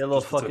promise. Get a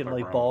little Just the tip, fucking I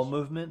like promise. ball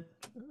movement.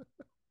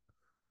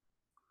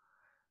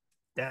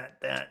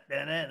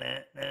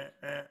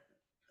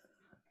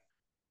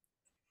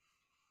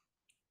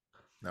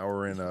 Now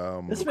we're in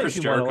This Chris makes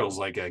you wanna- Jericho's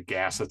like a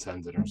gas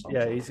attendant or something.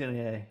 Yeah, he's gonna.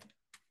 Yeah.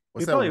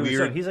 what's He that probably was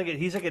weird?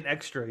 he's like an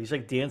extra. He's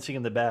like dancing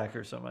in the back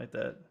or something like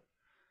that.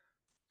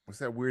 What's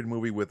that weird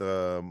movie with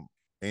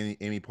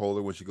Amy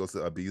Poehler when she goes to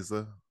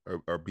Ibiza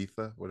or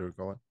Ibiza? What do we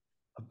call it?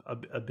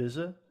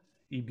 Ibiza.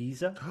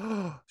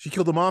 She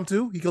killed the mom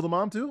too. He killed the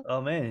mom too.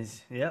 Oh man,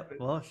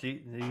 well,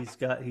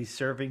 he's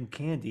serving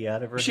candy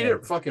out of her. She head.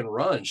 didn't fucking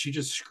run. She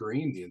just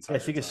screamed the entire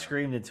Yeah, she just time.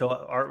 screamed until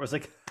Art was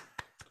like,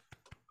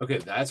 Okay,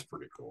 that's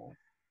pretty cool.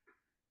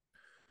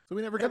 So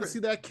we never got to see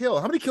that kill.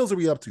 How many kills are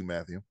we up to,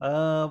 Matthew?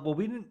 well,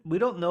 we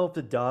don't know if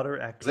the daughter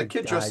Is actually that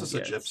kid dressed as a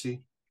died yet.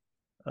 gypsy?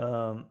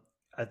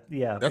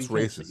 Yeah, That's but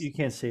racist. You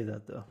can't say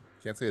that though.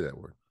 Can't say that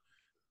word.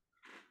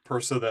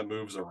 Person that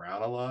moves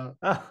around a lot.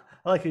 I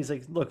like he's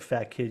like, look,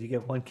 fat kid, you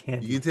get one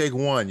candy. You can take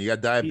one. You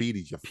got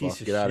diabetes. You piece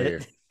fuck. of Get out of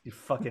shit. here. You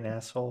fucking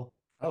asshole.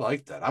 I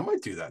like that. I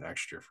might do that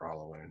next year for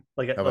Halloween.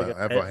 Like Have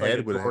a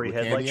head with gory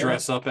head candy like in it?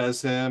 Dress up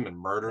as him and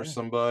murder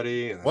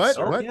somebody. And What?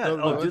 start- What? Yeah,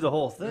 do the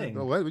whole thing.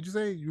 No, what would you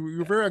say? You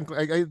were very.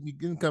 You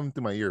didn't come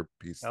to my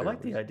earpiece. I there.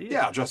 like the idea.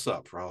 Yeah, I'll dress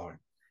up for Halloween.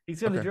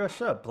 He's gonna Okay. dress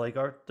up like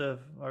Art the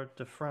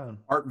Frown.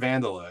 Art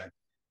Vandelay.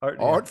 Art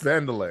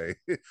Vandelay.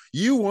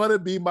 You want to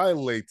be my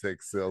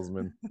latex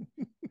salesman?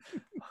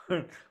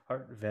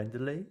 Art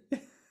Vandelay.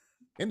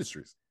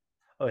 Industries.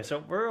 Okay,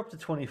 so we're up to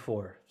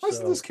 24. Why's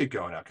so this kid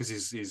going out? Because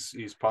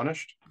he's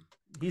punished.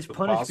 he's with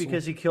punished possum?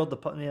 because he killed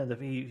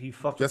he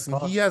fucked. with Justin, the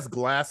he has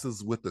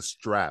glasses with the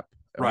strap.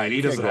 I Right, mean, he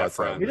you can't doesn't go have outside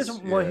friends. He with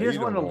doesn't. this. Well, Yeah, he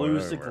doesn't want to don't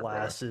lose the anywhere, bro.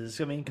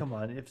 glasses. I mean, come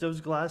on. If those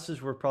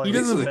glasses were probably He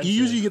doesn't. expensive-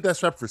 You usually get that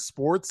strap for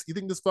sports. You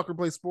think this fucker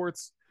plays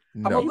sports?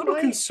 I'm a No. little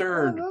might-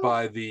 concerned I don't know.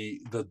 by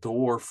the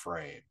door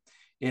frame.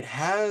 It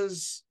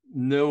has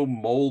no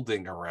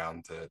molding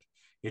around it.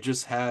 It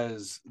just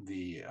has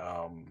the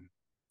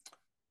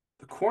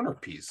corner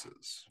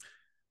pieces.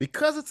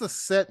 Because it's a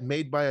set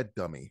made by a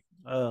dummy.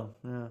 Oh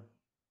yeah.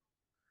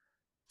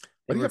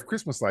 But you have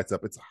Christmas lights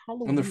up. It's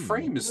Halloween. And the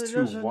frame is too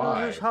There's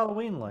wide.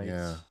 Halloween lights.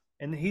 Yeah.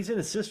 And he's in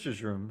his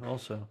sister's room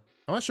also.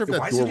 I'm not sure if Yeah,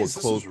 that why is door it in was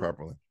his closed sister's room?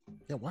 properly.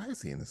 Yeah, why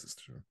is he in this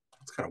room?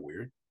 It's kind of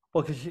weird.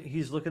 Well, because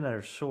he's looking at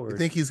her sword. You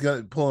think he's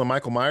gonna pull a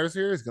Michael Myers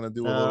here? He's gonna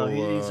do a No,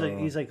 little.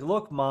 he's like,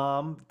 look,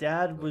 Mom,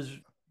 Dad was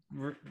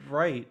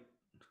right.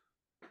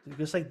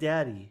 Just like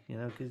Daddy, you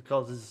know, 'cause he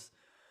calls his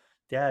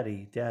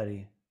Daddy.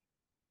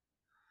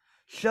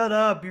 Shut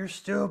up, you're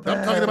stupid.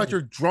 I'm talking about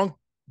your drunk,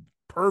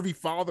 pervy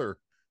father.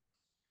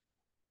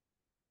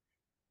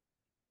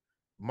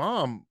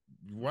 Mom,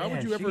 why would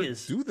Man, you she ever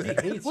is- do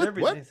that? He hates What?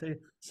 everything. Say,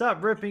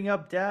 stop ripping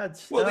up Dad's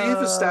stuff. Well,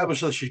 they've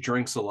established that she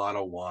drinks a lot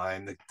of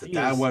wine. The She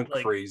dad is, went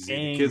like, crazy.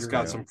 The kid's got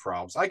angry. some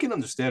problems. I can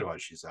understand why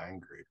she's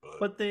angry, but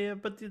But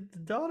the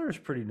daughter's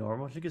pretty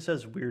normal. She just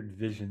has weird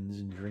visions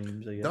and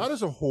dreams. I guess.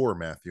 Daughter's a whore,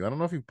 Matthew. I don't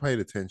know if you paid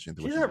attention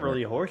to. She's what not she's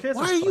really a doing. whore. She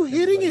hasn't Why are you fucked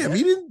hitting anybody him? yet.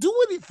 He didn't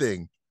do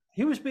anything.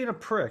 He was being a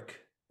prick.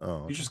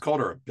 Oh, you just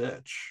called her a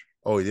bitch.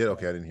 oh, he did.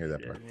 Okay, I didn't hear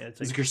that Yeah, part. yeah, it's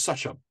He's like, like, you're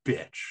such a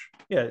bitch.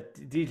 yeah,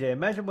 DJ.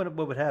 Imagine what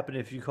would happen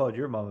if you called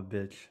your mom a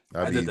bitch.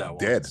 I'd I be did that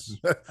dead. once.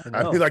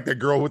 I'd know. be like the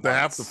girl with the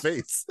half the Once.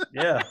 face.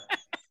 Yeah,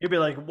 you'd be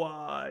like,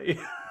 why?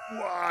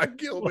 Why?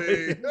 Kill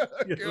me.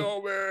 Why?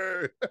 Kill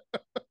me.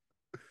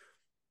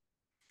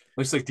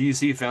 Looks like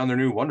DC found their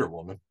new Wonder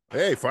Woman.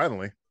 Hey,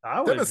 finally.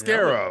 I The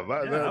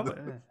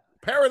mascara.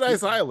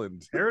 Paradise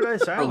Island.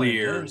 Paradise Island. Early yeah.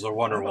 years of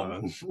Wonder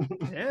Uh-huh. Woman.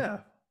 Yeah.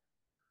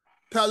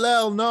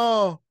 Kal-El,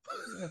 no.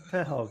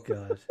 Oh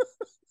God.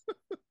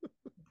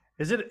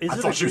 Is it? Is I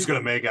it thought she was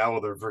gonna make out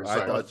with her for a I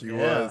second. thought she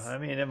Yeah, was. I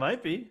mean, it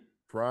might be.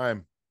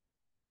 Prime.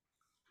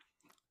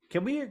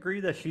 Can we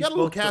agree that she's Got a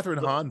little both the-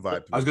 Catherine the- Hahn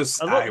vibe. I was gonna. A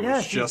Say, little- I yeah,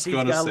 was she- just she's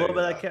gonna got a say little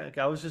bit that. of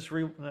I was just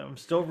I'm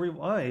still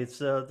it's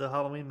the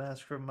Halloween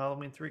mask from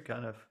Halloween 3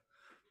 kind of.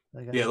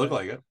 Yeah, it looked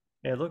like it.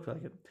 Yeah, it looked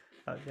like it.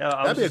 Yeah,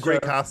 I That'd was be a just,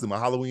 great costume. A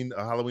Halloween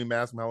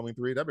mask from Halloween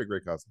 3. That'd be a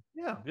great costume.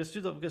 Yeah,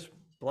 just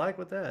black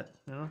with that.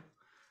 You know,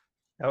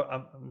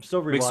 I'm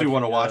still rewatching. Makes me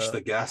want to watch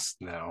The Guest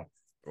now.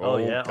 Oh,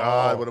 yeah.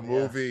 God, Oh, what a yeah.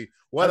 movie.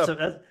 What That's a, a-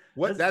 that's-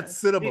 what that's- that's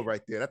cinema see-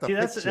 right there. That's a See,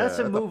 picture. that's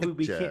a movie we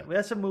picture. can't.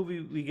 That's a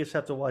movie we just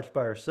have to watch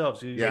by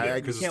ourselves. Yeah,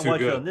 we 'cause it's can't too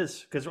watch it good. on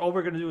this because all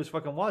we're gonna do is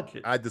fucking watch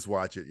it. I just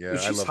watch it. Yeah, Dude,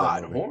 I she's love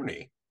hot that and movie.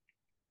 horny.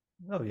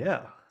 Oh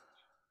yeah.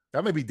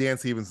 That may be Dan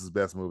Stevens'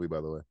 best movie, by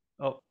the way.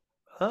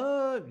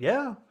 Oh,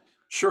 yeah.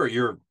 Sure,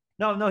 you're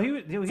No, he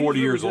was 40 really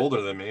years good.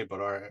 older than me,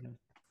 but all right.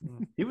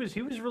 He was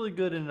really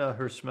good in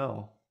Her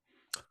Smell.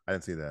 I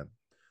didn't see that.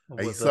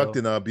 He With, sucked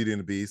in Beauty and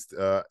the Beast.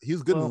 He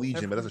was good well, in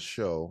Legion, but that's a every-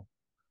 show.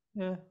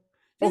 Yeah.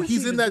 Oh,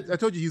 he's in that. I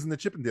told you he's in the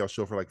Chippendale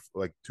show for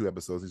like 2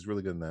 episodes. He's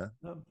really good in that.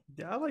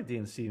 Yeah, I like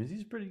Dan Stevens.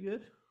 He's pretty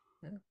good.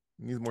 Yeah,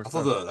 he needs more. I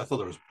thought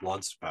there was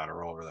blood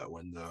spatter all over that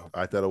window.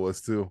 I thought it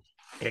was too.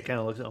 It kind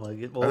of looks like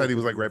it. I thought he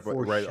was like right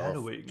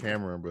off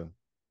camera, but.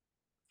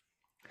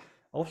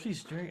 Oh,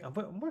 she's drinking.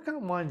 What kind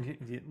of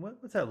wine?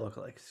 What's that look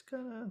like? It's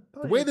kind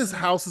of the way this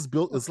house is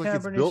built. It's like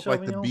it's built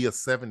like to be a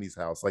 '70s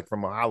house, like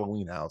from a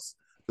Halloween house.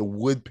 The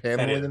wood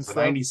paneling and stuff.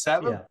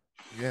 97.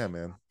 Yeah,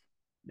 man.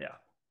 Yeah.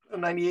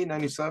 98,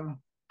 97.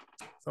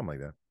 Something like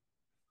that.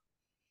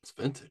 It's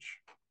vintage.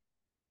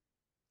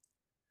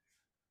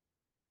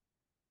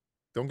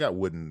 Don't got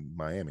wood in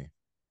Miami.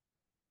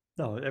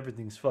 No,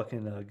 everything's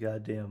fucking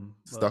goddamn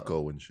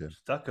stucco and shit.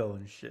 Stucco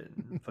and shit.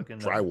 And fucking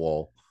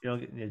drywall. You don't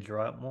get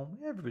drywall. Well,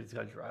 everybody's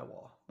got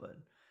drywall, but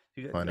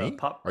you got honey.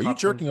 Are you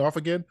jerking off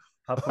again?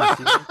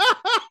 Popcorn.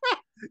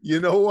 You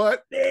know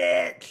what?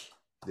 Bitch.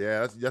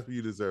 Yeah, that's what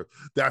you deserve.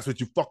 That's what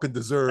you fucking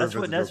deserve.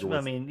 That's what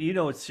I mean. You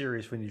know it's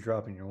serious when you're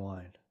dropping your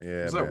wine.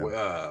 Yeah, is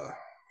that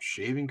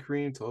shaving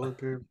cream, toilet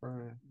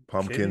paper,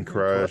 pumpkin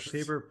crush,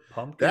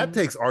 pumpkin. That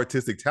takes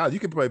artistic talent.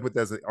 You can probably put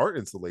that as an art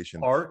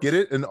installation. Get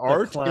it? An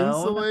art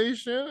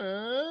installation.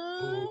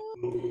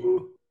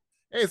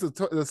 Hey, it's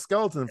the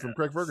skeleton from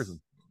Craig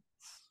Ferguson.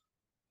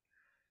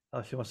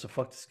 Oh, she wants to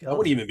fuck the skeleton. I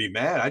wouldn't even be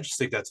mad. I'd just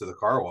take that to the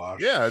car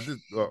wash. Yeah,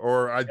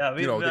 or I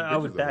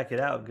would back it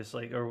out because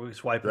or we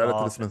swipe it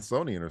off. To the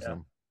Smithsonian or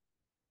something.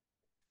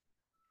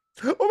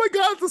 Oh my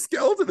God, it's a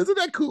skeleton! Isn't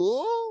that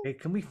cool? Hey,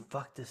 can we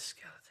fuck this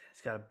skeleton? It's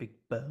got a big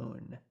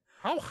bone.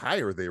 How high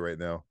are they right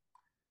now?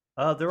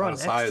 They're on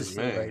ecstasy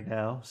right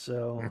now.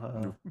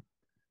 So,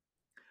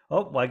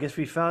 well, I guess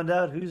we found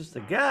out who's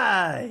the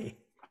guy.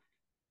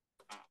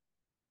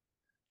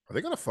 Are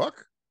they gonna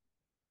fuck?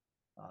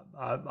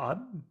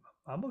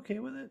 I'm okay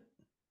with it.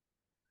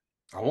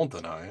 I won't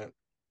deny it.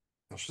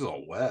 She's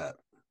all wet.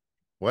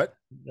 What?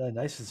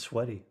 Nice and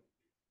sweaty.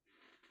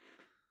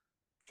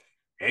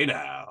 Hey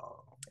now.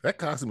 That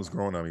costume was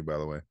growing on me, by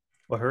the way.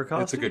 Well, her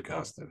costume. It's a good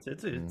costume.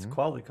 It's a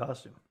quality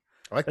costume.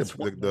 I like the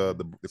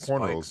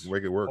cornrows.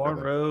 Make it work.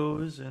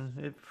 Cornrows and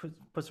it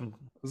put some.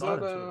 Is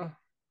that a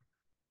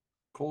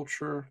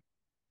culture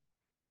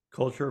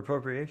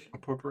appropriation?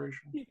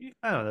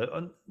 I don't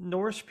know.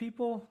 Norse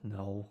people?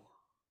 No.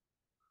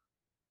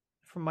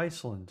 From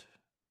Iceland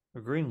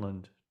or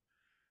Greenland,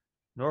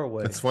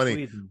 Norway. It's funny.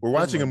 Sweden, we're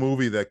watching a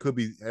movie that could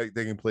be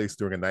taking place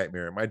during a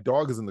nightmare. My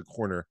dog is in the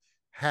corner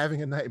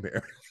having a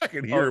nightmare. I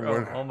can hear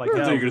him. Oh my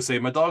God! You're gonna say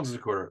my dog's in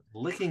the corner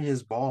licking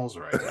his balls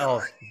right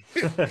now.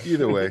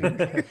 Either way,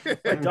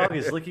 my dog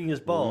is licking his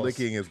balls.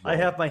 Licking his balls. I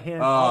have my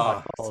hand on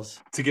my balls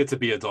to get to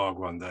be a dog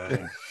one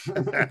day.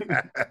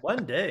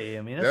 One day.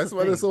 I mean, that's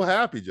why they're so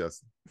happy,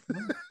 Justin.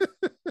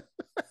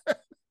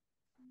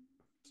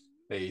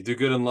 Hey, you do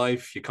good in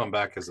life, you come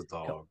back as a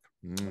dog.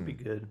 That'd be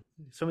good.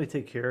 Somebody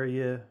take care of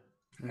you.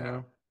 You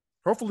know?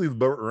 Hopefully the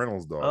Burt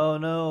Reynolds dog. Oh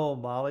no,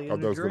 Molly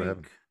in a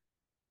drink.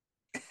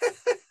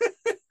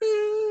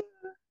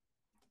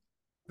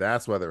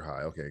 That's why they're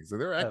high. Okay, so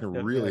they're acting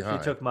really high.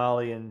 She took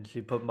Molly and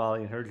she put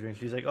Molly in her drink.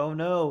 She's like, oh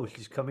no,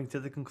 she's coming to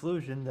the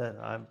conclusion that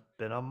I've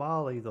been on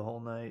Molly the whole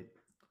night.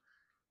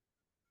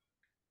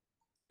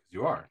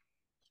 You are.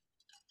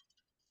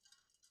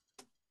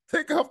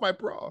 Take off my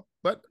bra.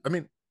 But I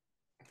mean,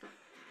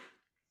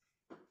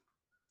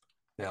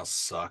 now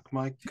suck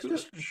my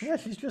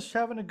she's just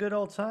having a good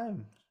old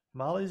time.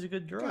 Molly's a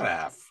good drug. Gotta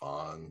have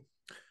fun.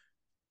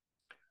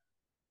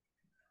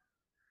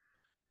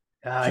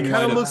 She kind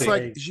of looks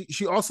like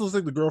she also looks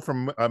like the girl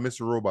from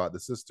Mr. Robot,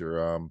 the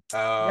sister.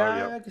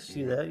 I can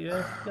see that.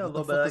 Yeah, got a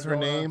little bit. Is her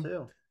name?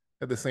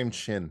 Had the same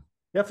chin.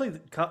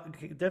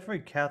 Definitely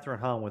Catherine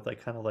Hahn with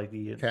like kind of like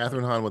the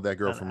Catherine Hahn with that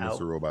girl from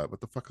Mr. Robot. What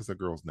the fuck is that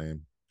girl's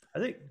name? I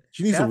think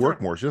she needs to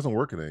work more. She doesn't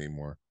work it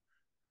anymore.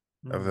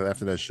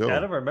 After that show, I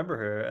don't remember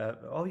her.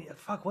 Oh yeah,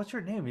 fuck. What's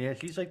her name? Yeah,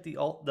 she's like the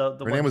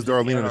her name is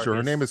Darlene in the show.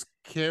 Her name is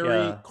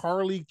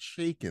Carly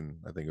Chaikin,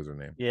 I think is her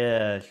name.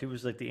 Yeah, she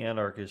was like the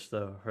anarchist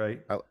though,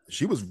 right?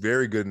 She was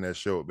very good in that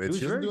show, but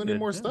she doesn't do any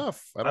more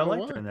stuff. I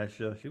liked her in that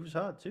show. She was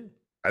hot too.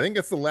 I think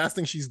that's the last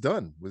thing she's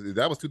done.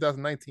 That was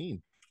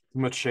 2019. Too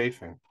much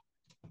chafing.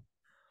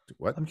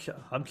 What?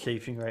 I'm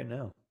chafing right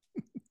now.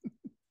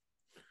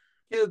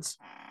 Kids,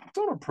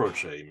 don't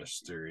approach a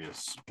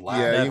mysterious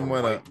black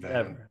white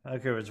van. I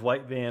don't care if it's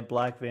white van,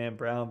 black van,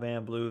 brown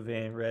van, blue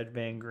van, red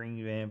van,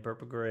 green van,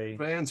 purple gray.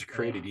 Vans are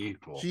created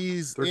equal.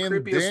 She's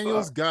in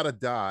Daniel's Gotta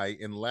Die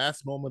in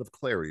Last Moment of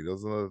Clarity.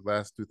 Those are the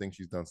last two things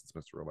she's done since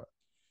Mr. Robot.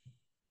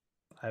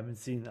 I haven't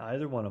seen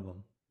either one of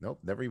them. Nope,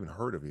 never even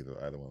heard of either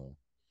one of them.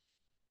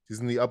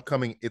 She's in the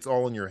upcoming It's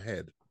All in Your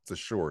Head. It's a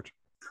short.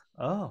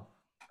 Oh.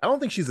 I don't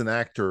think she's an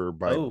actor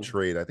by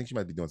trade. I think she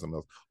might be doing something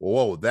else.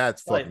 Whoa,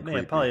 that's fucking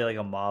creepy. Probably like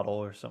a model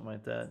or something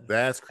like that.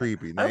 That's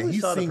creepy. Now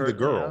he's seeing the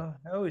girl.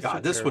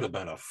 God, this would have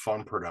been a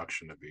fun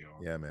production to be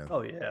on. Yeah, man.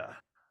 Oh yeah.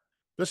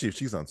 Especially if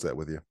she's on set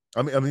with you.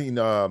 Hey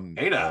now.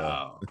 Hey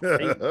now.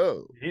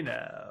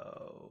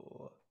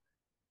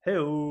 Hey.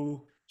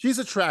 She's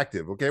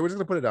attractive. Okay, we're just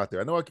gonna put it out there.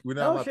 I know we're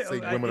not about to say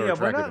women are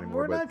attractive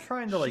anymore, we're not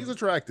trying to she's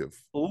attractive.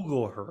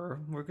 Google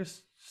her. We're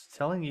just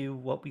telling you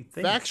what we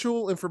think.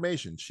 Factual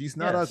information. She's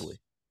not ugly.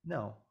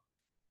 No.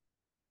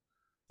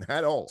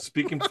 At all.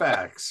 Speaking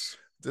facts.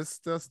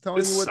 Just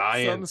telling you what's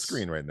on the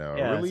screen right now.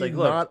 Yeah, really like,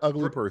 not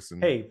ugly person.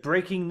 Hey,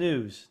 breaking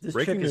news. This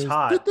breaking chick news. is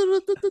hot.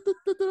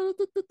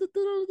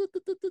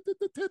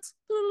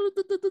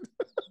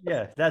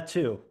 Yeah, that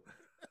too.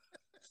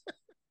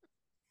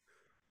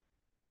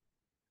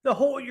 The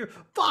whole year.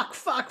 Fuck.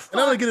 And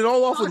I'm gonna get it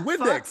all off with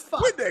Windex.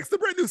 Windex, the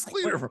brand new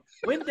cleaner.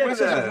 Windex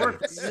doesn't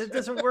work. It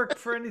doesn't work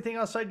for anything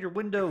outside your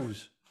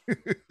windows.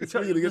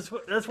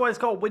 That's why it's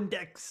called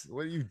Windex.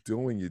 What are you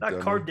doing, you not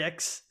dummy?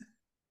 Cardex?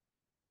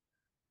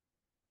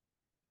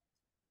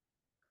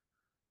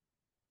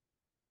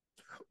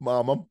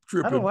 Mom, I'm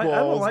tripping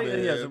balls,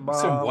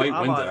 Some white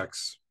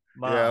Windex.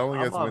 Yeah, I don't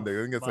think it's Windex.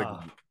 I think it's like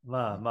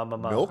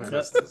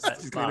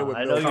milk.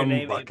 I know your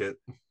name bucket.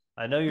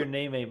 I know your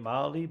name ain't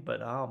Molly,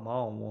 but I'm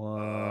on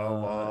one.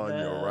 I'm on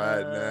you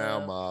right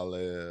now,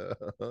 Molly.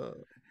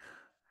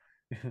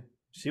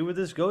 See where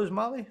this goes,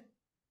 Molly?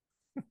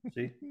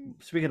 See,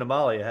 speaking of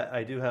Molly,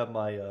 I do have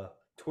my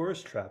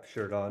tourist trap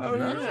shirt on. Oh,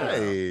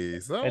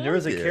 nice! And there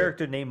is a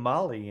character named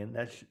Molly in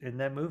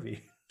that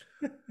movie.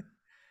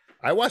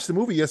 I watched the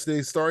movie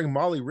yesterday starring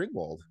Molly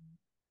Ringwald.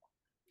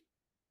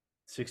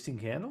 16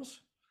 Candles?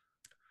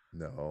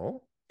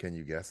 No. Can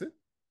you guess it?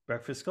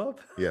 Breakfast Club?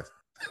 Yes.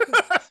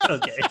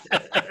 Okay.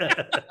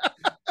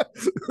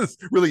 It's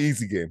a really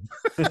easy game.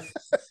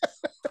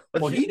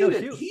 Well, he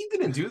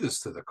didn't do this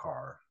to the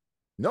car.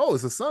 No,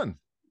 it's the son.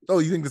 Oh,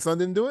 you think the son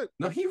didn't do it?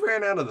 No, he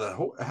ran out of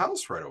the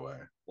house right away.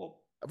 Well,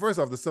 first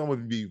off, the son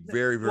would be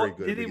very, very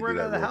good. Did he run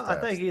out of the house? I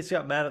think he just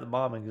got mad at the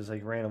mom and just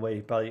ran away.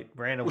 He probably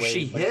ran away. Well,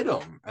 she hit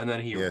him, and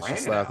then she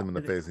slapped him in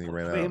the face, and he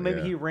ran out.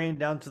 Maybe he ran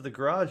down to the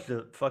garage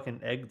to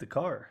fucking egg the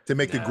car to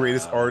make the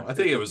greatest art. I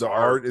think it was the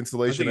art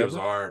installation. I think it was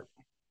art.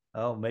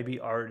 Oh, maybe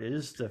art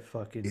is the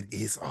fucking. It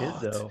is art,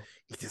 though.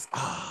 It is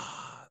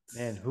art.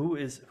 Man, who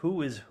is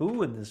who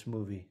in this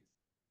movie?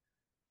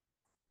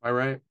 Am I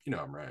right? You know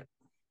I'm right.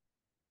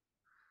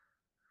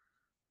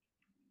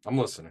 I'm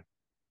listening.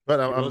 But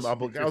I was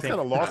kind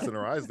of lost in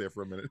her eyes there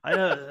for a minute. I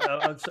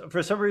know.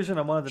 For some reason,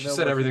 I wanted to know. She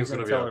said everything's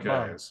going to be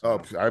okay.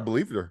 Oh, I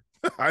believed her.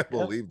 I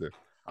believed her.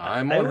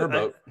 I'm on her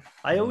boat.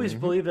 I always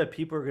believe that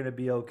people are going to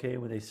be okay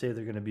when they say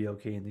they're going to be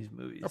okay in these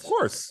movies. Of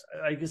course.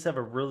 I just have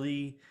a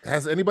really.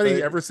 Has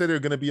anybody ever said they're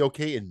going to be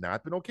okay and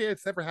not been okay?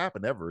 It's never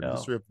happened ever in the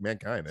history of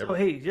mankind. So,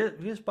 hey,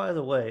 just by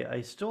the way,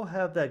 I still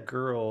have that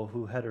girl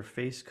who had her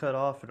face cut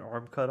off and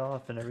arm cut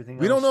off and everything.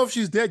 We don't know if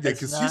she's dead yet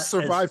because she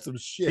survived some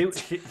shit.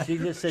 She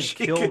just said,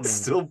 "Kill me."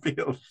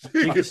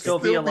 She could still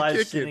be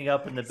alive, sitting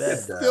up in the bed.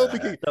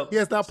 He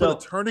has not put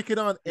a tourniquet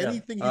on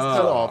anything he's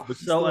cut off. But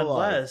so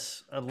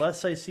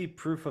unless I see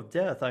proof of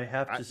death, I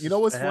have to. You know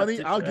what's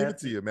funny? I'll give it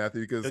to you,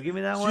 Matthew, because give me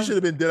that she one? should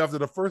have been dead after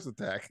the first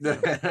attack.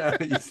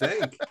 You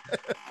think?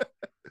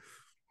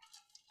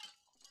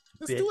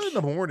 Let's do it in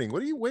the morning.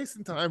 What are you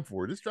wasting time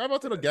for? Just drive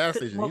out to the gas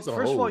station. Well, use a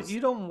first hose. of all, you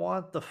don't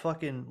want the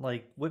fucking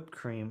whipped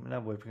cream,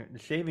 not whipped cream, the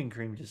shaving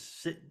cream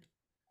just sitting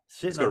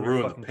on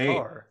your fucking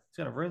car. It's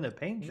gonna ruin the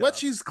paint job. What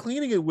she's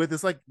cleaning it with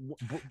is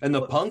and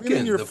the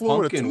pumpkin. The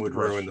pumpkin would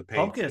ruin the paint.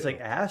 Pumpkin is like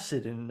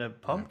acid in the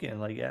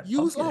pumpkin.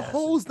 Use a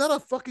hose, not a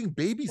fucking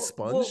baby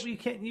sponge. Well, you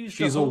can't use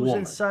the hose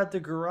inside the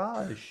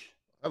garage.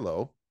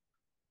 Hello.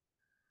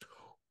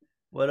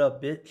 What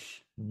up, bitch?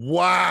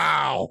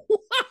 Wow.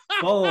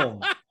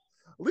 Boom. At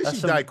least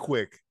she died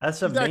quick. That's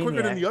a she died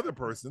quicker than the other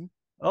person.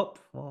 Oh,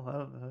 well, I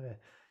don't know. Okay.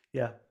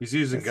 Yeah. He's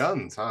using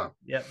guns, huh?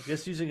 Yeah,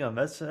 just using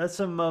guns. That's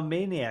some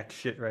maniac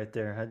shit right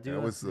there. I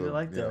do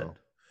like that.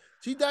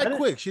 She died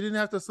quick. She didn't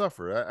have to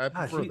suffer. I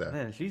prefer that.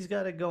 Man, she's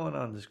got it going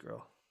on, this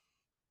girl.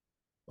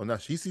 Oh, now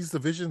she sees the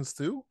visions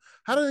too?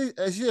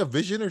 Is she a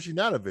vision or is she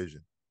not a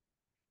vision?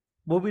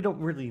 Well, we don't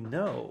really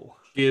know.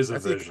 She is a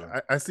vision.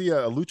 I see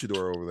a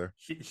luchador over there.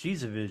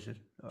 She's a vision.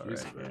 All right.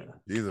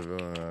 She's a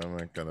vision. I'm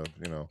like kind of,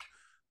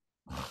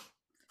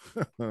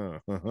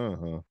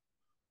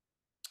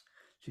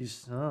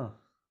 She's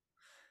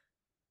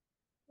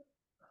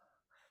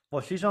well,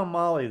 she's on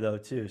Molly though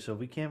too, so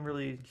we can't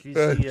really.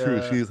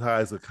 True. She's high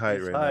as a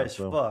kite right now. High as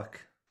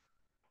fuck.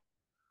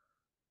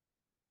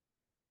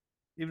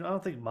 Even I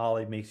don't think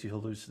Molly makes you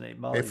hallucinate.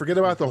 Molly, hey, forget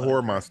about the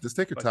horror monster. Just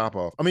take your top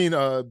off. I mean,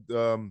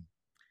 listen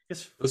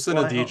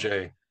to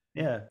DJ.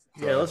 Yeah,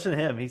 listen to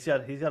him. He's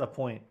got a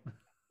point.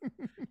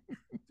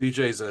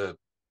 DJ's a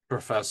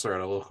professor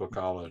at a local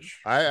college.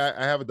 I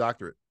have a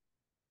doctorate.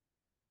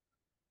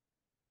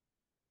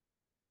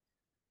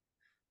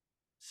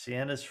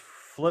 Sienna's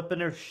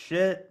flipping her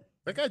shit.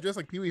 That guy dressed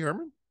like Pee Wee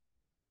Herman?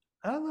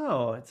 I don't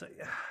know. It's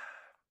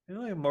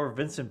like more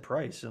Vincent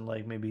Price and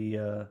maybe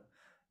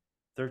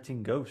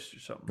 13 Ghosts or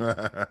something.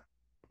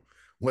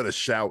 What a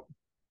shout.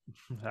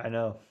 I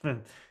know.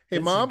 Hey,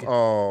 Mom.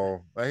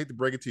 Oh, I hate to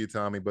break it to you,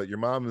 Tommy, but your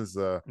mom is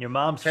your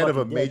mom's head of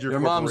a major Your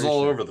mom's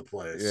all over the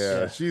place.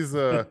 Yeah, she's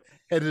headed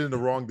in the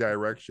wrong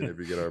direction if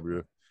you get over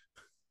here.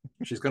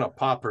 She's gonna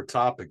pop her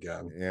top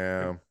again.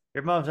 Yeah.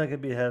 Your mom's not gonna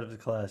be head of the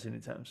class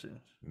anytime soon.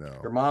 No.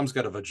 Your mom's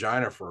got a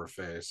vagina for her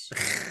face.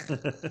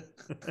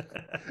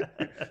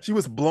 She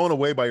was blown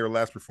away by your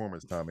last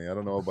performance, Tommy. I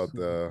don't know about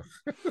the.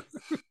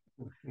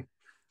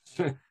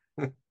 Is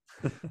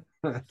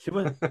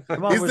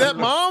that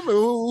mom?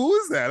 Who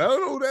is that? I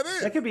don't know who that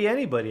is. That could be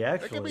anybody,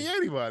 actually. That could be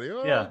anybody.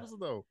 Oh, yeah.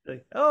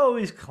 Like, oh,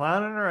 he's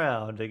clowning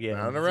around again.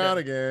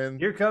 Again.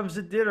 Here comes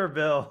the dinner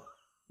bell.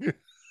 Here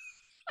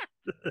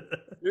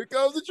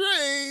comes the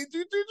train.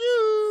 Choo, choo,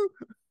 choo.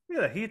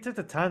 Yeah, he took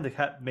the time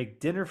to make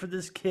dinner for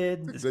this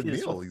kid. This good kid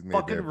meal is he's made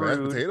fucking there.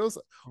 rude. Mashed potatoes?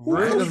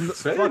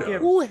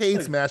 Who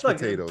hates mashed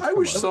potatoes? I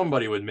wish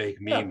somebody would make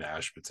me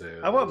mashed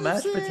potatoes. I want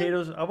mashed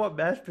potatoes. I want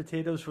mashed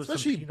potatoes with some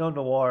Pinot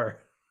Noir.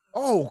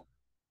 Oh,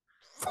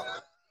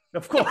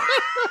 of course.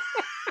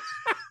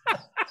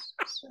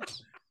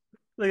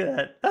 Look at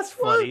that. That's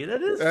funny.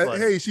 That is funny.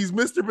 Hey, she's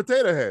Mr.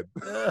 Potato Head.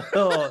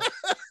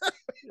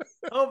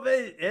 Oh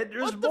man, and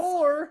there's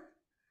more.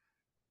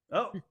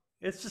 Oh,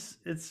 it's.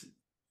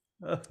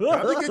 Time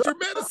to get your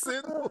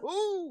medicine.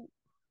 Woo-hoo.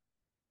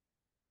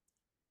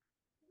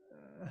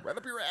 Right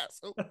up your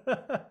ass. Oh.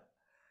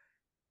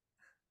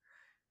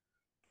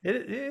 It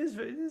is.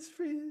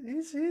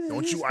 He's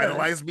Don't you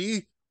idolize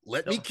me?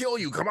 Let me kill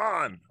you. Come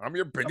on. I'm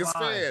your biggest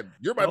fan.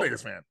 You're my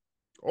biggest fan.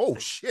 Oh,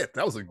 shit.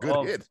 That was a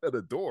good hit at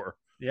the door.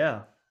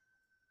 Yeah.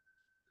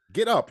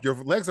 Get up. Your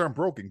legs aren't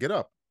broken. Get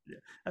up.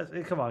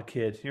 Hey, come on,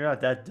 kid. You're not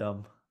that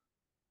dumb.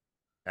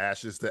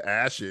 Ashes to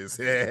ashes.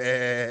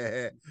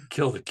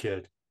 Kill the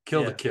kid.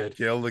 Kill the kid.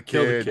 Kill the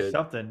kid.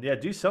 Something. Yeah,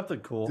 do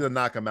something cool. To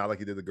knock him out like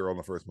he did the girl in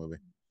the first movie.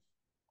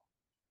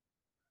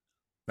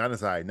 Not in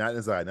his eye. Not in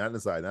his eye. Not in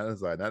his eye. Not in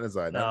his eye. Not in his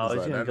eye. No,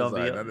 he's going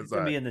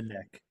to be in the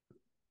neck.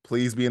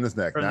 Please be in his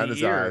neck. Not in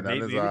his eye. Not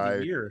in his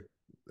eye. Ear.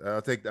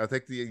 I'll take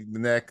the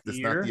neck. That's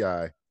not the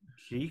eye.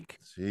 Cheek.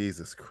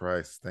 Jesus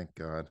Christ! Thank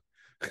God.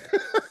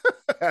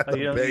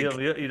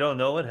 You don't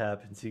know what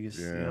happens. You get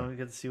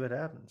to see what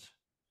happens.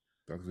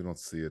 Because we don't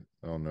see it.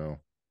 Oh no.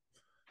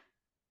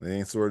 They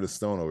ain't sword of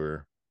stone over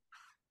here.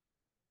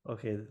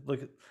 Okay,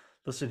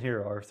 listen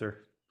here,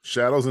 Arthur.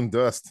 Shadows and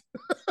dust.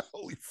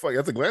 Holy fuck!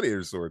 That's a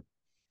gladiator sword.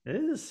 It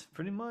is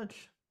pretty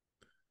much.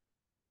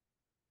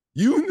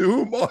 You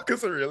knew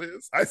Marcus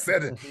Aurelius. I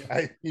said it.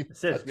 I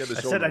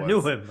said I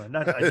knew him.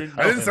 I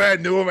didn't say I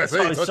knew him. I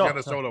said he touched me on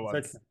the shoulder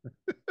once.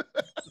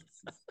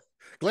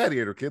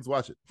 Gladiator, kids,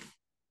 watch it.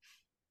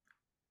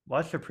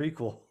 Watch the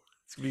prequel.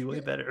 It's gonna be way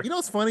better. You know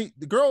what's funny?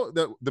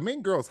 The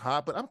main girl's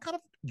hot, but I'm kind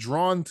of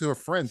drawn to a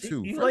friend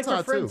too. You like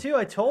a friend too.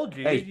 I told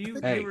you. Hey, you were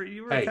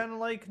kind of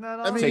like not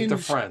on. I mean, take the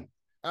friend.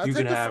 You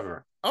can have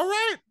her. All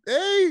right.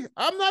 Hey,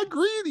 I'm not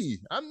greedy.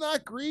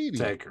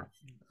 Take her.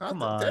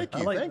 Come on.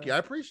 Thank you. I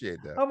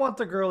appreciate that. I want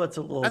the girl that's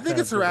a little. I think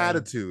it's her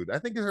attitude. I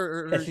think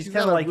she's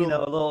kind of like a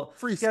little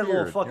free spirit. Got a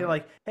little fucking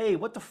like, hey,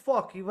 what the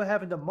fuck? You what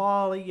happened to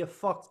Molly? You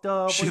fucked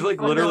up. She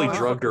literally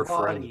drugged her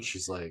friend. And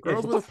she's like,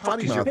 "Girls with a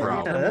potty mouth."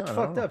 Yeah, that's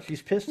fucked up.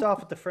 She's pissed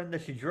off at the friend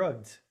that she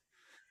drugged,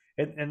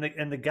 and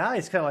the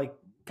guy's kind of like,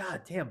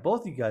 God damn,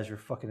 both of you guys are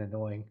fucking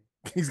annoying.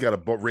 He's got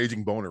a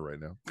raging boner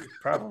right now.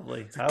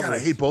 Probably. I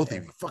hate both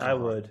of you. I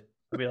would.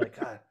 I'd be like,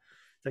 God,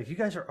 it's like you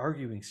guys are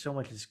arguing so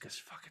much. It's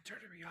just fucking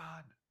turning me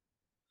on.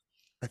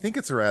 I think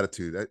it's her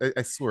attitude.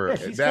 I swear.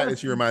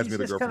 She reminds me of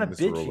the girl from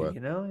Mr. Bitchy, Robot.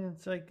 You know,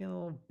 it's like a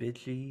little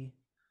bitchy.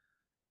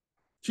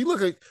 She look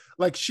like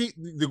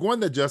the one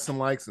that Justin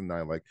likes and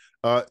I like.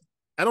 I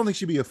don't think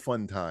she'd be a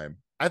fun time.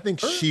 I think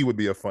she would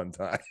be a fun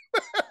time.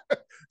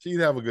 She'd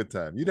have a good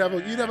time. You'd have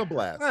a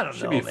blast. I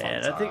don't know,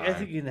 man. I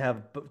think you can have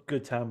a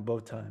good time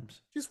both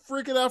times. She's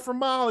freaking out for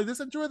Molly. Just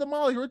enjoy the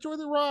Molly. Enjoy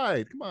the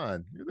ride. Come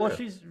on.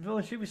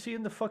 She was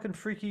seeing the fucking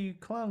freaky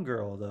clown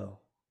girl though.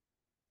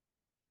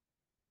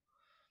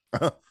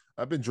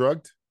 I've been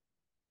drugged.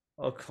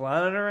 Oh,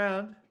 clowning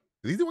around.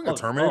 Is he doing a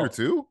Terminator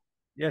 2?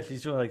 Yeah,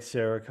 she's doing like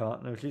Sarah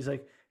Connor. She's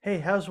like, "Hey,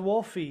 how's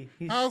Wolfie?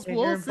 How's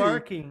Wolfie?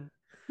 Barking."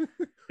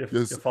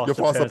 Your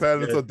foster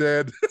parents are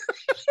dead.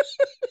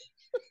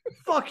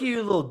 Fuck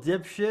you, little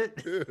dipshit.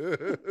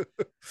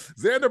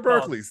 Xander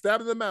Berkeley,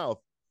 stabbed in the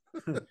mouth.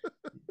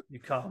 You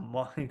call him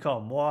moi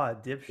a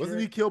dipshit. Wasn't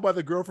he killed by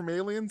the girl from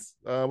Aliens?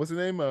 What's her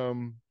name?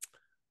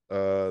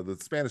 The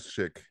Spanish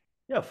chick.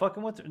 Yeah,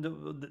 fucking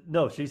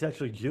no, she's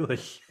actually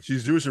Jewish.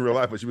 She's Jewish in real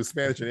life, but she was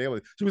Spanish in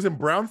Aliens. She was in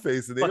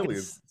brownface in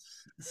Aliens.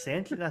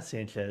 Sanchez, not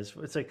Sanchez.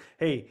 It's like,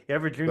 hey, you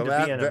ever dreamed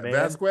of being a man?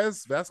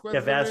 Vasquez? Yeah,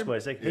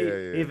 Vasquez. Like,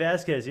 hey,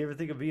 Vasquez, you ever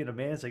think of being a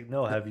man? It's like,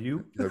 no, have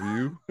you? Have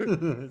you?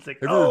 It's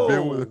like, have you ever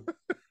been with?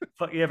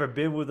 Fuck, you ever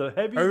been with a?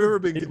 Have you ever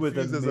been confused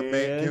as a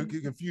man?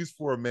 Confused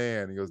for a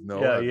man? He goes,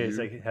 no. Yeah. He's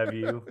like, have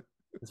you?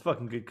 It's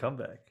fucking good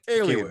comeback.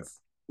 Aliens.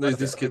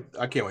 This kid,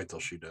 I can't wait till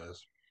she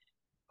does.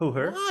 Who,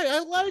 her? Why? I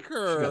like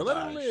her. Let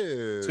her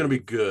live. It's gonna be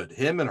good.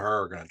 Him and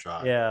her are gonna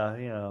try. Yeah,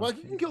 you know. Well,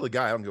 you can kill the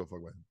guy. I don't give a fuck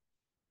about him.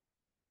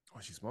 Oh,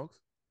 she smokes.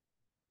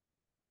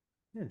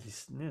 Yeah,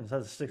 just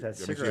has to stick that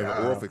cigarette. She has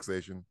an oral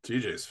fixation.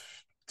 TJ's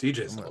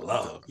in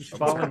love. She's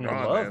falling in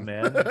love,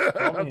 man.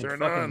 Falling in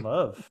fucking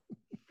love.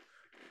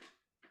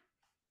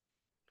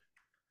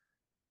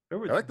 I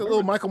like the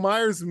little Michael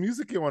Myers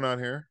music going on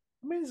here.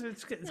 I mean,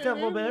 it's got a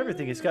little bit of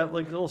everything. It's got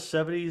like little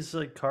 70s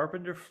like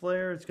Carpenter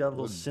flair. It's got a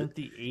little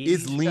synthy 80s.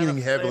 It's leaning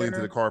heavily flair. into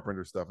the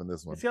Carpenter stuff in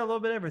this one. It's got a little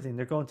bit of everything.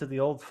 They're going to the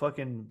old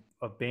fucking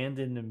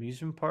abandoned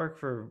amusement park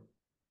for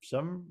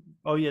some.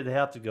 Oh yeah, they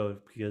have to go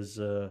because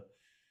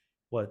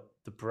what,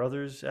 the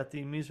brothers at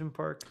the amusement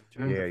park?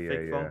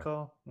 Fake phone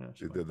call. Yeah,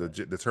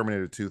 the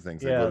Terminator 2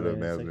 things. Yeah,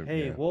 like,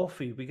 hey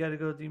Wolfie, we got to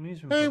go to the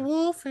amusement park. Hey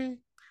Wolfie.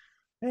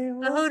 Hey,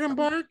 I heard him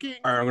barking.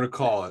 All right, I'm gonna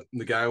call it.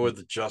 The guy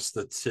with just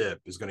the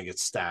tip is gonna get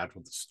stabbed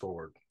with the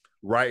sword.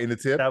 Right in the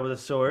tip. Stabbed with a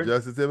sword.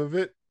 Just the tip of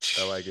it.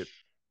 I like it.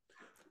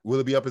 Will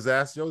it be up his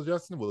ass, Joe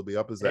Justin? Will it be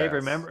up his ass? Hey,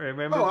 remember.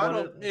 Oh, I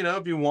don't.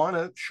 If you want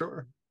it,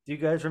 sure. Do you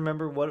guys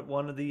remember what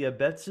one of the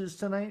bets is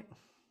tonight?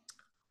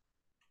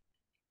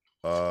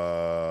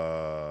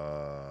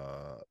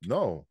 No.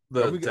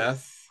 The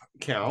death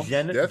count.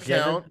 Death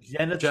count.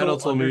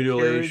 Genital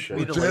mutilation.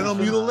 Genital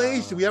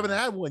mutilation. We haven't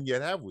had one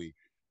yet, have we?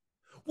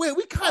 Wait,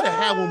 we kind of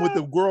had one with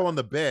the girl on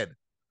the bed.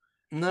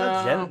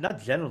 No,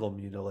 not genital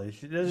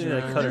mutilation. It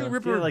doesn't cut her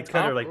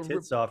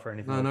tits off or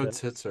anything. No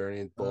tits or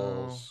any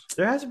balls.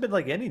 There hasn't been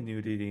like any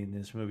nudity in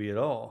this movie at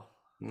all.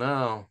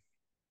 No,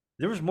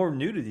 there was more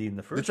nudity in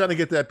the first. They're trying to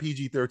get that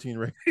PG-13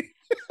 rating.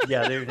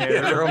 Yeah,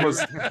 they're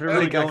almost.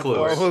 They got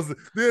close.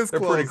 They're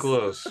pretty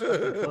close.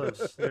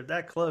 They're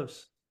that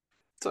close.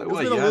 So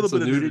what, you had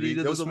some nudity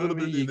to this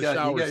movie. You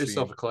got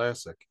yourself a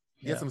classic.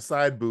 You get some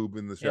side boob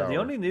in the shower. Yeah, the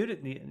only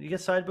nudity you get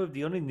side boob.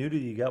 The only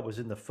nudity you got was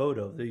in the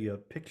photo, the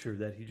picture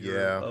that he drew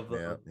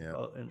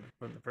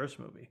from the first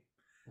movie.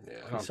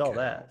 Yeah, we saw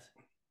that.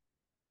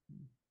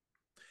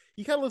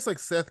 He kind of looks like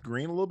Seth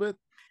Green a little bit.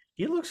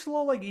 He looks a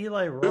little like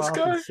Eli Roth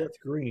and Seth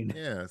Green.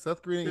 Yeah,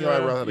 Seth Green and Eli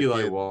Roth.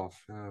 Eli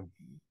Roth.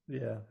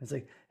 Yeah, it's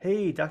like,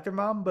 hey, Dr.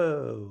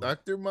 Mambo.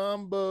 Dr.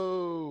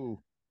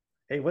 Mambo.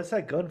 Hey, what's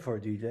that gun for,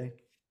 DJ?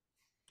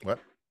 What?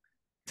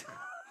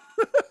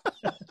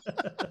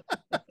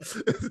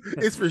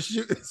 It's for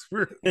shoot. It's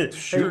for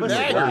shooting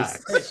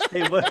daggers.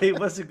 Hey,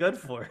 what's it good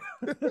for?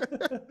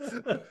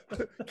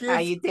 Kids, how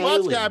you doing?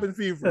 Watch Cabin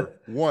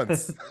Fever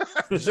once,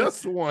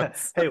 just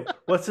once. Hey,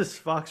 what's this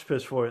fox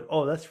piss for?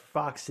 Oh, that's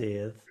fox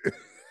head.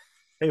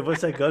 Hey,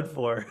 what's that good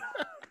for?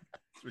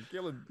 For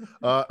killing.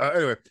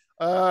 Anyway.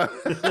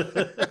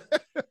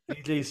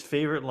 DJ's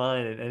favorite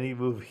line in any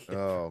movie.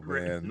 Oh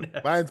man,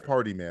 mine's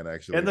Party Man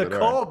actually. And the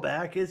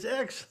callback is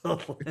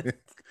excellent.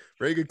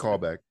 Very good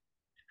callback.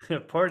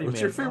 Party What's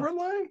Man. your favorite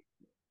line?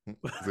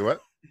 Say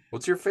what?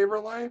 What's your favorite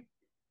line?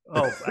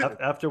 Oh,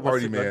 after what's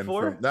Party it Man good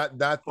for?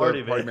 Not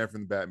Party Man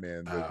from the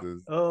Batman.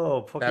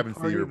 Cabin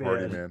Fever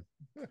Party Man.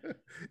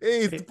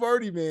 Hey, it's the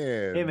Party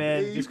Man. Hey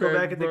man, just go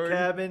back in the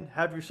cabin,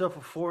 have yourself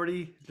a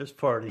 40, just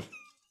party.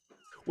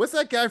 What's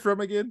that guy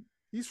from again?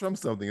 He's from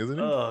something, isn't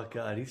he? Oh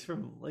god, he's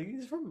from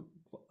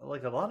a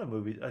lot of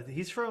movies.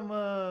 He's from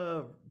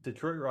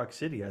Detroit Rock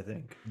City, I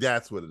think.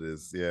 That's what it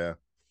is. Yeah.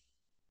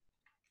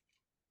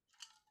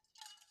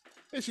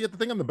 Hey, she got the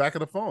thing on the back of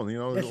the phone, you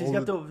know. Yeah, she's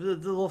got the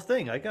little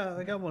thing. I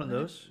got one of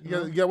those.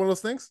 You got one of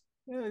those things?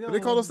 Yeah, I got what do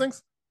they call those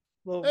things?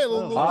 Little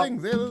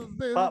things.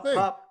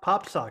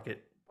 Pop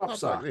socket. Pop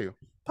socket.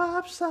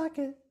 Pop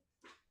socket.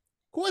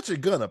 What you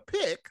gonna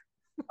pick?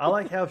 I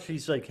like how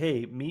she's like,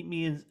 "Hey, meet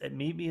me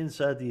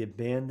inside the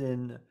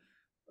abandoned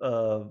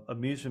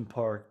amusement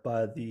park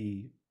by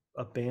the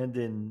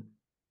abandoned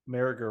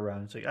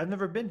merry-go-round." It's like, I've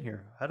never been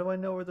here. How do I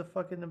know where the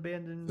fucking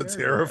abandoned? The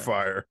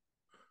Terrifier.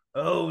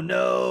 Oh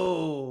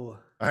no!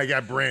 I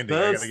got branding.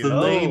 That's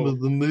the name of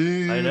the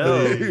movie. I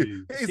know. Hey,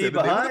 see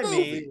behind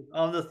me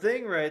on the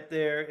thing right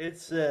there, it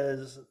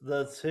says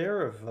the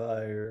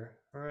Terrifier.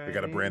 Right. I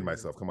got to brand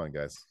myself. Come on,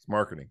 guys. It's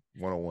marketing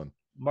 101.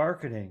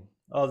 Marketing.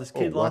 Oh, this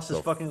kid lost his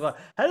fucking glass.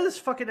 How did this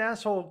fucking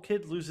asshole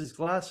kid lose his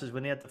glasses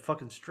when he had the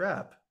fucking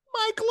strap?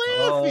 My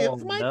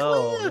glasses,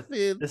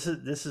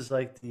 glasses. This is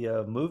like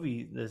the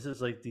movie. This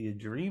is like the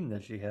dream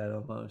that she had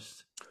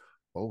almost.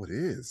 Oh, it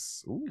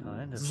is. Ooh.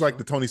 Kind of. This is like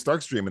the Tony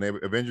Stark's dream in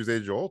Avengers: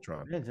 Age of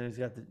Ultron. Yeah, he's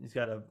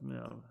got a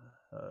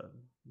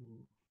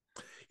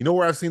You know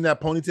where I've seen that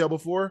ponytail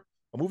before?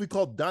 A movie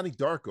called Donnie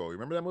Darko. You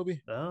remember that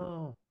movie?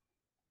 Oh.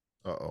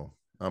 Uh-oh.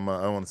 I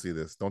want to see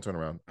this. Don't turn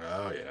around.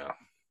 Oh yeah.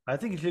 I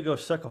think you should go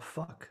suck a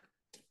fuck.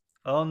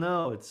 Oh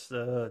no, it's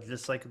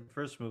just like in the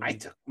first movie. I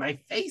took my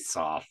face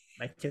off.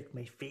 I took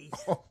my face.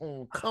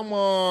 Oh, come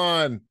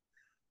on.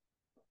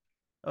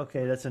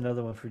 Okay, that's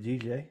another one for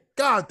DJ.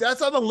 God,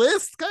 that's on the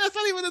list? God, that's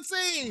not even the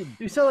same.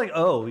 You sound like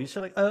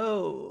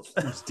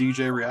It's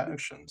DJ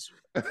reactions.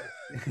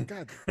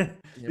 God.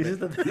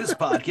 This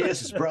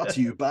podcast is brought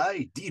to you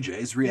by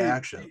DJ's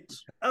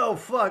reactions. Oh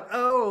fuck!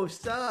 Oh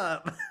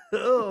stop!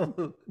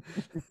 Oh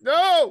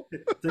no!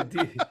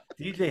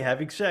 DJ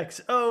having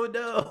sex. Oh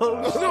no!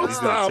 Don't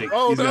stop! He's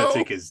gonna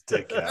take his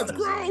dick out. That's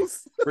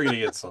gross. We're gonna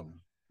get some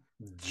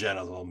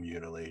genital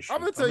mutilation.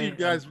 I'm gonna tell you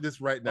guys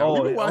this right now.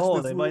 We've been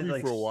watching this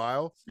movie for a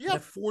while. You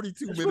have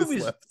 42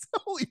 minutes left.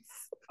 Holy!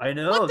 I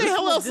know. What the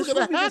hell else is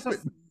gonna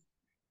happen?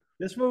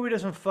 This movie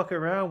doesn't fuck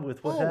around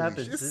with what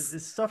happens.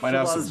 This stuff might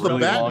have some the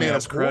Batman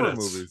of horror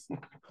credits. movies.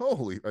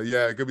 Holy,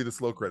 yeah, it could be the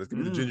slow credits. It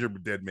could be the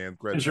Gingerbread Man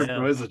credits.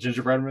 What is it,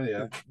 Gingerbread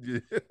Man? Yeah.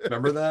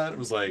 Remember that? It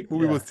was like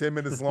movie was 10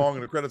 minutes long,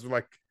 and the credits were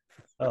like.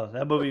 Oh,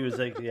 that movie was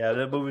like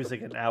that movie was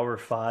like an hour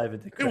 5.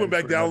 And it went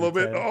back down a little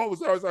bit. 10. Oh,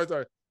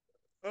 sorry.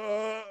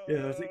 Yeah,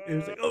 it was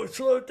like, oh,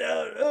 slow it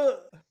down.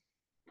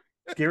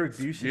 Gary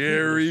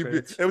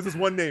Busey. It was just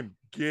one name,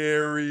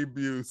 Gary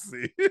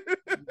Busey.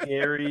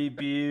 Gary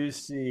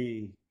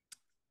Busey.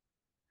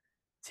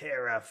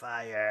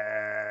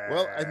 Terrifier.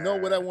 Well, I know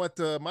what I want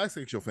my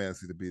sexual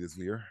fantasy to be this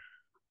year.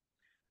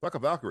 Fuck a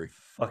Valkyrie.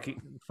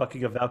 Fucking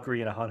a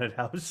Valkyrie in a haunted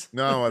house.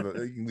 No,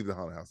 you can leave the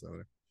haunted house out of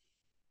there.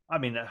 I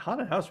mean, a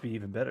haunted house would be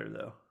even better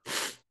though.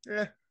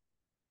 Yeah,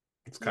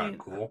 it's kind of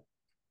cool.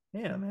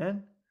 Yeah,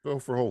 man. Go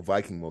for a whole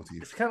Viking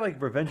motif. It's kind of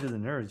like Revenge of the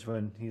Nerds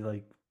when he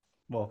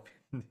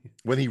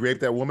when he raped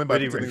that woman by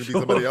pretending to be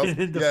somebody else.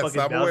 Yes,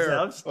 I'm aware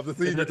of the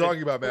thing you're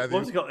talking about, Matthew. What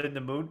was it called? In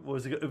the moon?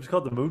 It was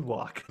called The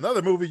Moonwalk.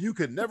 Another movie you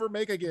could never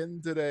make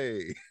again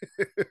today.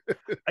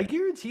 I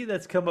guarantee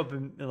that's come up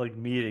in like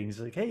meetings.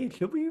 Like, hey,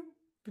 should we?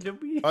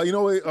 You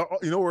know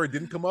where it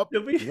didn't come up?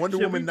 Wonder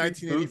Woman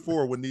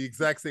 1984 when the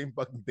exact same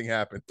fucking thing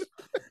happened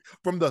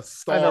from the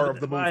star of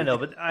the movie. I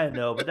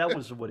know, but that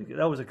was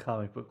that was a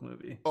comic book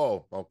movie.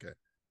 Oh, okay.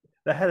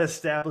 That had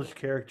established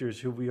characters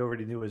who we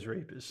already knew as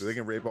rapists. So they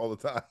can rape all the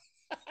time.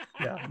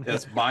 Yeah,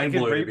 that's mind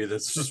blowing to me.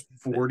 That's just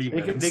 40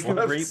 minutes.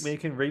 They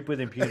can rape with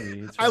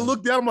impunity. I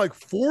looked down. I'm like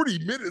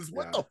 40 minutes.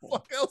 What the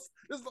fuck else?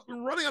 There's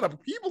running out of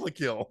people to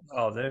kill.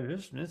 Oh,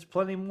 there's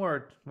plenty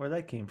more where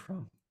that came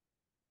from.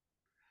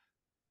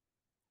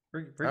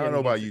 I don't know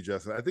about you,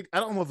 Justin. I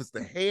don't know if it's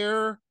the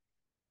hair.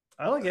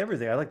 I like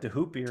everything. I like the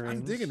hoop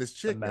earrings. I'm digging this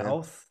chick, the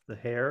mouth, the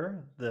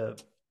hair,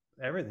 the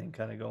everything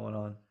kind of going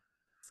on.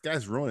 This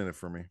guy's ruining it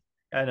for me.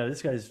 I know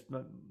this guy's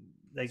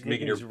like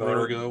making your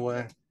boner go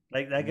away.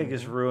 Like that guy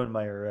just ruined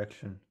my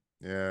erection.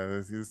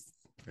 Yeah, he's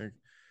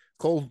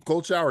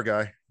cold shower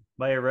guy.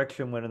 My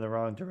erection went in the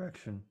wrong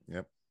direction.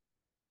 Yep.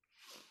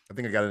 I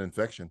think I got an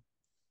infection.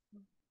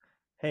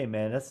 Hey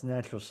man, that's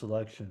natural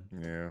selection.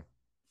 Yeah.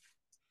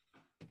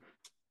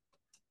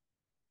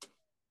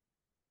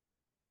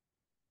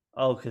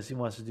 Oh, because he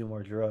wants to do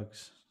more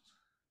drugs.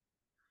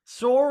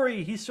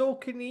 Sorry, he's so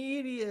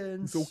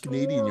Canadian. He's so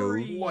Canadian, yo.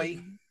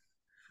 White.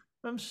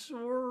 I'm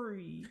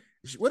sorry.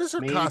 What is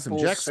her costume?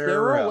 Jack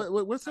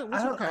Sparrow? What's her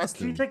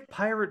costume? She's like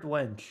Pirate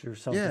Wench or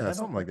something. Yeah,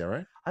 something like that,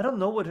 right? I don't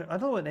know what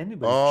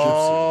anybody.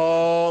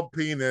 Oh,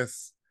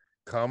 penis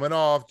coming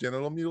off,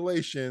 genital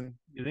mutilation.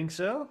 You think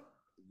so?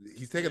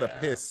 He's taking a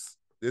piss.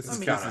 This is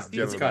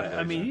genital.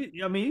 I mean,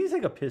 you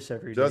take a piss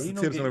every day. Justin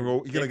Tibbs gonna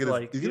go. He's gonna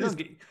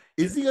get.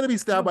 Is he gonna be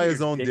stabbed by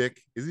his own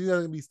dick? Is he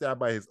gonna be stabbed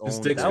by his own? His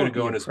dick's gonna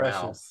go in his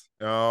mouth.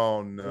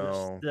 Oh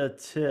no! The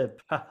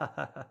tip.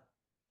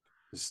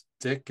 His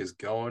dick is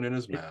going in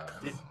his mouth.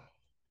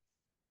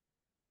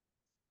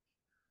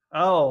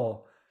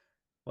 Oh,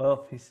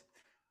 well, he's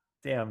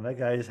damn. That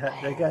guy has.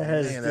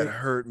 Man, that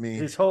hurt me.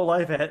 His whole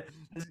life ahead.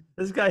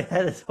 This guy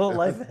had his whole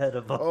life ahead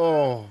of him.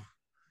 Oh!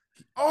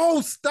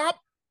 Stop!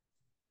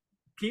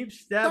 Keep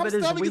stabbing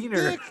his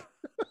wiener.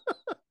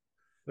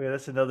 Wait,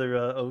 that's another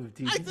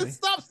OT. I said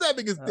stop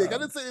stabbing his dick. I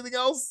didn't say anything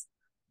else.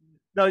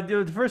 No,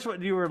 dude, the first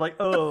one you were like,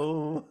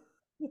 oh.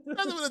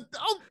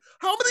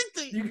 How many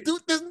things?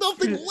 Dude, there's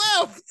nothing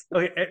left.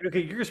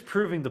 Okay, you're just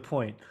proving the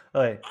point.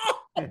 Okay,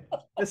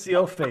 that's the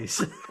O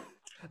face.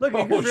 Look,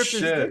 he ripped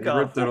his dick off.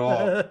 Ripped it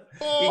off.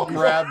 He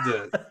grabbed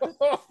it.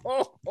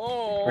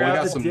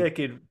 Grabbed the dick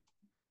and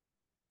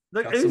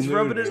look, he's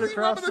rubbing it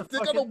across the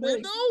fucking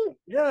window.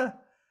 Yeah,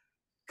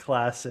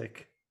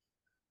 classic.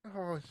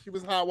 Oh, she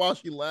was hot while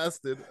she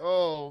lasted.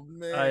 Oh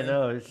man, I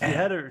know. She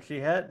had a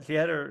choice. She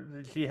had a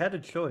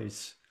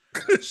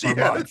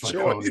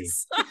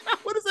choice.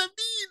 What does that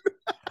mean?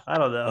 I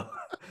don't know.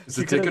 Is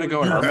the dick gonna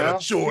go in her mouth?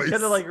 Choice. She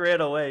kind of like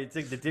ran away.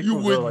 Think the dick you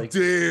will wouldn't go, like,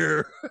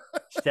 dare.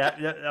 Stab.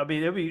 I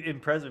mean, it'd be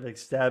impressive. Like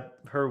stab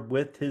her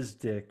with his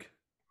dick.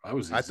 I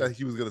thought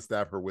he was gonna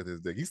stab her with his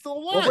dick. He's still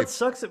alive. Well, what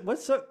sucks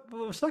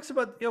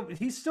about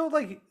he's still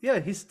like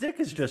his dick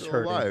is just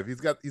hurting. Alive.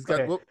 He's got.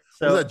 Okay. What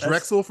was that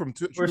Drexel from?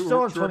 We're still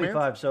on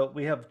 25, so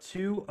we have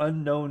 2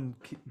 unknown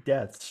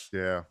deaths.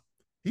 Yeah,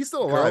 he's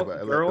still alive.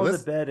 Girl in the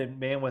bed and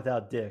man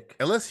without dick.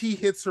 Unless he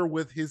hits her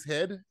with his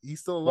head,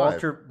 he's still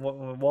alive.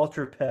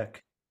 Walter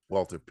Peck.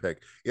 Walter Peck.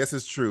 Yes,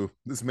 it's true.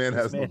 This man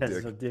has no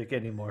dick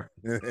anymore.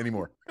 I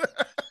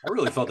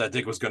really thought that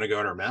dick was gonna go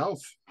in her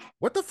mouth.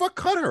 What the fuck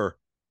cut her?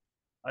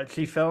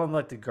 She fell in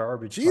like the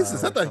garbage.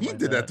 Jesus, I thought he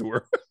did that to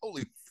her.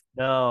 Holy.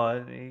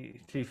 No,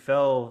 she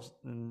fell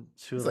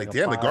into. It's like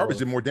damn, the garbage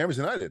did more damage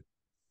than I did.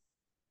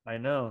 I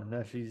know.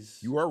 Now she's.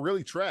 You are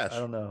really trash. I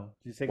don't know.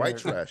 She's taking white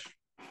trash.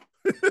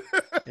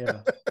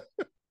 Yeah.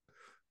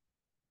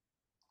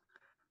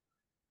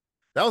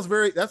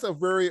 That's a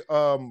very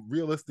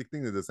realistic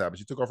thing that this happened.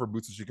 She took off her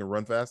boots so she can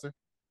run faster.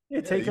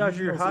 Yeah, take out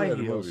your high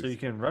heels so you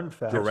can run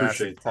faster.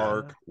 Jurassic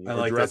Park. I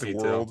like Jurassic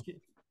World.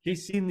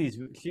 She's seen these.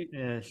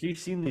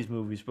 She's seen these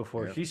movies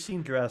before. Yeah. She's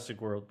seen Jurassic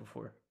World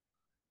before.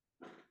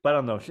 But I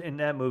don't know. In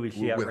that movie,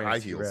 she with outran high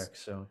T-Rex. heels.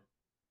 So,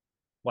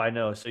 well, I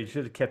know. So you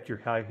should have kept your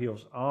high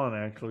heels on,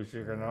 actually, so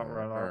you can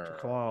outrun off the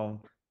clown.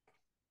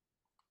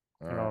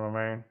 You know what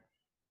I mean?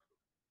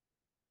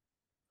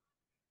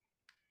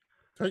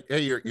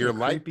 Hey, your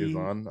light is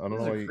on. I don't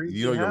know.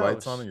 You know your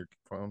light's on in your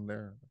phone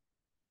there.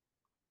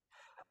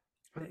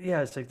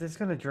 Yeah, it's like this is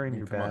gonna drain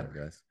your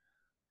battery, guys.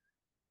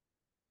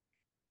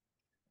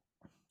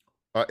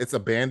 It's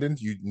abandoned.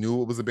 You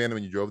knew it was abandoned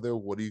when you drove there.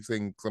 What are you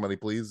saying? Somebody,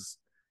 please.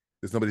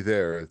 There's nobody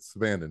there. It's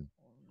abandoned.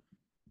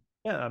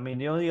 Yeah, I mean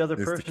the only other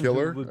person who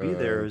would be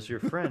there is your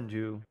friend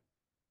who.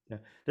 Yeah,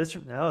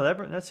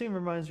 that scene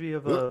reminds me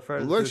of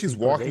look, she's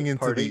walking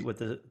into the with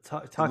the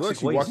toxic look,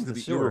 she waste walks in into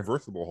the the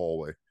irreversible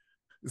hallway.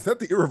 Is that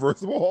the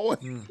irreversible hallway?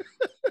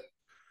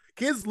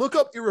 Kids, look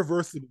up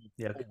irreversible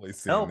hallway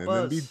scene and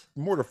then be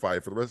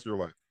mortified for the rest of your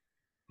life.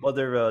 Well,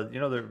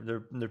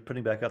 they're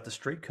putting back out the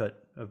straight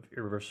cut of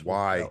irreversible.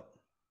 Why?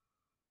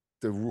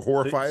 To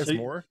horrify us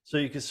more? So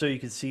you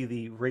can see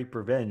the rape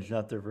revenge,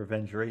 not the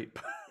revenge rape.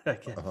 I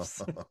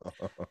guess.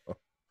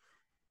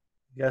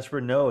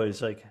 Gaspar Noé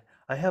is like,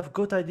 I have a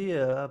good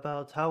idea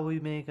about how we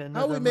make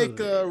another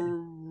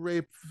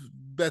rape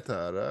better.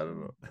 I don't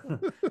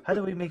know. How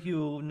do we make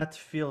you not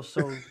feel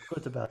so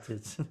good about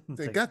it?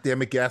 God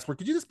damn it, Gaspar!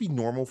 Could you just be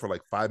normal for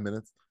like 5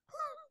 minutes?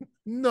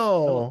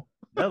 No.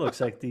 That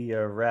looks like the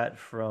rat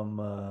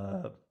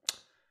from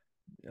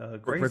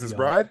Princess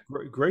Bride.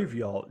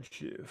 Graveyard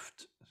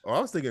Shift. Oh, I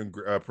was thinking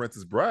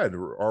Princess Bride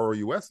or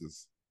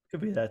ROUS's.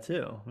 Could be that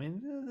too. I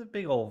mean, the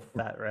big old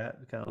fat rat.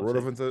 Kind of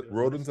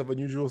rodents of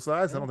unusual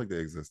size. I don't think they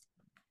exist.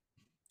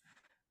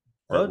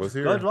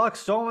 Good luck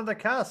storming the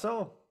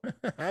castle.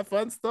 Have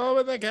fun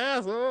storming the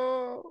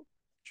castle.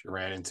 She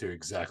ran into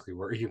exactly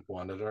where you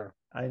wanted her.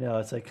 I know.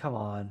 It's like, come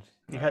on.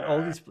 You had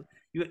all these.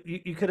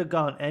 You could have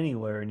gone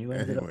anywhere, and you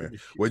ended up.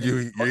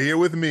 You're here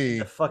with me.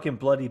 The fucking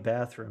bloody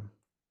bathroom.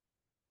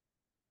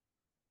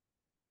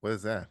 What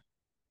is that?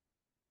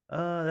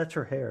 That's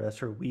her hair. That's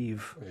her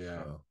weave.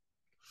 Yeah.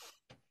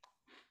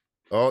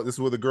 Oh, this is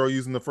what the girl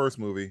used in the first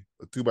movie,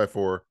 a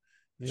 2x4.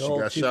 She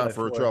got shot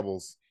for her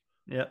troubles.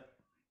 Yep.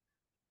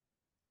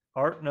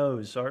 Art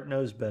knows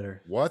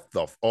better. What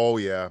the? Oh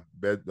yeah,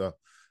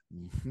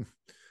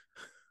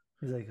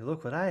 He's like,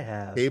 look what I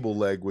have. Table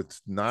leg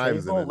with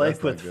knives in it. Table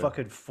leg with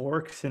fucking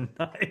forks and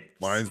knives.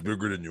 Mine's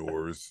bigger than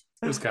yours.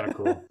 It was kind of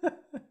cool.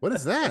 What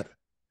is that?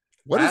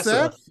 What is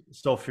that?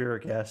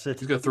 Sulfuric acid.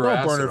 She's gonna throw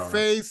acid burn her on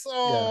face.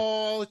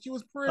 Oh, she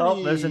was pretty.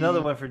 Oh, there's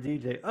another one for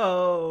DJ.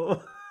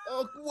 Oh,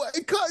 what?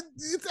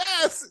 It's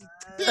acid.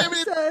 Damn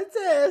it! It's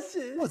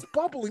acid. Oh, it's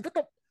bubbling. What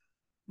the?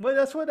 Well,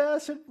 that's what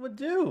acid would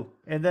do.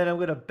 And then I'm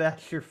gonna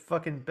bash your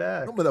fucking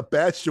back. I'm gonna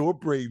bash your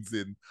brains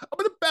in. I'm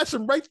gonna bash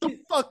them right the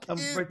fuck in.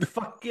 Right the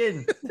fuck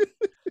in.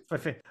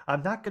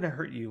 I'm not gonna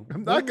hurt you.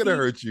 I'm not gonna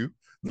hurt you.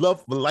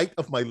 Love, the light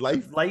of my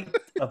life. Light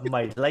of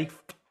my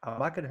life. I'm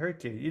not gonna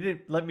hurt you. You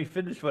didn't let me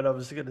finish what I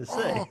was gonna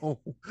say. Oh,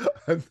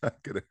 I'm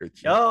not gonna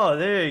hurt you. Oh,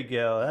 there you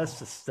go. That's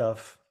the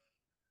stuff.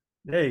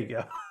 There you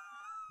go.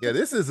 Yeah,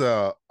 this is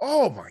oh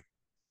my.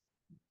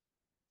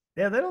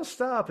 Yeah, they don't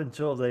stop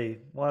until they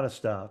want to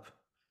stop.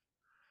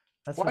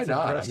 That's why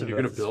not? I mean, you're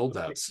going to build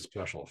that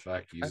special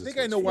effect. I think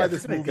I know why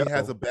this movie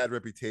has a bad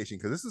reputation,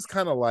 because this is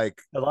kind of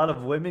like a lot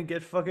of women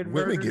get fucking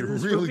murdered. Women get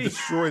really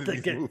destroyed. They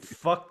get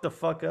fucked the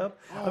fuck up.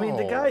 Oh. I mean,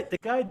 the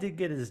guy did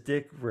get his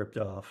dick ripped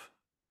off.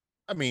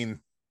 I mean,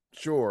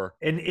 sure.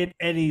 And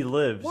he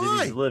lives. Why?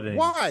 And he's living.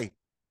 Why?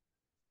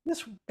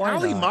 Yes. Why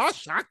Kali not? Ma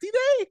Shakti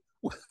Day?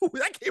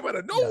 That came out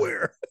of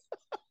nowhere.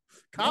 Yeah.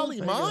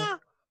 Kali Ma.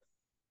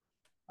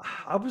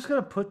 I was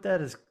gonna put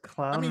that as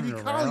clown. I mean, he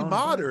Kali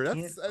Mater. I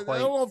don't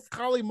know if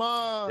Kali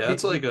Ma. Yeah,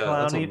 that's like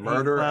that's a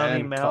murder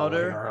and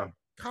Mater.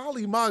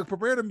 Kali Ma,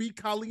 prepare to meet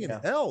Kali in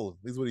hell.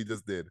 Is what he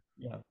just did.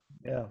 Yeah,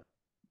 yeah.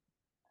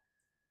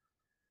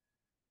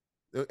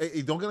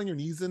 Hey, don't get on your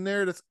knees in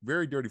there. That's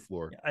very dirty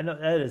floor. Yeah, I know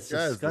that is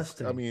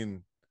disgusting. I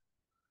mean,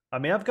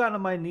 I've gotten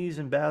on my knees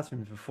in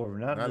bathrooms before,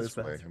 but not in this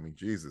way. I mean,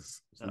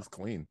 Jesus, it's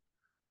clean.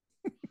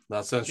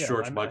 Not since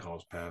George Michael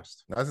was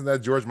passed. Not since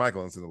that George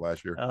Michael incident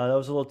last year. That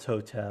was a little toe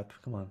tap.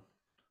 Come on.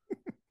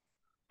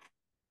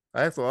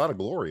 I have a lot of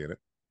glory in it.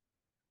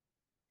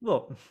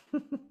 Look.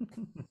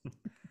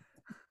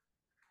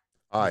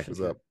 Hi,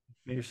 what's up?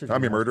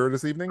 I'm your murderer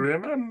this evening.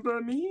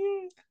 Remember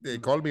me? They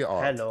called me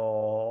Art.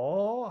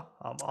 Hello,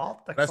 I'm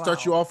off the. Can I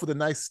start you off with a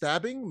nice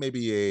stabbing?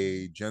 Maybe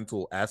a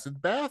gentle acid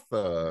bath.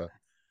 I'm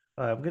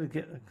gonna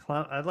get a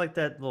clown. I like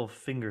that little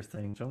finger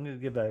thing, so I'm gonna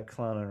give that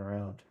clowning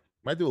around.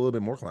 Might do a little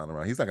bit more clown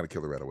around. He's not going to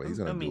kill her right away. He's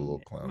going to do a little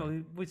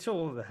clown. We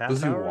still have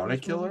Does he want to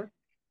kill her?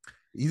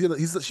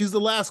 She's the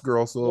last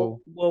girl.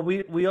 So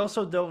we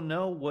also don't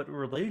know what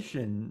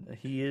relation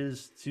he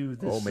is to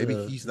this. Oh,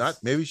 maybe he's not.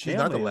 Maybe she's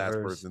not the last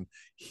person.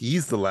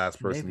 He's the last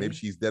person. Maybe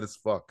she's dead as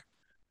fuck.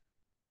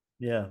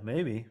 Yeah,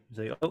 maybe. He's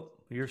like, oh,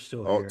 you're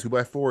still here. Oh,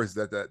 2x4 is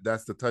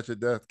that's the touch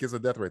of death, kiss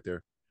of death right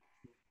there.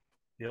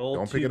 The old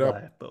don't pick it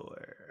up.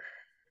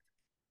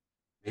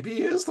 Maybe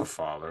he is the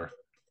father.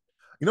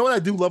 You know what I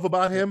do love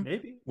about him?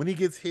 Maybe. When he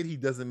gets hit, he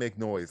doesn't make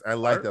noise. I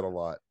like that a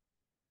lot.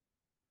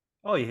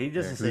 Oh, yeah, he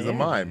doesn't say he's a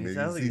mime.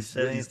 He's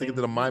sticking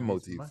to the mime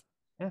motif.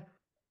 Yeah.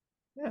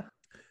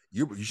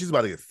 She's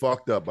about to get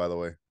fucked up, by the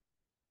way.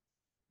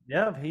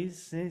 Yeah,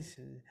 he's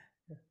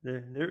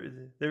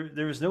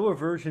there is no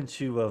aversion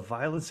to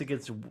violence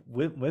against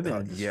women.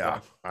 In this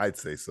film. I'd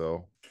say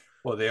so.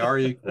 Well, they are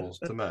equals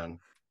to men.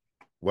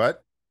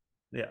 What?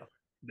 Yeah.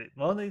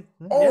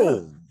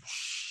 Oh,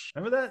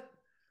 remember that?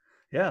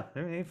 Yeah,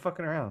 they ain't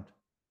fucking around.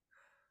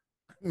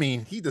 I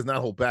mean, he does not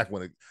hold back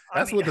when it.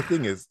 That's what the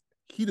thing is.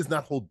 He does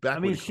not hold back. I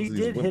mean, she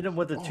did hit him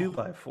with a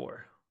 2x4.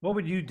 What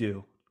would you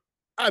do?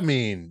 I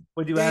mean,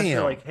 would you ask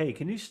her like, "Hey,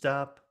 can you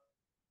stop?"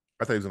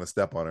 I thought he was gonna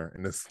step on her,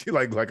 and this he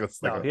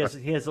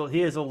has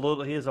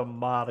a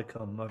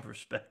modicum of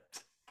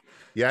respect.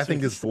 Yeah, I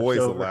think his boy is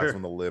the last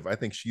one to live. I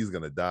think she's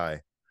gonna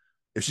die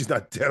if she's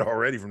not dead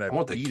already from that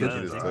beat she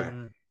just took.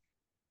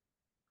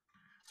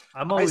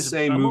 I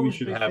say movies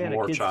should have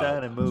more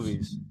child in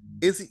movies.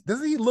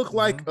 Doesn't he look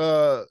like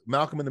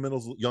Malcolm in the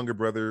Middle's younger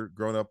brother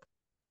grown up?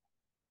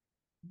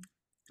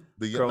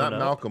 Not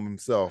Malcolm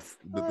himself,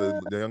 but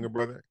the younger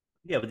brother.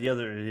 Yeah, but the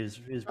other is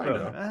his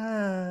brother.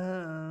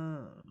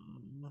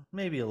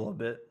 Maybe a little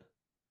bit.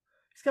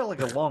 He's got like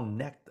a long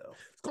neck though.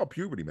 It's called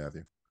puberty,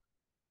 Matthew.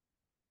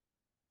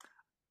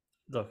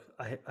 Look,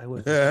 I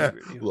was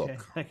puberty,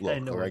 look, I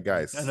know, all right,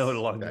 guys. I know what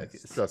a long neck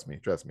is. Trust me.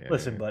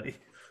 Listen, buddy.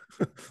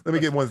 Let me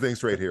get one thing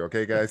straight here,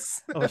 okay,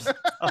 guys?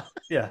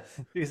 Yeah,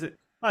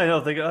 I know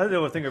a thing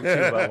or two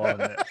about long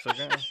necks.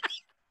 Okay.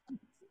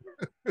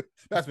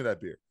 Pass me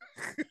that beer.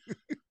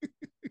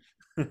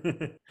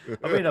 I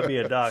may not be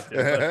a doctor,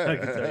 but I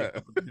can tell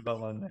you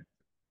about long neck.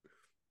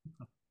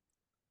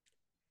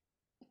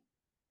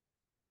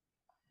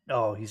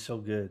 Oh, he's so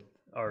good.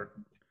 Art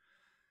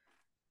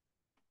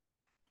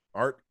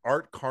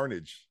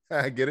Carnage.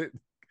 I get it.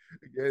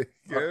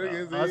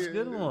 That's a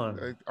good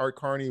one. Art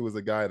Carney was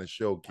a guy in a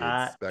show,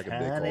 kids, back in the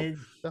day called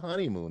The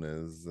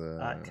Honeymooners.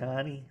 Art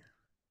Carney.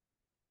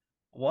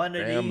 One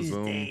of these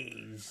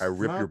days, I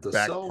rip your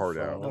back part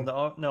out.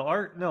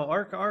 Art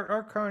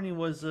Carney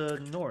was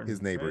Norton.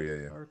 His neighbor,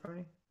 right? yeah. Art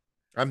Carney.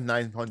 I'm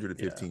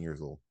 915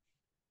 years old.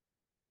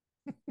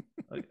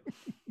 Okay.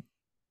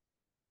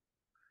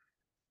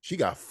 She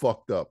got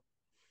fucked up.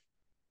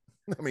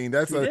 I mean,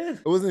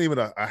 it wasn't even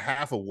a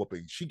half a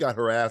whooping. She got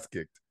her ass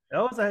kicked.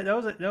 That was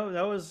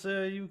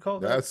you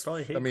called that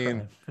probably hate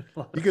crime.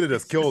 You could have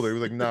just killed her. He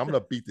was like, "Nah, I'm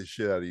gonna beat the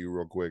shit out of you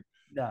real quick."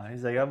 Nah,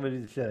 he's like, "I'm gonna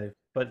do the shit."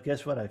 But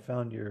guess what? I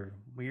found your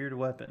weird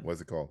weapon.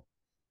 What's it called?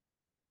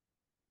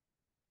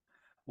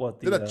 What?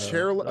 Is it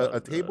a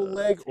table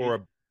leg or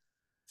a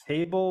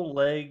table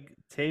leg?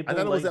 I thought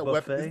it was that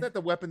weapon. Isn't that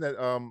the weapon that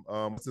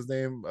what's his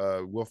name?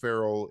 Will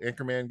Ferrell,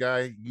 Anchorman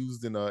guy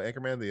used in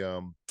Anchorman,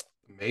 the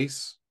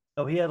mace.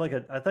 Oh, he had like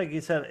a. I think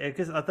he said. I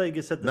thought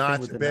you said the notch.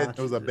 Thing with the bed.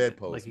 It was a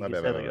bedpost. Like my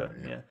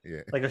bad.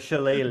 Yeah, like a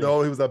shillelagh.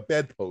 No, it was a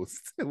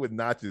bedpost with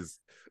notches.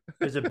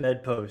 It was a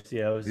bedpost.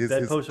 Yeah, it was a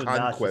bedpost with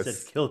notches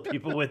that killed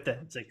people with that.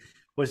 It's like,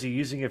 was he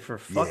using it for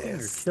fucking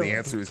or killing? The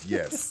answer is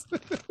yes.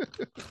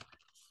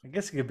 I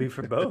guess it could be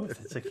for both.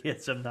 It's like he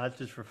had some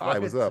notches for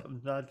fucking, some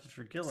notches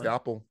for killing.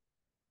 Scalpel.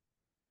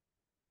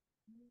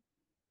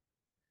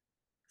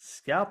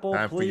 Scalpel,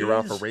 time please. for your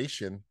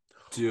operation.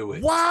 Do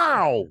it.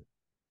 Wow.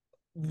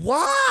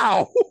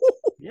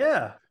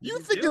 Yeah. You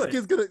think this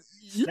kid's gonna?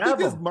 You think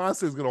this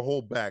monster's gonna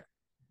hold back?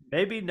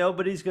 Maybe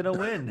nobody's gonna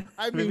win.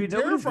 I mean,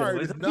 Terrifier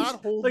does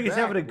not hold back. He's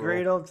having a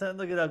great old time.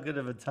 Look at how good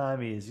of a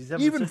time he is. He's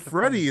having even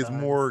Freddy is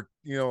more,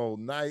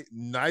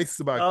 nice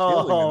about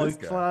killing. Oh, he's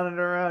clowning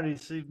around.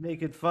 He's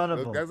making fun of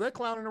him. Is that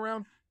clowning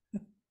around?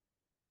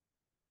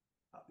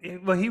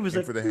 Well, he was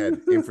aim for the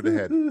head. Aim for the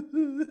head.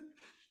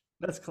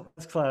 That's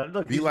clown.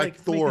 Look, be like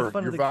Thor,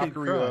 your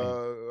Valkyrie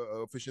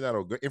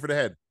aficionado. Aim for the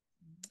head.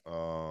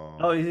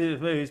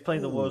 He's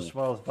playing the world's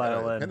smallest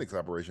violin. Appendix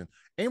operation.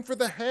 Aim for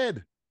the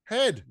head.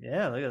 Head.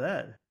 Yeah, look at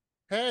that.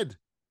 Head.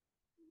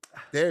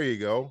 There you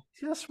go.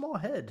 He's got a small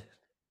head.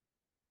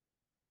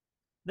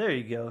 There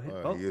you go.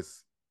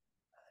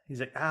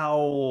 He's like,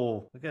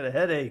 ow! I got a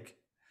headache.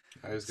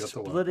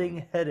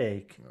 Splitting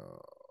headache.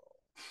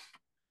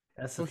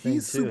 That's the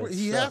thing too.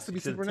 He has to be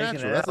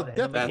supernatural. That's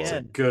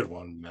a good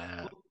one,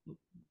 Matt.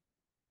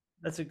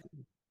 That's a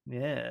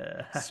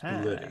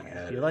splitting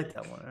headache. You like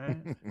that one,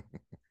 right?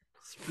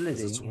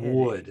 Splitting it's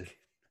wood.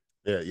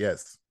 Yeah.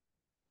 Yes.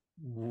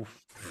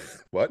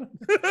 What?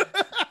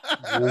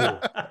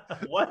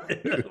 What?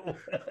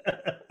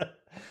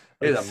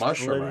 Hey, the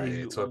mushroom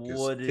I took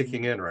is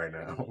kicking in right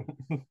now.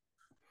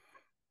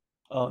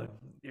 Oh,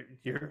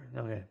 you're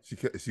okay.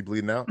 She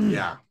bleeding out?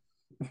 Yeah.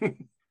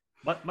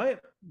 My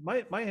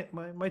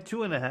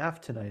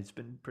 2.5 tonight's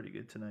been pretty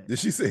good tonight. Did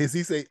she say? Does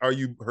he say, "Are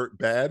you hurt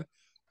bad,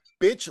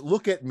 bitch?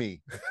 Look at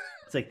me."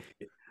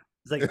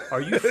 It's like, are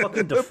you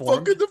fucking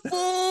deformed? Fucking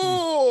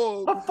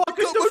deformed. I'm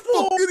fucking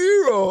deformed. Fucking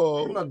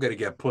hero. I'm not gonna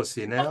get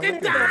pussy now. I'm fucking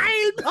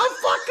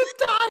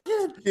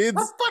dying.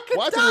 Kids,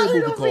 watch a little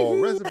movie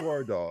called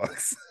Reservoir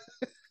Dogs.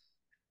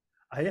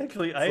 I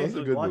actually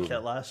watched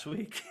that last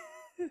week.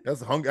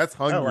 That's hungry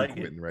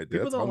Quentin right there.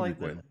 People that's don't hungry like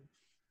Quentin.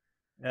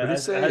 What did he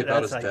say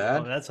about his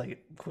dad? That's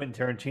like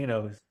Quentin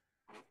Tarantino.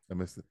 I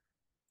missed it.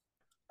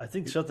 I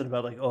think something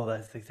about like, oh, I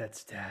think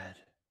that's Dad.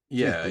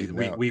 Yeah,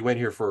 we went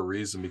here for a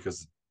reason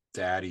because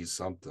Daddy's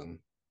something.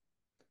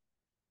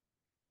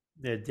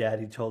 Yeah,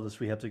 Daddy told us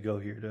we have to go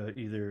here to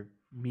either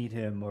meet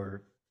him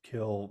or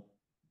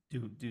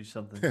do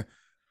something.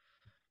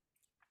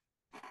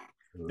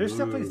 There's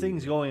definitely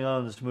things going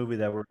on in this movie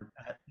that we're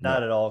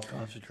not at all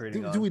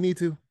concentrating on. Do we need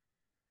to?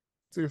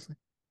 Seriously?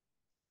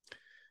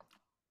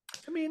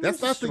 I mean,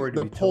 that's not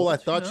the poll I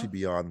thought she'd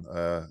be on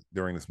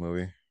during this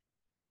movie.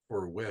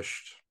 Or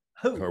wished.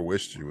 Or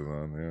wished she was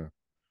on,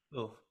 yeah.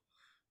 Oh,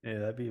 yeah,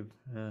 that'd be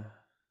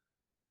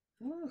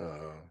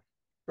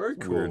very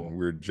cool.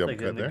 Weird jump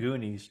cut there. The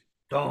Goonies.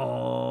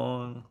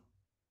 Dong.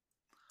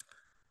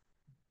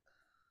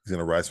 He's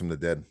gonna rise from the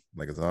dead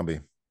like a zombie.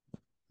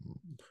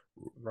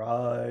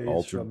 Rise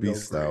Ultra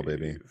Beast style,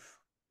 baby.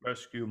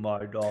 Rescue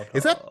my daughter.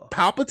 Is that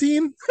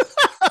Palpatine?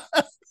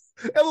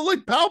 It looked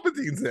like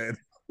Palpatine's head.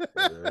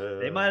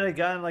 They might have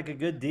gotten like a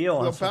good deal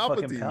on some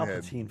fucking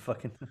Palpatine.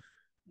 Fucking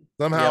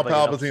somehow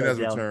Palpatine has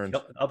returned.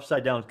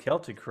 Upside down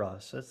Celtic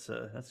cross.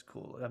 That's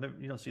cool.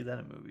 You don't see that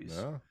in movies.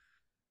 No.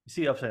 You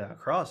see upside down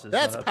crosses.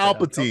 That's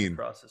Palpatine.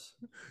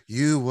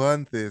 You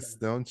want this,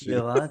 don't you?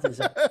 You want this?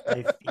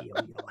 I feel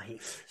your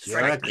hate.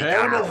 Strike me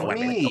down with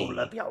me.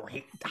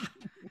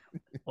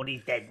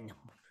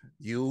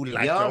 You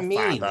like you're your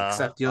mean, father,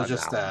 except you're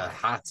just a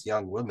hot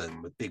young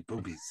woman with big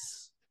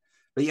boobies.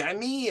 But you're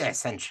me,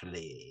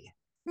 essentially.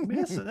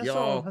 That's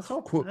all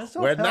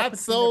we're not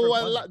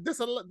so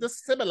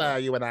dissimilar,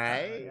 you and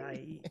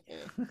I.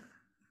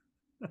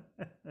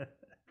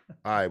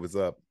 Hi, what's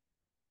up?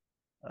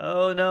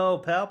 Oh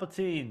no,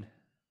 Palpatine.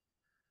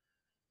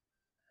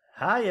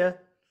 Hiya.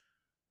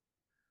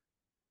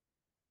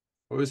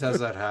 Always has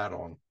that hat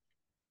on.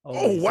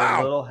 Oh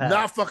wow!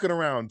 Not fucking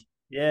around.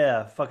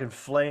 Yeah, fucking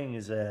flaying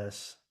his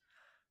ass.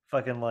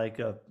 Fucking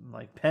like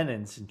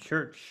penance in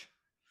church.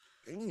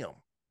 Damn.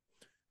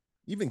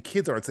 Even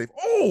kids aren't safe.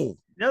 Oh,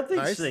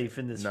 nothing's safe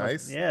in this.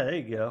 Nice. Yeah, there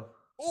you go.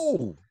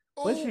 Oh.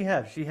 What does she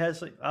have? She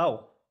has like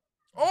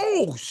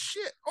Oh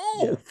shit.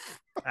 Oh.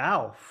 Yeah.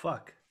 Ow.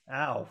 Fuck.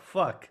 Ow.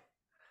 Fuck.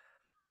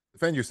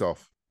 Defend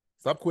yourself.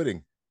 Stop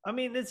quitting. I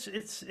mean, it's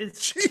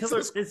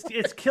killer.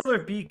 It's kill or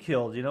be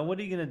killed. You know, what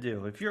are you gonna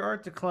do if you're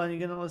Art Decline? You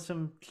gonna let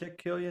some chick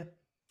kill you?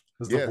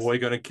 Is the boy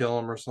gonna kill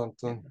him or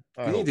something?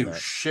 He ain't do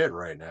shit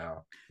right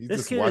now. He's this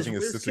just kid watching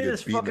is, his this sister kid get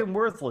is beaten fucking up.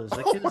 worthless.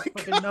 That kid is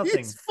fucking nothing.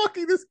 He's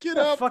fucking this kid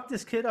up. Fuck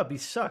this kid up. He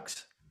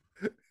sucks.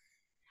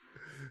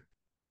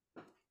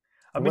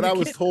 I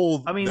was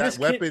told that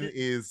weapon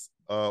is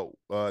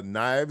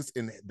knives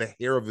in the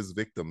hair of his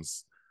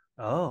victims.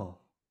 Oh.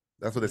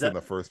 That's what they said in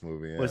the first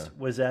movie. Yeah.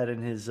 Was that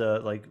in his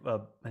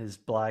his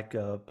black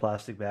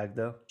plastic bag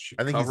though?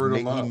 I think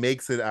he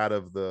makes it out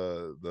of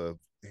the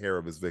hair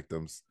of his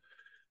victims.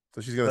 So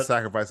she's gonna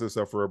sacrifice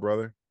herself for her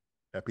brother.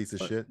 That piece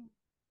of shit.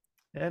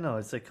 Yeah, no,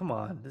 it's like, come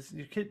on,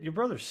 your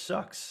brother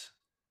sucks.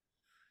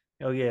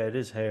 Oh yeah, it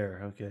is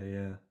hair. Okay,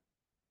 yeah.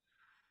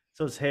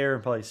 So it's hair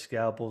and probably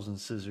scalpels and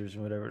scissors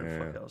and whatever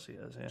the fuck else he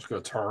has. Yeah. She's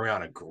gonna turn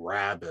around and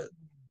grab it.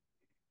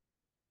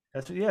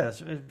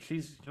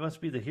 She must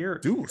be the hero.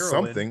 Do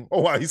something. Oh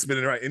wow, he's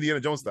spinning right,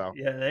 Indiana Jones style.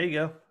 Yeah, there you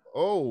go.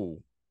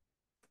 Oh,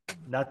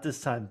 not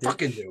this time. Bitch.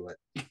 Fucking do it.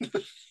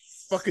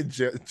 Fucking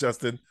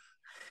Justin.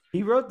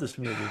 He wrote this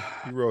movie.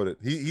 He wrote it.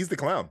 He's the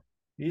clown.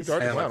 He's the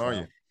clown,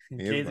 aren't you?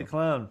 He's the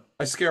clown.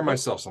 I scare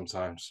myself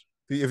sometimes.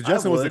 See, if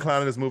Justin was the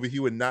clown in this movie, he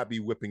would not be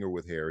whipping her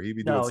with hair. He'd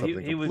be doing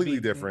something completely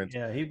different.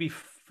 Yeah, he'd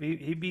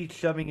be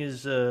shoving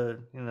his just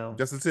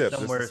the tip,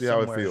 just to see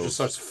how it feels. Just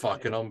starts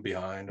fucking him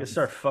behind. Just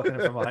start fucking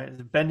him from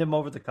behind. Bend him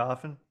over the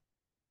coffin.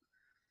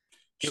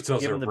 She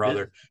tells her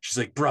brother. She's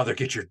like, "Brother,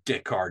 get your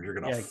dick hard. You're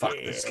gonna fuck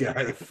this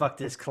guy. Fuck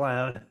this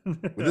clown." When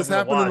this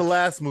happened in the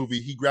last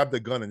movie, he grabbed a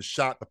gun and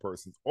shot the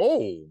person.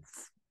 Oh,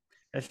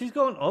 and she's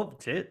going, "Oh,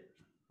 tit."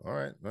 All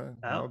right,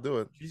 I'll do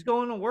it. She's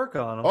going to work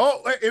on him.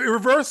 Oh,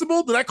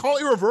 irreversible? Did I call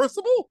it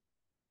irreversible?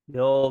 The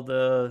old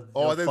the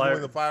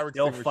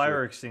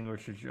fire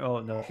extinguisher. Oh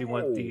no, she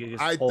went the.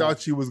 I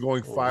thought she was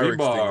going fire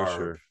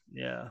extinguisher.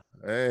 Yeah.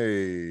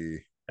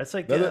 Hey. That's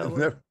like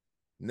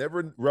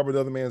never rub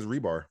another man's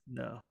rebar.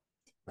 No.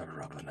 Never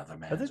rub another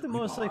man's. I think the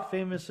most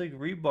famous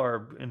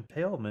rebar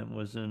impalement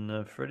was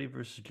in Freddy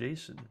vs.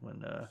 Jason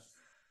when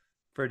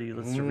Freddy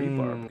lets the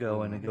rebar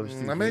go and it goes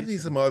through. There might be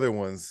some other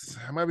ones.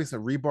 There might be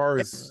some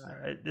rebars.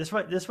 This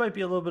might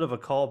be a little bit of a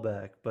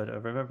callback, but I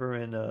remember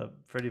in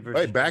Freddy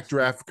vs. Hey,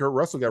 backdraft. Kurt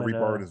Russell got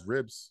rebar in his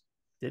ribs.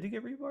 Did he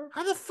get rebar?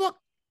 How the fuck?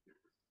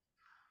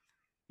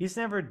 He's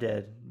never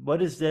dead.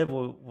 What is dead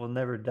will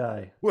never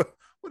die. What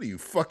are you,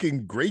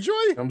 fucking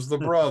Greyjoy? Comes the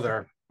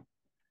brother.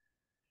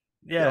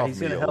 Yeah, he's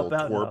gonna help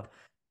out now.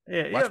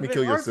 Yeah, watch me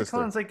kill your sister.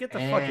 Like, get the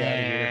fuck out of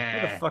here.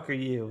 Who the fuck are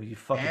you? You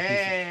fucking piece of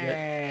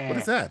shit. What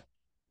is that?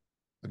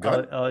 A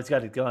gun? Oh, he's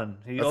got a gun.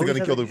 That's the gun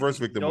he killed the first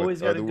victim. He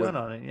always got a gun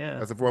on it. Yeah,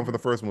 that's the one from the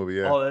first movie.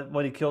 Yeah. Oh,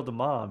 when he killed the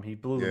mom, he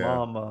blew the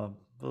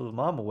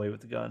mom away with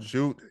the gun.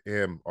 Shoot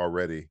him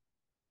already.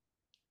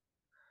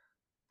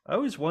 I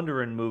always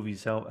wonder in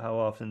movies how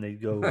often they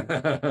go,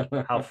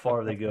 how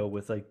far they go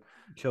with like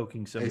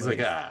choking somebody. He's like,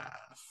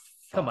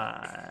 Come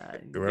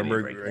on.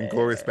 Remember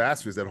Inglourious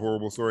Bastards, that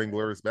horrible story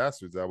Inglourious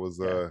Bastards? That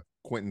was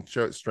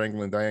Quentin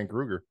strangling Diane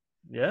Kruger.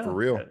 Yeah. For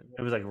real.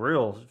 It was like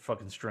real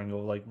fucking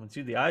strangle. Like when you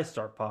see the eyes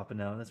start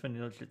popping out, that's when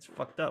you know shit's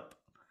fucked up.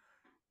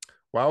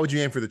 Why would you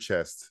aim for the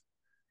chest?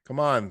 Come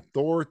on,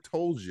 Thor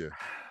told you.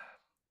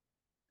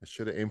 I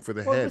should have aimed for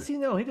the head. Does he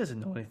know? He doesn't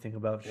know anything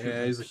about shooting.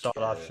 Yeah, he's a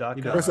sawed-off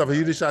shotgun. First off, if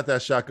he just shot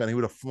that shotgun, he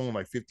would have flown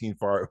like 15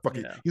 far.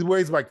 Fucking, he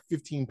weighs like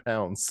 15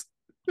 pounds.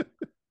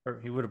 Or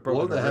he would have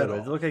broken the head.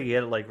 It looked like he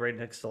had it like right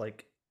next to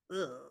like.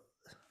 It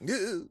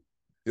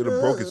would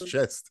have broke his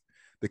chest.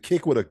 The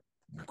kick would have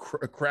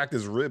cracked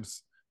his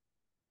ribs.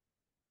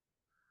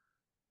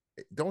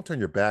 Don't turn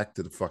your back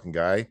to the fucking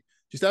guy.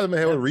 She stabbed him in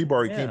the head with a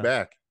rebar. He came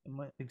back.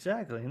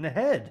 Exactly in the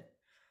head.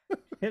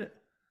 Hit it.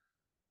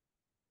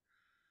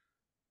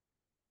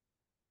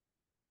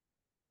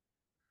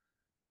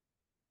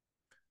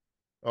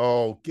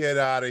 Oh, get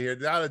out of here.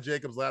 Out of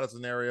Jacob's Ladder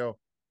scenario.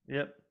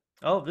 Yep.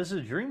 Oh, this is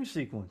a dream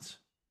sequence.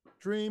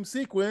 Dream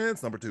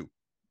sequence number 2.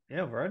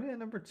 Yeah, we're already at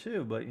number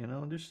 2, but you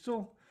know, there's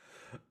still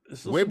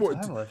way more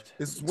time left.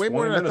 It's way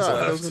more than I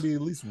thought. There was going to be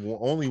at least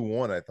only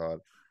one, I thought.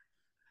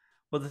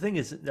 Well, the thing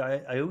is,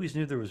 I always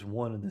knew there was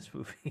one in this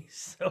movie,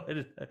 so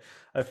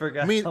I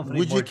forgot. I mean, how many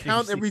would more you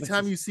count dream every sequences.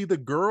 time you see the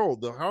girl,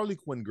 the Harley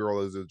Quinn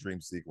girl, as a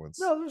dream sequence?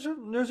 No,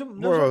 there's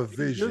more of a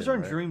vision. Those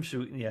aren't right? dream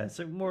suit. Yeah, it's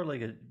like more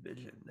like a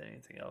vision than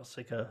anything else,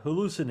 like a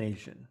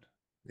hallucination.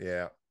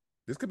 Yeah,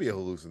 this could be a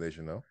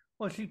hallucination, though.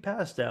 Well, she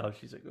passed out.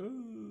 She's like,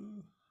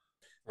 ooh.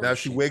 Now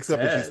she wakes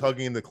up and she's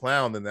hugging the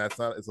clown, then it's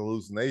a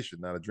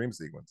hallucination, not a dream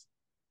sequence.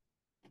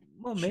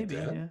 Well, maybe.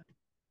 Yeah.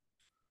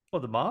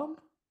 Well, the mom.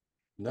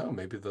 No,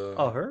 maybe the.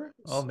 Oh, her?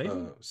 Oh, maybe.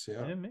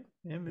 Yeah.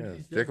 Maybe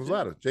she's Jacob's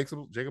Ladder.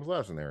 Jacob's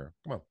Ladder scenario.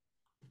 Come on.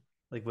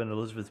 Like when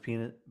Elizabeth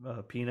Pina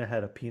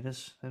had a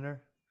penis in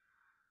her.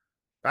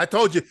 I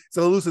told you it's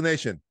a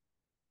hallucination.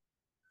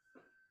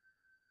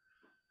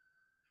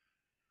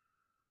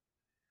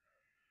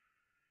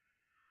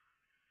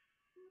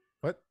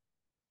 What?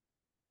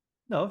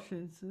 No,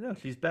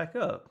 she's back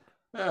up.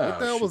 Yeah, what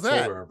the hell was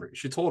that?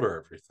 She told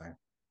her everything.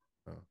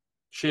 Oh.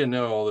 She didn't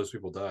know all those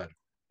people died.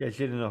 Yeah, she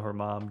didn't know her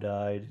mom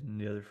died and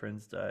the other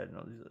friends died and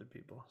all these other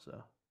people.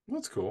 So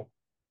that's cool.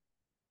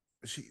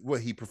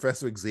 He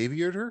Professor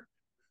Xaviered her?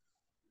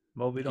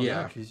 Well, we don't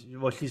know.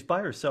 She's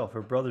by herself.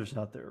 Her brother's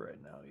not there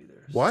right now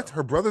either. What? So.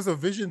 Her brother's a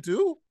Vision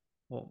too?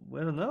 Well,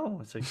 I don't know.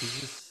 It's like she's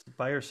just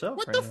by herself.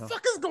 What right the now.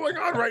 fuck is going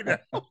on right now?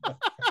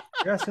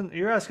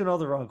 You're asking all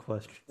the wrong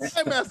questions.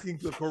 I'm asking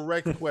the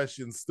correct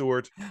questions,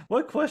 Stuart.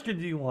 What question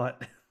do you want?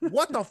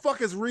 What the fuck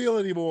is real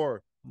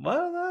anymore? I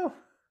don't know.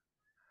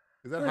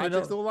 Is that hot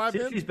chick still alive?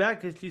 She's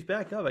back. She's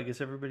back up. I guess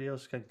everybody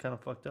else kind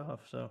of fucked off.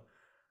 So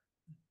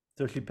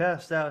she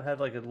passed out, had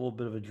like a little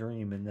bit of a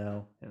dream, and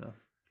now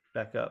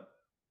back up.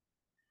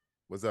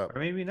 What's up? Or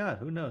maybe not.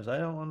 Who knows? I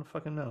don't want to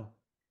fucking know.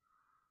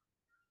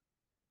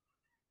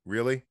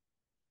 Really?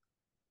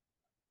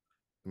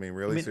 I mean,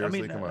 really?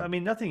 Seriously? Come on. I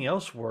mean, nothing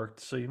else worked,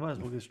 so you might as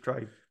well just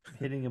try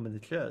hitting him in the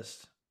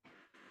chest.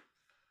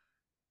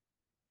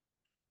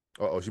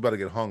 She's about to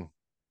get hung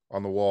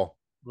on the wall.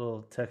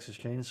 Little Texas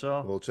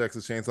Chainsaw. Little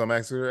Texas Chainsaw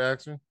Massacre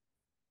action.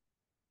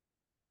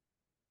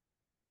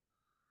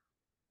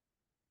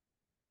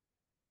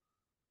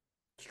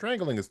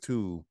 Strangling is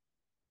too.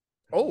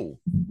 Oh,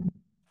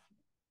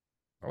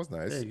 that was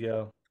nice. There you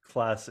go.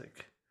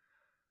 Classic.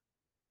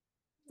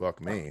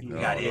 Fuck me. You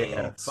got it.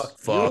 No.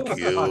 Fuck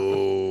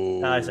you.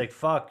 Nah, it's like,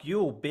 fuck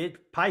you, bitch.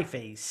 Pie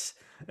face.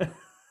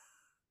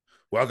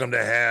 Welcome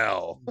to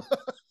hell.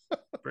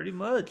 Pretty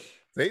much.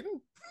 Satan?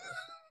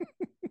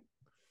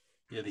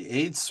 Yeah, the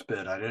AIDS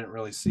spit I didn't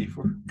really see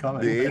for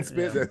coming. The AIDS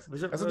spit? Yeah.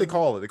 That's what they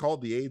call it. They call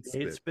it the AIDS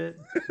spit. AIDS spit?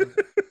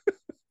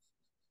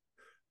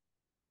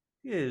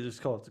 Yeah, they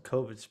just call it the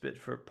COVID spit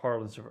for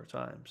parlance of our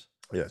times.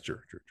 Yeah,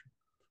 sure.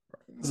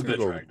 It's a bit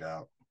dragged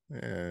out.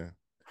 Yeah.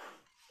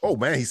 Oh,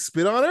 man, he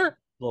spit on her?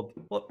 Well,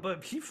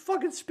 but he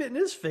fucking spit in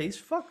his face.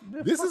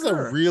 This is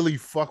her. a really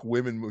fuck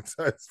women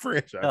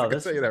franchise. I can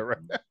tell you that right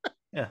now.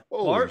 Yeah.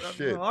 Holy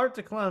shit. Art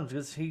the Clown,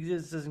 because he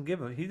just doesn't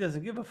give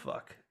a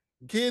fuck.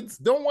 Kids,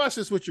 don't watch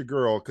this with your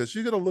girl because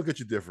she's gonna look at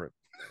you different.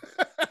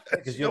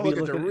 Because you'll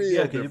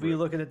be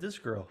looking at this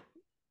girl.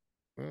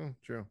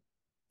 True.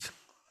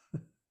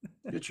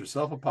 Get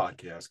yourself a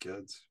podcast,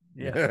 kids.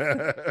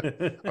 Yeah.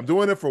 I'm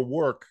doing it for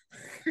work.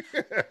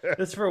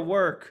 It's for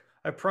work.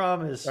 I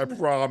promise. I'm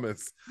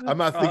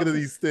not thinking of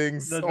these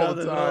things all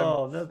the time.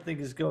 All. Nothing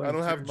is going. I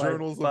don't have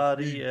journals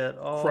body of at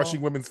all.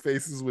 Crushing women's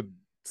faces with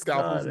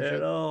scalpels Not and shit.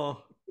 at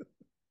all.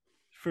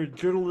 For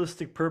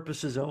journalistic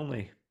purposes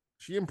only.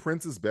 She in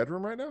Prince's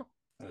bedroom right now?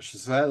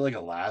 Is that like a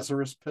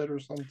Lazarus pit or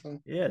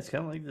something? Yeah, it's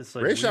kind of like this.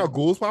 Like Ra's al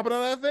Ghul's popping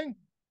on that thing?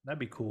 That'd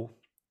be cool.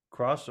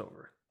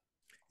 Crossover.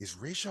 Is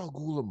Ra's al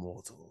Ghul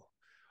immortal?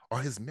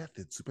 Are his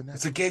methods supernatural?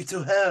 It's a gate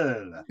to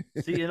hell.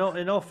 See,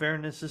 in all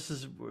fairness, this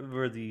is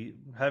where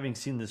having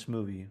seen this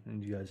movie,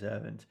 and you guys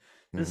haven't,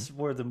 this is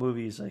where the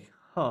movie is like,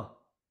 huh.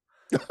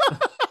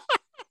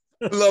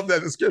 I love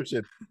that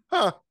description.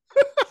 Huh.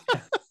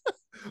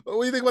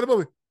 What do you think about the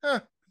movie? Huh.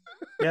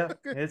 Yeah,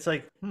 it's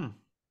like,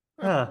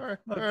 Huh.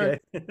 Okay.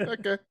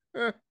 Okay.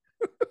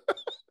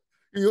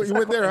 You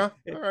went there, huh?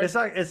 All right.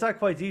 It's not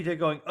quite DJ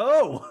going,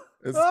 oh.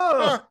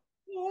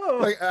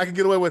 Like I can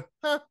get away with,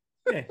 huh?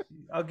 Hey,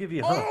 I'll give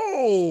you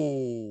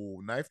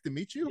a Nice to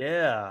meet you.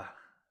 Yeah.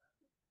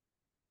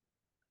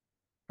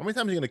 How many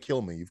times are you gonna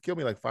kill me? You've killed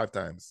me like 5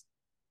 times.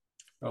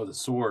 Oh, the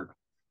sword.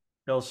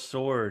 No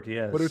sword,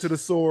 yes. Put her to the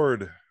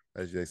sword,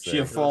 as they say. She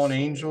a fallen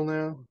angel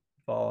now?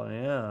 Fallen,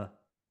 yeah.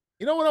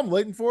 You know what I'm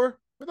waiting for?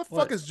 Where the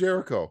fuck is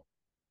Jericho?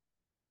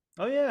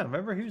 Oh yeah,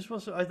 remember he was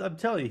supposed to. I'm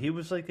telling you, he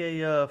was like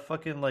a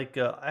fucking like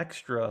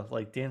extra,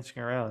 like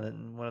dancing around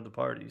in one of the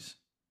parties.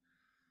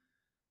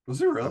 Was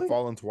he really? I've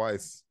fallen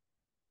twice.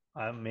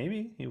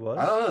 Maybe he was.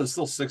 I don't know. There's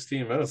still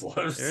 16 minutes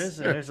left.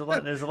 There's a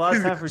lot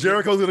of time for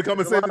Jericho's gonna come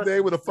and save the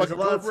day with a fucking.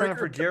 There's a lot of time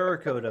for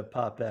Jericho to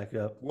pop back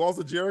up. Walls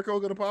of Jericho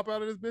gonna pop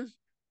out of this bitch?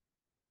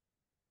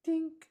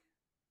 Dink.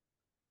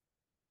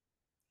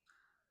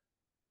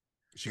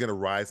 Is she gonna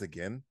rise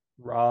again?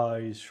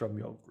 Rise from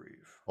your grave.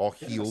 All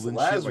healed and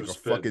shit, like a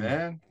fucking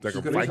man. like She's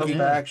a gonna Viking. come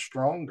back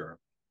stronger.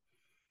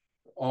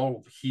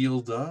 All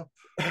healed up,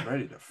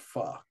 ready to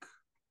fuck.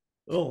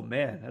 Oh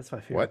man, that's my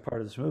favorite part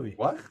of this movie.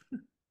 What?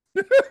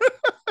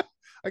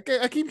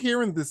 I keep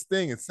hearing this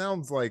thing. It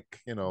sounds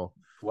like, you know,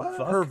 what?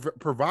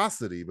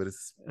 Pervosity, but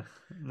it's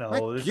no,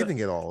 not getting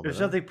it all. There's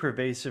nothing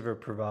pervasive or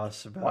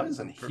pervasive about. Why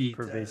isn't he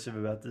pervasive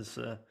about this?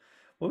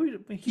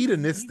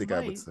 Hedonistic, I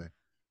would say.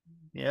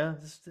 Yeah,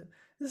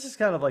 this is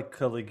kind of like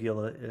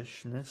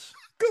Caligula-ishness.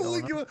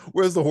 Caligula.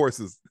 Where's the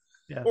horses?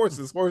 Yeah.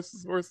 Horses.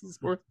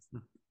 I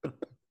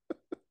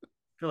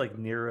feel like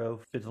Nero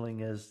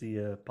fiddling as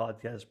the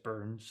podcast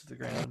burns to the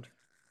ground.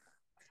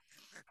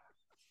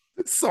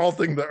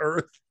 Salting the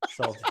earth.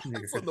 Salting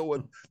the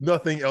earth.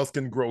 Nothing else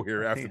can grow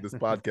here after this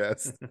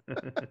podcast.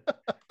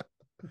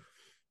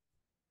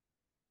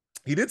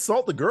 He did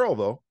salt the girl,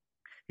 though.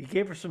 He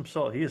gave her some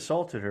salt. He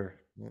assaulted her.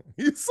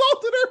 He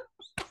assaulted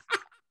her?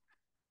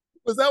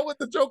 Was that what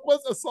the joke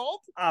was?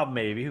 Assault?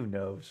 Maybe. Who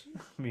knows?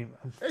 I mean,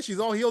 hey, she's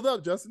all healed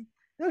up, Justin.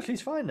 No,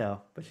 she's fine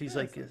now. But she's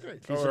like,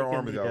 she's her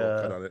arm got a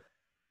little cut on it.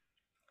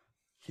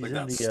 She's like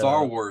that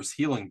Star Wars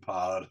healing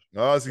pod.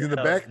 Oh, she's in the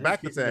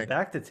back to tank.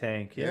 Back to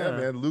tank, yeah,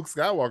 man, Luke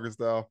Skywalker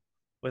style.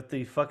 With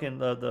the fucking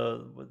that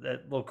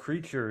little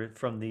creature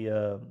from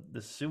the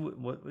what's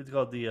it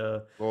called, the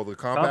the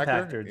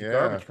compactor, the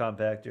garbage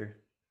compactor.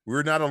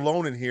 We're not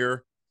alone in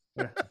here.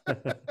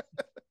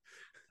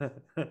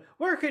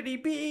 Where could he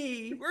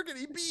be? Where could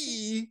he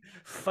be?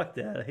 Fuck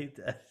that! I hate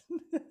that.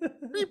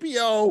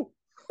 3PO.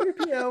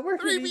 3PO. Where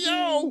could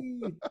 3PO. he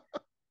be?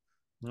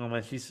 Oh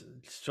man, she's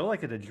still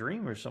like in a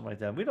dream or something like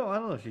that. I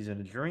don't know if she's in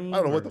a dream. I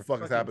don't know what the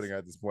fuck is happening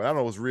at this point. I don't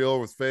know what's real,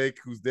 what's fake,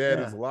 who's dead,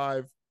 who's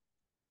alive.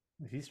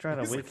 He's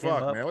trying to wake him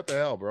up. Man, what the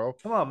hell, bro?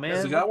 Come on,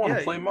 man. The guy want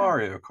to play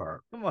Mario Kart.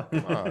 Come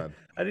on.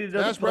 I need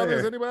Smash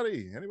Brothers.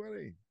 Anybody?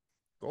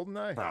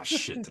 GoldenEye. Ah,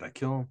 shit! Did I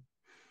kill him?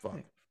 Fuck.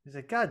 He's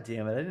like, God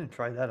damn it! I didn't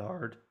try that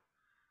hard.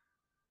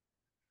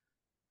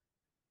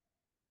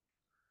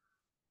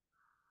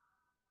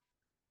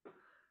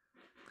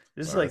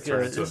 This is like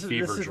this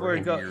is where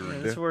it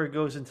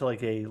goes into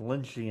like a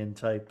Lynchian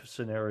type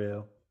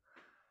scenario.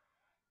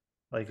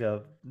 Like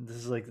this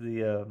is like the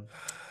you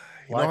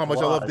know how much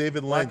I love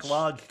David Lynch. Black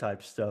Lodge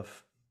type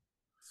stuff.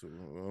 So,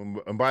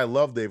 and by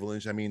love David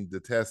Lynch, I mean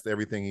detest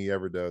everything he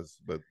ever does.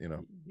 But you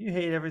know, you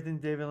hate everything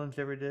David Lynch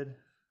ever did.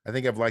 I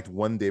think I've liked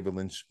one David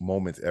Lynch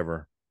moment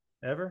ever.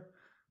 Ever?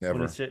 Never.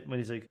 When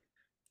he's like,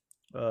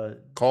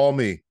 call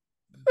me.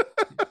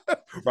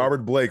 Robert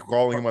Blake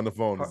calling him on the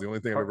phone is the only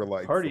thing I've ever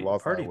liked. Party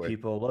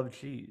people love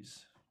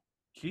cheese.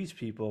 Cheese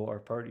people are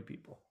party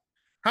people.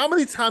 How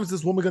many times is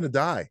this woman gonna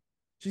die?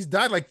 She's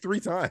died like 3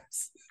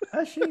 times.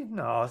 Has she?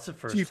 No, it's the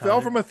first She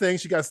fell from a thing.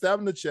 She got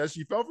stabbed in the chest.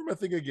 She fell from a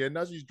thing again.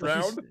 Now she's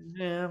drowned.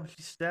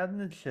 She's stabbed in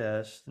the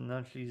chest, and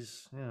now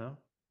she's,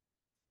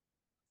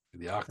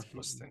 the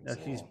octopus thing.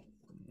 She's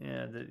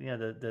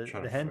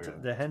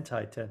the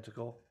hentai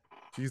tentacle.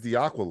 She's the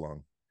aqua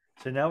lung.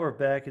 So now we're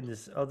back in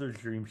this other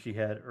dream she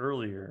had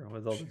earlier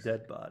with all the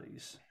dead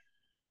bodies.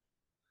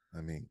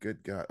 I mean,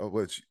 good God! Oh,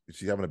 what?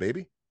 She's having a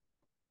baby?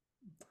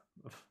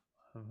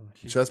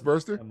 Chest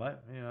burster? My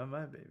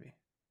baby.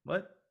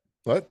 What?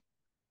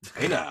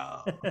 Hey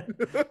now.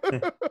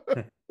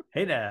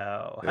 Hey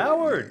now,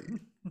 Howard.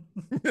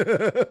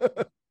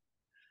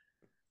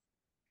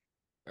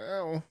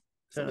 Oh,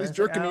 somebody's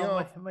jerking me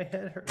off. My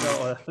head hurt.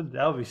 No,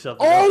 that would be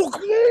something. Oh,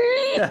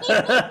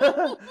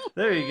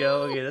 there you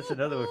go. Okay, that's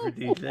another one for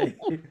DJ.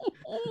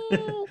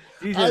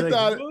 I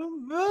thought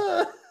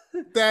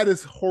that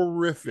is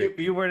horrific.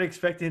 You weren't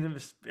expecting him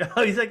to.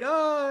 Oh, he's like,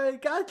 oh, I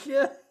got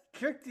you,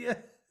 tricked you.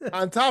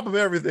 On top of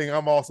everything,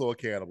 I'm also a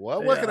cannibal.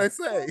 What can I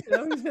say?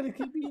 He's gonna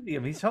keep eating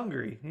him. He's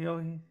hungry.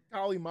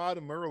 Holly mod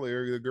him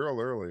earlier, the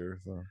girl earlier.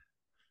 So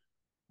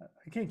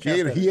I can't.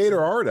 He ate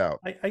her heart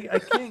out. I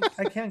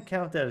can't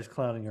count that as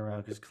clowning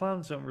around because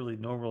clowns don't really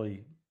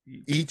normally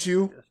eat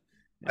you.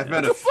 I've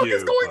met what the fuck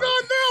is going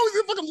on now? Is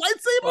it a fucking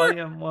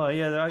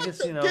lightsaber? I guess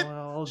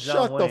John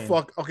shut Wayne. the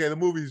fuck. Okay, the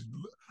movie's.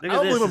 I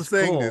don't believe I'm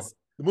saying this.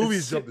 The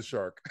movie's jumped the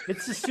shark.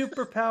 It's a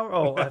superpower.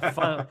 Oh, I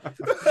finally.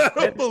 I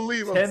don't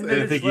believe I'm saying. I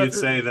didn't think you'd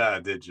say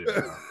that, did you?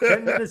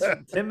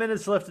 10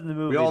 minutes left in the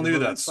movie. We all knew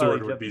that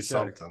sword would be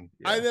something.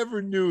 Yeah. I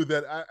never knew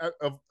that.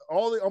 Of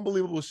all the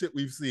unbelievable shit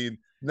we've seen,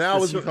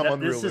 now it's become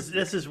unrealistic.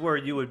 This is where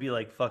you would be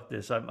like, "Fuck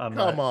this! I'm Come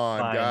not on,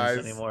 buying guys.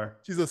 this anymore."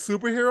 She's a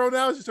superhero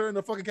now. She's turning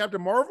into fucking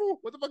Captain Marvel.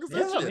 What the fuck is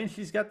that shit? I mean,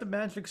 she's got the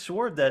magic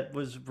sword that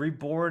was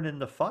reborn in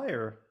the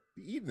fire.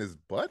 Eating his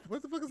butt?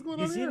 What the fuck is going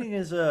on He's here? eating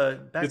his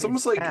back. It's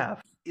almost like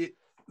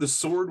the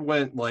sword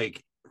went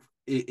like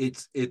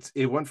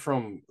it went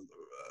from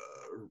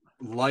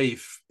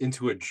life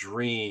into a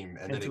dream,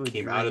 and then it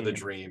came out of the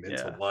dream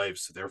into life.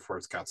 So therefore,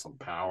 it's got some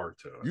power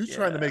to it. You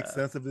trying to make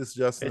sense of this,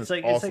 Justin? It's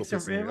like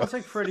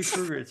Freddy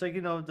Krueger. It's like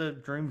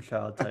the Dream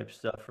Child type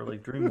stuff, or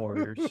like Dream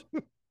Warriors.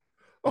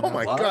 Oh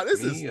my god!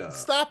 This is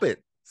stop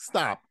it!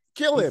 Stop!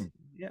 Kill him!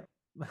 Yeah.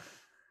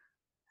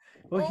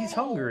 Well, he's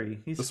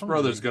hungry. This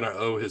brother's gonna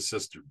owe his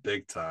sister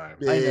big time.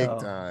 Big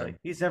time. Like,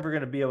 he's never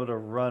gonna be able to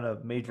run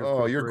a major.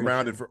 Oh, you're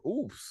grounded for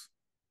oops.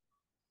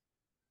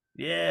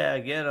 Yeah,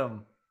 get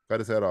him. Cut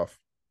his head off.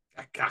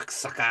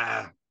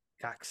 Cocksucker.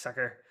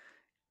 Cocksucker.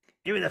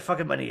 Give me the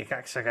fucking money, you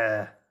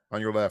cocksucker. On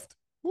your left.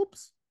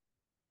 Oops.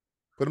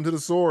 Put him to the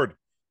sword.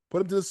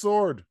 Put him to the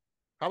sword.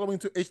 Halloween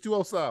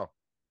H2O style.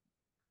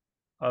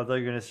 Oh,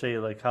 they're gonna say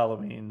like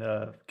Halloween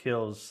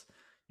kills.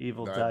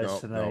 Evil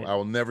dies tonight. No, I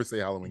will never say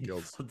Halloween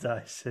kills. Evil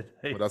dies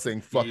tonight. Without saying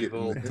fuck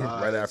Evil it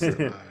right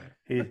after.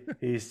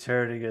 He's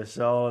turning us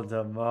all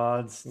into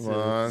monsters.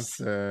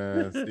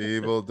 Monsters.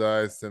 Evil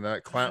dies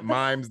tonight.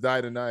 Mimes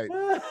die tonight.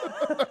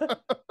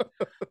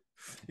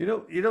 You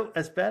know,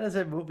 as bad as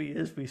that movie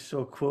is, we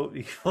still quote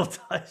Evil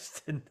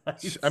Dies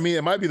Tonight. I mean,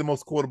 it might be the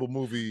most quotable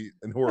movie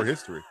in horror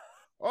history.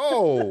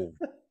 Oh,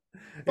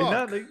 and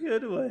not in a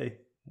good way.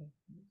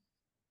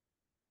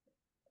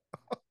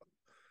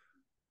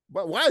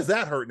 But why is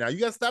that hurt now?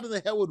 You got stabbed in the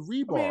head with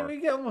rebar. I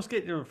mean, you almost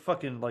get your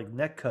fucking like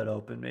neck cut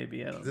open,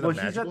 maybe. I don't know. Is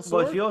it a magical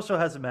sword? Well, she also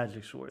has a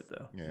magic sword,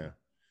 though. Yeah.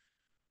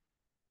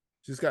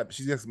 She's got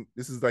some.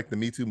 This is like the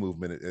Me Too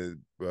movement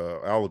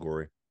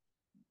allegory.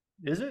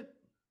 Is it?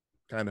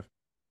 Kind of.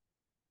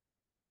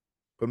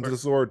 Put him to the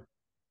sword.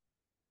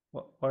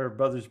 Why are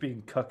brothers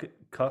being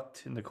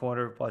cucked in the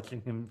corner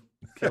watching him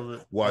kill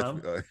the Watch.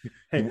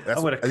 Hey,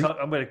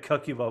 I'm gonna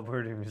cuck you while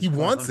murdering his He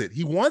wants clown. it.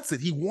 He wants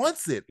it. He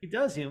wants it. He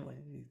does. He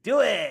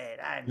do it.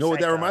 You know what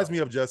that reminds me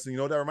of, Justin? You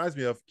know what that reminds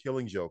me of?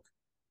 Killing Joke.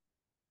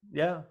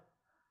 Yeah.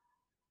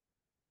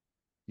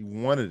 He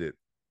wanted it.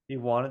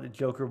 The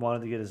Joker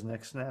wanted to get his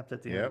neck snapped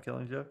at the end of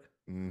Killing Joke.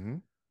 Mm-hmm.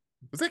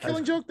 Was that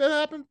Killing Joke that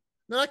happened?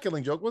 No, not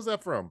Killing Joke. What's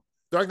that from?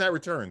 Dark Knight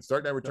Returns.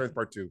 Dark Knight Returns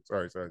Part 2.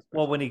 Sorry.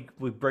 Well, when he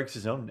breaks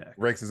his own neck.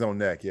 Breaks his own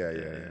neck. Yeah.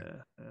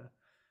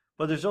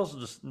 But there's also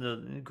just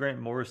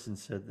Grant Morrison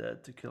said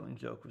that The Killing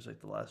Joke was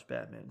like the last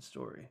Batman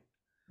story.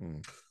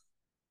 Mm.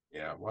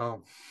 Yeah,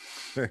 well,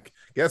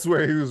 guess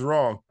where he was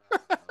wrong.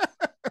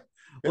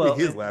 Maybe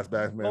his last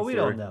Batman story. We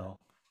don't know.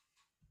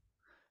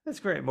 That's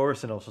Grant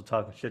Morrison also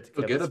talking shit to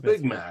Kevin get a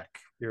Smith, Big Mac.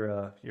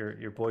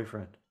 Your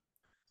boyfriend.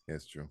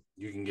 That's true.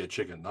 You can get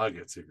chicken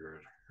nuggets if you're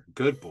a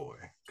good boy.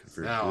 Because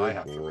now I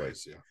have to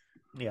raise you.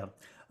 Yeah.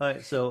 All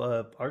right.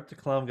 So Art the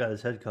Clown got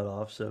his head cut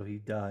off, so he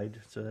died.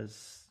 So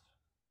that's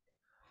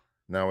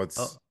now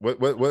it's what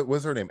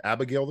was her name?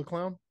 Abigail the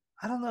Clown?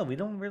 I don't know. We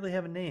don't really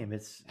have a name.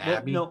 It's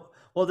Abby? no.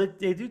 Well,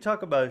 they do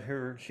talk about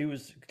her. She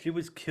was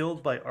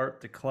killed by Art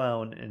the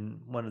Clown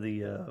in one of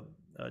the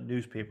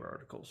newspaper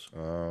articles.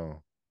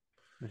 Oh.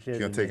 She's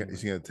gonna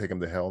take him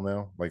to hell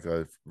now, like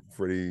a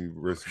Freddy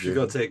versus. She's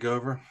gonna take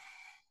over.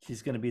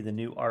 She's gonna be the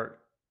new Art.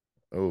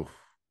 Oh,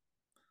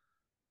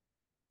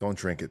 don't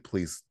drink it,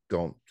 please.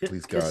 Don't,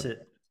 please, kiss God.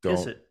 It. Don't,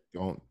 kiss it.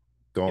 Don't.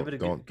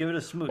 Give it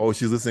a smooch. Oh,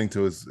 she's listening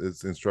to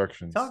his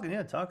instructions. Talking to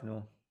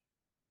him.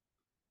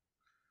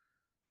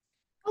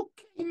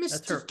 Okay,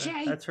 Mr.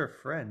 J. That's her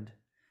friend,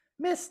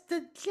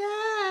 Mr. J.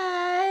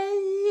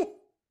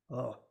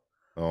 Oh.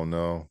 Oh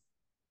no.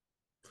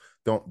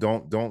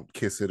 Don't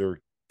kiss it or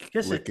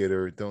lick it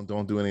or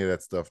don't do any of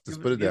that stuff.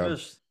 Just put it down.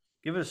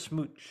 Give it a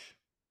smooch.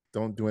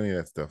 Don't do any of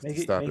that stuff.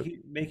 Stop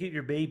it. Make it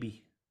your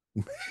baby.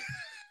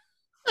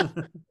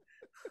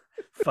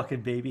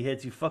 Fucking baby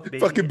heads. You fuck baby.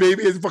 Fucking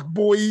baby heads. Fuck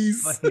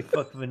boys.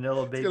 Fuck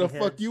vanilla baby. He's gonna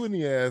heads. fuck you in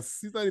the ass.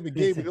 He's not even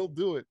gay, but he'll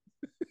do it.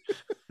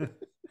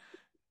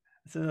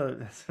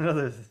 That's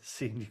another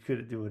scene you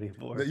couldn't do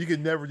anymore. You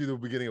could never do the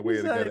beginning of Way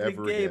of the Dead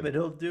ever gay, again. But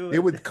he'll do it. It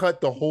would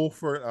cut the whole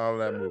front out of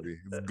that movie.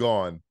 It's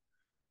gone.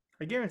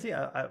 I guarantee.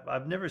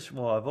 I've never.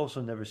 Well, I've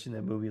also never seen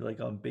that movie like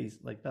on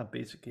not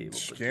basic cable.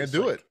 But can't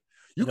do it.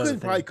 You couldn't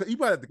probably. You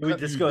might have to. You would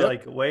just go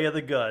like Way of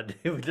the Gun.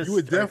 You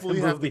would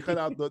definitely have to cut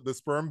out the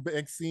sperm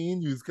bank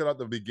scene. You cut out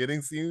the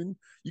beginning scene.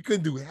 You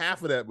couldn't do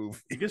half of that movie.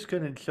 You just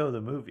couldn't show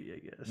the movie, I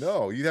guess.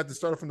 No, you'd have to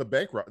start from the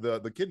bank,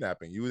 the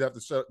kidnapping. You would have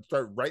to start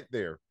right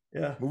there.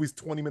 Yeah, movie's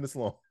 20 minutes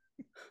long.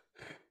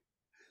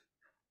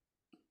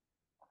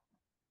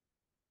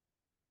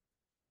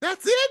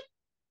 That's it.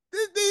 They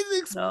didn't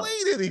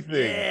explain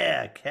anything.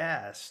 Yeah,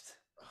 cast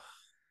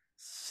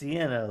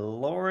Sienna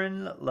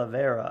Lauren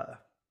Lavera.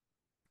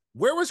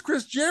 Where was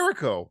Chris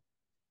Jericho?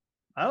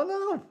 I don't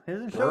know. He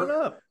hasn't shown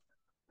up.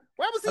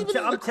 Why was he even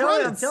in the I'm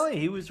credits? telling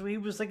you, he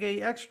was like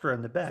a extra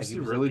in the back. Is he he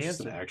was really like just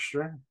an dancing.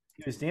 extra?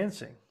 He was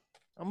dancing.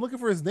 I'm looking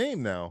for his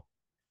name now.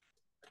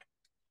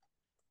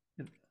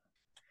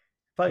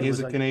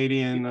 He's a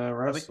Canadian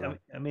wrestler.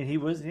 I mean, he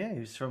was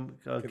from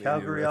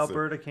Calgary, wrestler.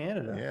 Alberta,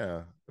 Canada.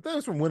 Yeah, I thought he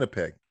was from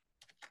Winnipeg.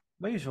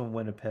 Maybe he's from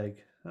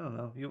Winnipeg. I don't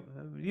know.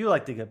 You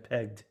like to get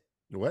pegged.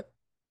 What?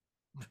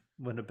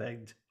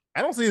 Winnipegged.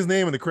 I don't see his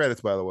name in the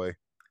credits, by the way.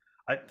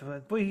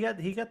 But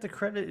he got the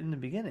credit in the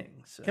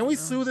beginning. So, can we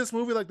sue this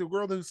movie like the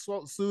girl who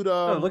sued?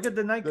 No, look at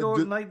the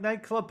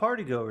nightclub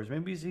party goers.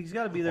 Maybe he's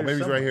got to be there. Maybe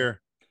somewhere. He's right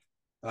here.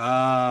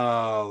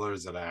 Oh,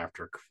 there's an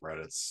after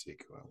credits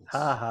sequence.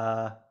 Ha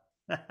ha.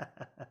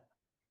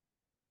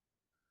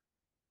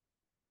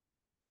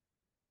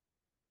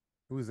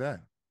 Who is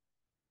that?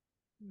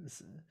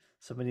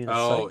 Somebody in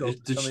the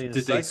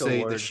did they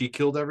say that she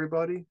killed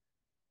everybody?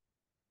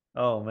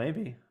 Oh,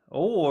 maybe.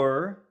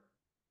 Or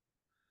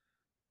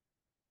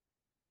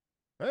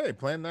hey,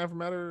 Plan 9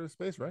 from Outer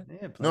Space, right?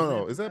 Yeah,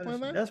 no. Is that Plan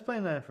 9? That's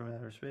Plan 9 from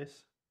Outer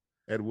Space.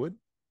 Ed Wood?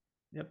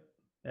 Yep.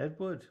 Ed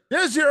Wood.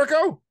 There's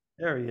Jericho!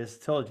 There he is.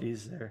 Told you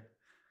he's there.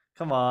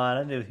 Come on.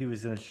 I knew he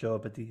was going to show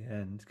up at the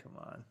end. Come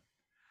on.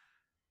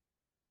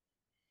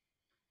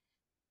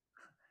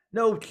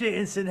 No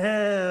chance in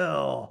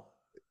hell.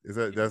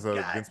 That's a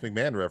Vince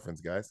McMahon reference,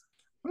 guys.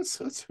 What's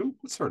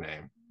her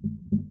name?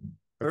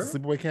 That's the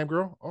Sleepaway Camp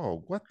girl?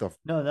 Oh, what the?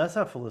 No, that's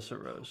not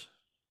Felissa Rose.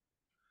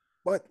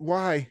 What?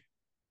 Why?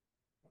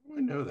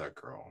 I know that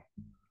girl.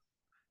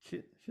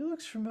 She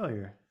looks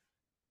familiar.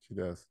 She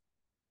does.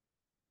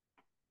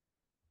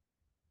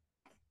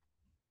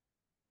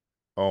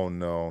 Oh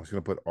no, she's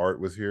gonna put Art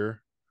was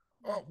here.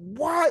 Oh,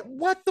 what?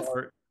 What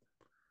the?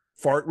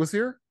 Fart was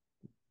here?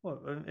 Well,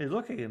 it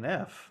looked like an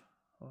F.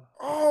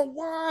 Oh,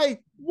 why?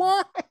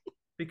 Why?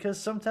 Because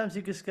sometimes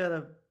you just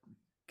gotta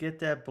get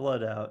that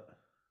blood out.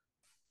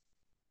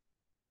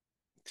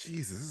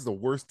 Jesus, this is the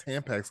worst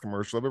Tampax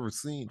commercial I've ever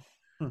seen.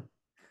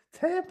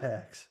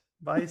 Tampax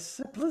by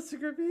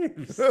Simplistic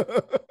Reviews.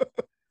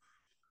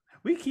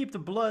 We keep the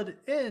blood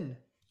in.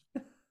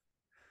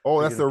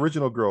 Oh, that's the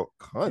original girl.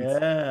 Cunt.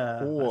 Yeah.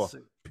 Whore.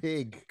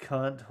 Pig.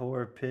 Cunt,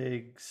 whore,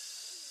 pig,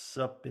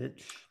 sup,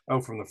 bitch. Oh,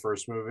 from the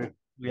first movie?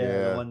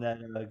 Yeah. The one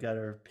that got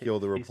her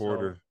killed the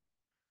reporter.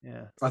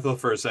 Yeah. I thought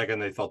for a second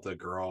they thought the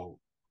girl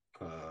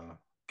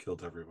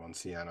killed everyone,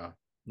 Sienna.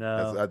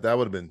 No. That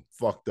would have been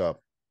fucked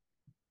up.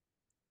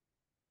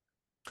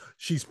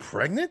 She's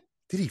pregnant?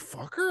 Did he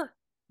fuck her?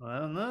 I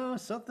don't know.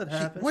 Something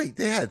happened. Wait,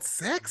 they had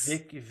sex?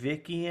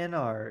 Vicky and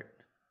Art.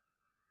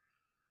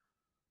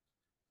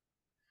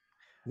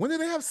 When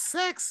did they have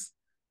sex?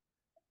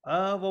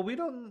 Well, we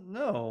don't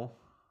know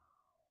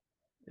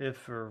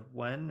if or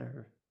when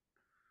or.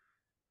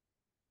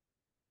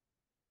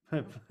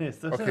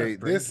 Okay,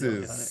 this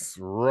is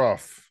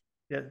rough.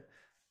 Yeah.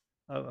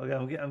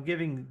 I'm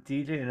giving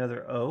DJ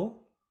another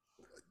O.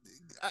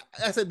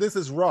 I said this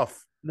is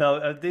rough.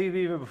 No, I think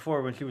even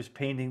before when she was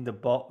painting the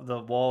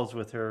walls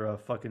with her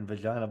fucking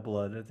vagina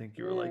blood, I think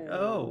you were like,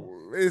 "Oh,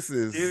 this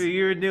is."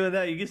 You were doing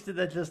that. You just did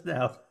that just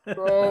now.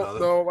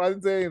 No, I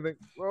didn't say anything.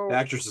 The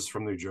actress is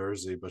from New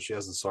Jersey, but she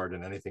hasn't starred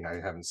in anything I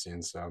haven't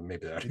seen, so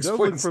maybe that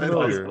explains it.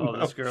 Oh,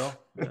 this girl.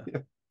 Yeah.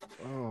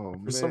 Oh,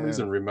 for some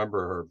reason,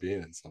 remember her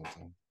being in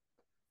something.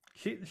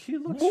 She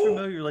looks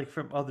familiar, like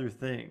from other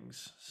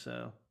things.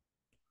 So,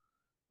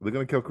 are they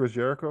gonna kill Chris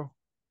Jericho?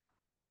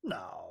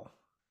 No.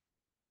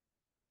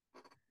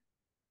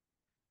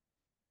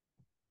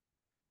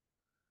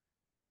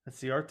 That's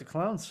the Art the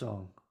Clown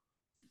song.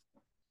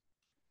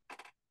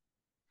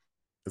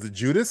 Is it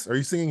Judas? Are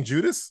you singing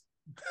Judas?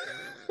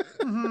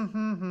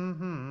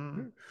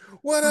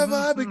 What have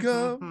I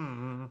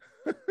become?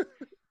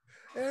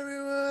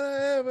 Everyone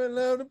I ever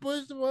loved to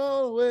push them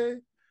all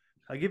away.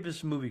 I give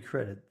this movie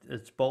credit.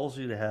 It's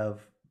ballsy to have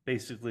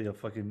basically a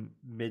fucking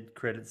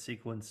mid-credit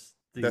sequence.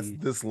 That's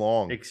this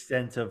long.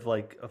 Extent of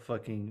like a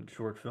fucking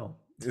short film.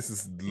 This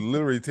is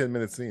literally a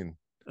 10-minute scene.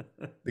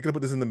 They could have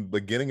put this in the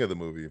beginning of the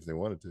movie if they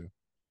wanted to.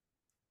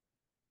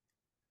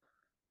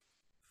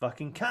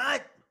 Fucking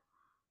cut.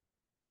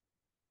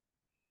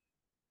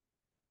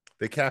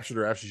 They captured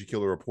her after she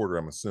killed a reporter,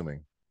 I'm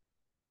assuming.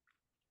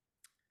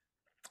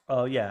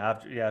 Oh yeah,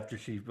 after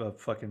she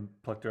fucking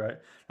plucked her out.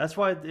 That's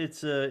why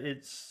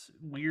it's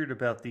weird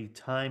about the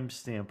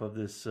timestamp of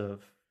this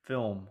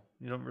film.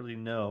 You don't really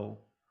know.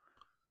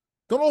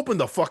 Don't open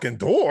the fucking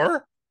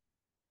door.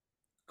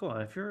 Go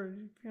on, if you're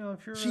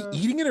she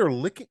eating it or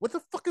licking? What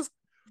the fuck is?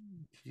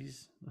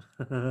 Jeez.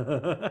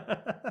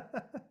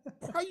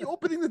 Why are you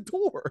opening the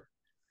door?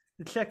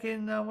 To check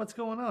in what's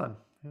going on.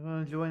 You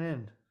want to join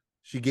in?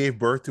 She gave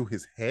birth to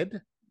his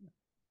head.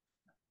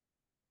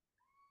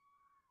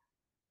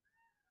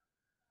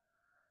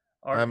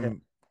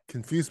 I'm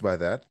confused by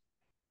that.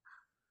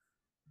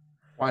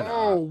 Why not?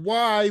 Oh,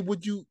 why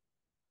would you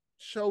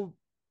show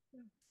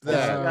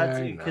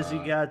that? Because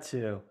you got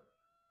to.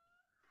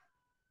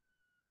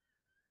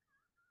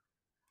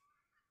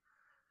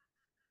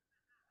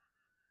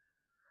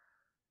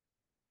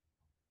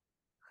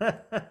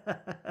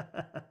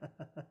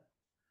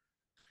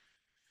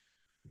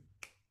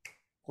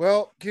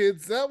 Well,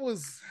 kids, that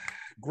was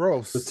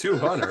gross. The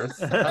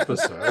 200th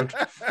episode.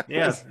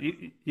 Yeah,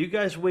 you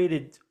guys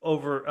waited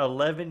over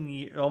 11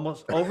 years,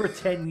 almost over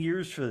 10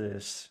 years for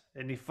this,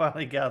 and you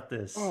finally got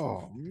this.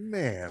 Oh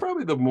man,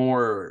 probably the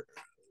more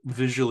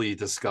visually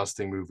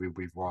disgusting movie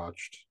we've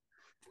watched.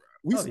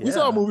 We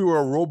saw a movie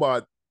where a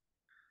robot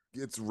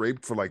gets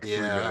raped for like 3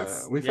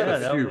 minutes. We've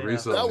had a few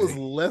recently. That was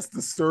less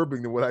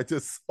disturbing than what I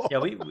just saw. Yeah,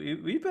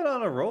 we've been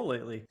on a roll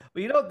lately.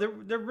 But you know,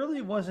 there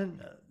really wasn't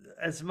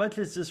as much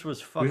as this was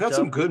fucked up. We've had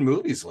some good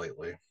movies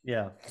lately.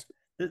 Yeah,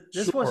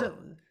 this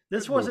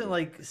wasn't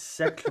like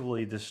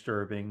sexually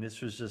disturbing.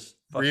 This was just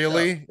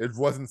really. It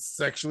wasn't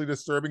sexually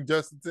disturbing,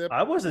 Justin Tip.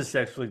 I wasn't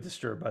sexually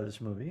disturbed by this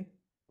movie.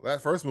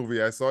 That first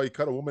movie I saw, he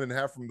cut a woman in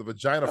half from the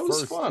vagina. That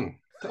was fun.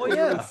 That was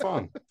really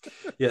fun.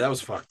 Yeah, that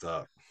was fucked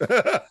up.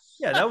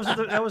 Yeah, that was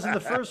in the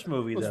first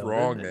movie. That was though.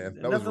 wrong, man.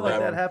 That Nothing was like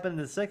wrong. that happened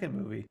in the second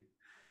movie.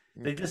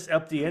 They just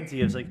upped the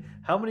ante. It's like,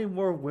 how many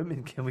more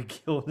women can we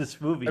kill in this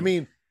movie? I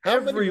mean, how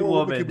every many more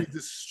woman can be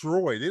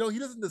destroyed? He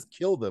doesn't just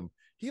kill them.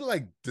 He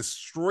like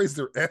destroys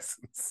their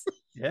essence.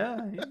 Yeah,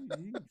 he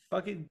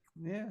fucking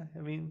yeah.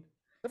 I mean,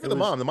 for the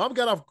mom. The mom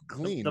got off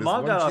clean. The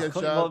mom got off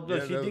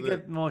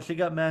clean. Well, she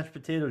got mashed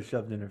potatoes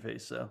shoved in her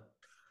face. So.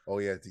 Oh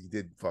yeah, he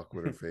did fuck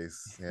with her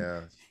face.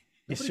 Yeah.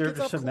 He served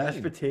her some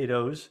mashed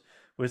potatoes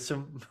with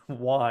some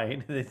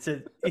wine, and they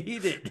said,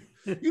 "Eat it."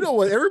 You know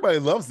what? Everybody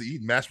loves to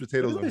eat mashed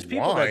potatoes and These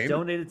people wine. that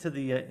donated to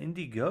the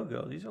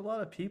Indiegogo. These are a lot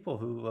of people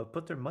who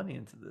put their money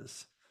into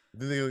this.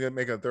 Did they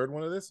make a third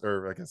one of this,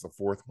 or I guess a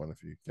fourth one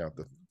if you count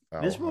the?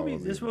 This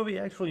movie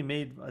actually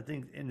made, I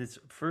think, in its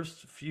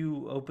first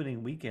few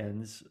opening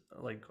weekends,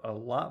 like a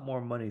lot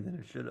more money than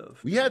it should have.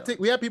 We had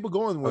people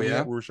going when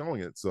we were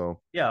showing it.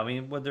 So yeah, I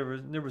mean, when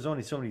there was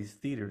only so many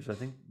theaters. I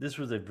think this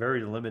was a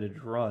very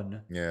limited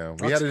run. Yeah,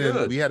 we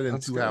had it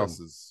in two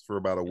houses for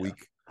about a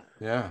week.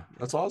 Yeah,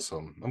 that's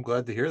awesome. I'm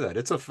glad to hear that.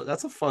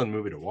 That's a fun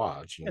movie to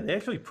watch. Yeah, they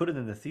actually put it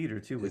in the theater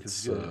too, which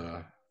is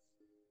good.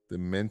 The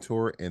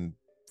Mentor and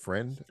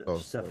Friend.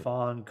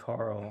 Stefan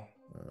Carl.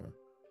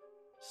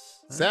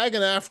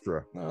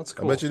 SAG-AFTRA. No, that's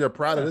cool. I bet you they're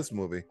proud of this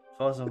movie.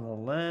 Fuzz on the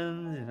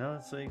lens,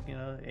 it's like,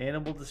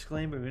 animal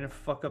disclaimer. We didn't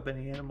fuck up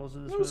any animals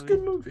in this movie. It was a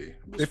good movie.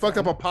 They fucked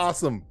up a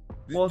possum.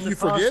 Well, Did the you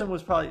possum forget?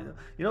 was probably,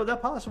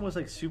 that possum was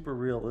like super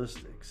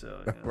realistic.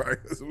 So,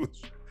 right. That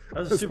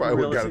was super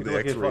realistic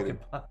looking fucking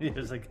possum. It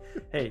was like,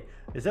 hey,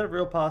 is that a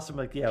real possum?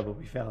 Like, yeah, but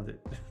we found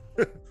it.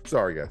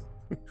 Sorry, guys.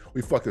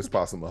 We fucked this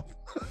possum up.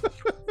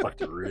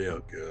 Fucked it real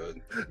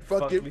good.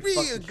 Fucked it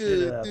real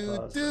good,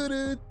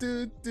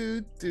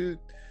 dude.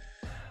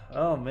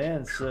 Oh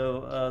man,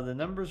 so the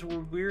numbers were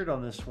weird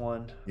on this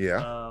one.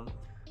 Yeah.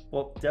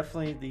 Well,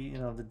 definitely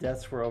the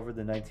deaths were over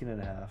the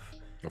 19.5.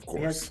 Of course.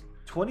 We had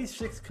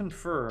 26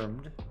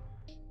 confirmed,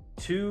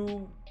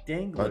 2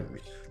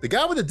 danglers. The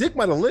guy with the dick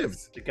might have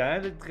lived. The guy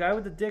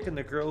with the dick and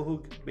the girl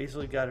who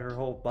basically got her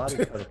whole body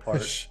cut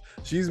apart.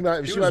 She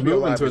might be moving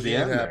alive, toward the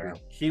end. Happy.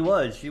 She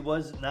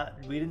was not.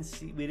 We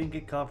didn't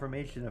get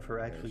confirmation of her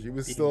actually. She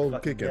was being still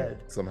fucking kicking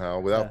dead. somehow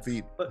without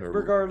feet. But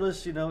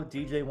regardless,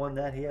 DJ won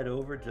that. He had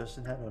over.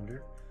 Justin had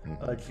under.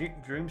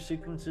 Mm-hmm. Dream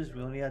sequences.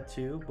 We only had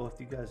 2. Both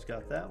you guys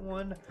got that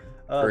one.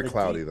 Very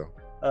cloudy though.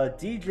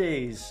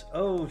 DJs.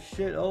 Oh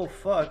shit. Oh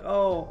fuck.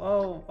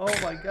 Oh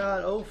my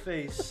god. Oh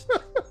face.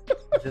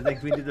 Which I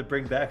think we need to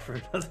bring back for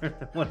another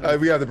one.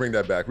 We got to bring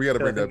that back. We got to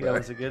bring that back. That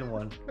was a good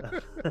one.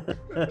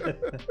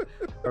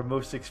 Our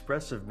most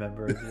expressive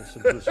member of the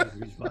Simplicity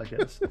Reviews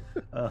podcast. 2,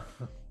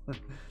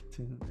 3,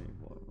 4,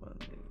 5,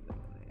 6,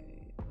 7,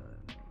 8, 9,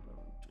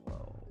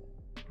 12.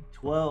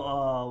 12.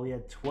 Oh, we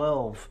had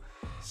 12.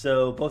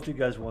 So both you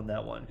guys won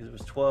that one because it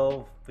was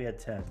 12. We had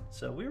 10.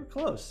 So we were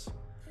close.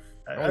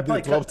 I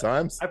did 12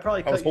 times. I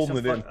was holding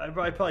it in. I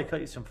probably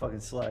cut you some fucking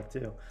slack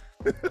too.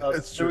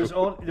 That's true.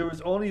 There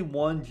was only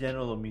one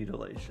genital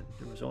mutilation.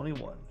 There was only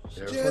one.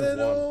 So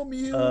genital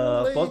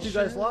mutilation. Both you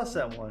guys lost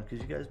that one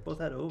because you guys both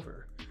had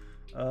over.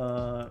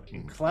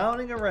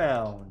 Clowning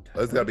around.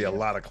 There's got to be a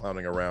lot of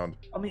clowning around.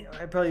 I mean,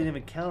 I probably didn't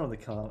even count on the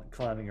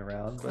clowning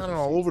around. Clowning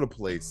all over the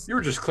place. You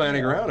were just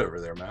clowning around over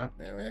there, Matt.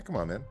 Yeah, come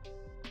on, man.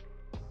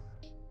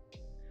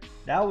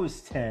 That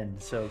was 10.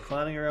 So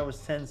clowning around was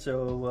 10.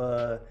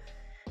 So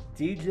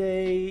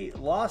DJ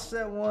lost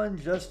that one.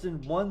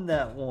 Justin won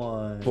that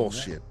one.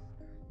 Bullshit.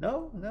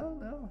 No.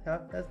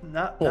 That's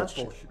not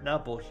bullshit.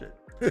 Not bullshit.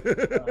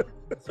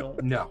 So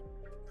no.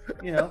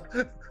 No.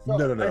 You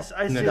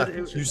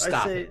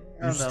stop it.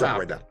 You stop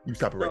right now. You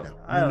stop it right now.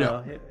 I don't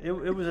know. It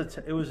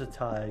was a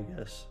tie, I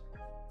guess.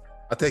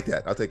 I'll take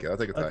that. I'll take it. I'll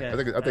take a tie.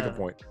 Okay. I'll take a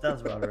point.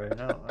 Sounds about right.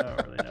 I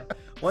don't really know.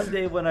 One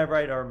day when I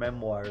write our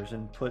memoirs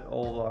and put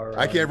all our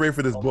I can't wait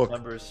for this book.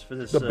 Numbers for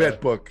this, the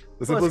bet book.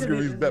 The Simplicity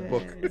Reviews bet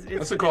book.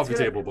 That's a coffee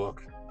table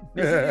book.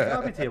 It's a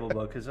coffee table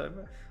book because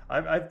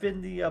I've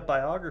been the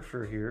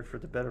biographer here for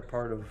the better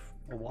part of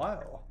a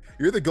while.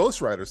 You're the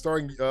ghostwriter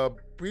starring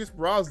Pierce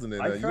Brosnan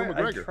and Ewan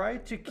McGregor. I try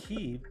to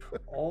keep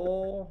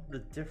all the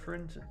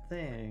different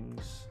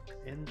things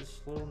in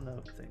this little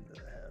note thing that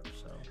I have.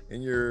 So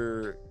in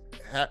your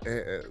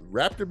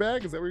raptor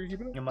bag? Is that where you're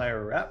keeping it? In my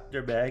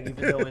raptor bag,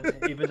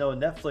 even though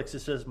Netflix it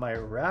says my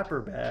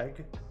rapper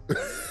bag.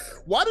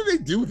 Why did they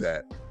do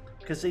that?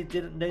 Because they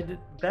didn't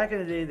back in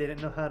the day they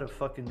didn't know how to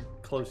fucking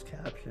close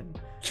caption,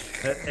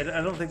 and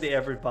I don't think they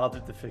ever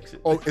bothered to fix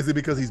it. Oh, is it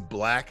because he's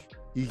black?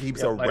 He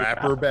keeps a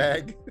rapper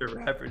bag.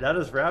 That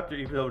is raptor,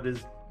 even though it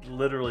is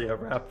literally a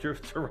raptor.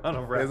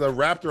 Toronto Raptors. There's a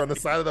raptor on the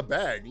side of the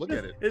bag. Look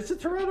at it. It's a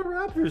Toronto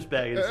Raptors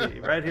bag.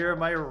 It's right here in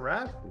my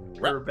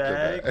raptor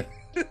bag.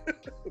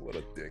 What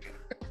a dick.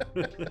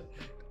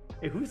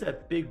 Hey, who's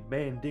that big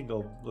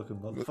Mandingo looking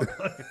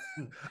motherfucker?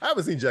 I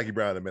haven't seen Jackie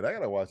Brown in a minute. I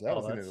gotta watch it. I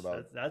haven't seen it in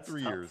about that's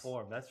 3 years.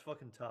 Form. That's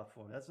fucking top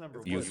form. That's number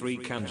one. You three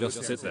can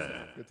just sit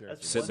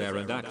there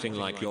and acting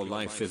like your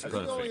life is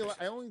perfect.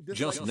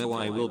 Just know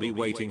I will be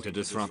waiting to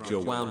disrupt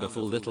your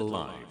wonderful little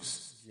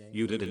lives.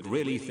 You didn't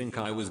really think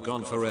I was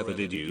gone forever,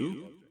 did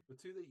you? The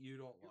two that you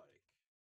don't like.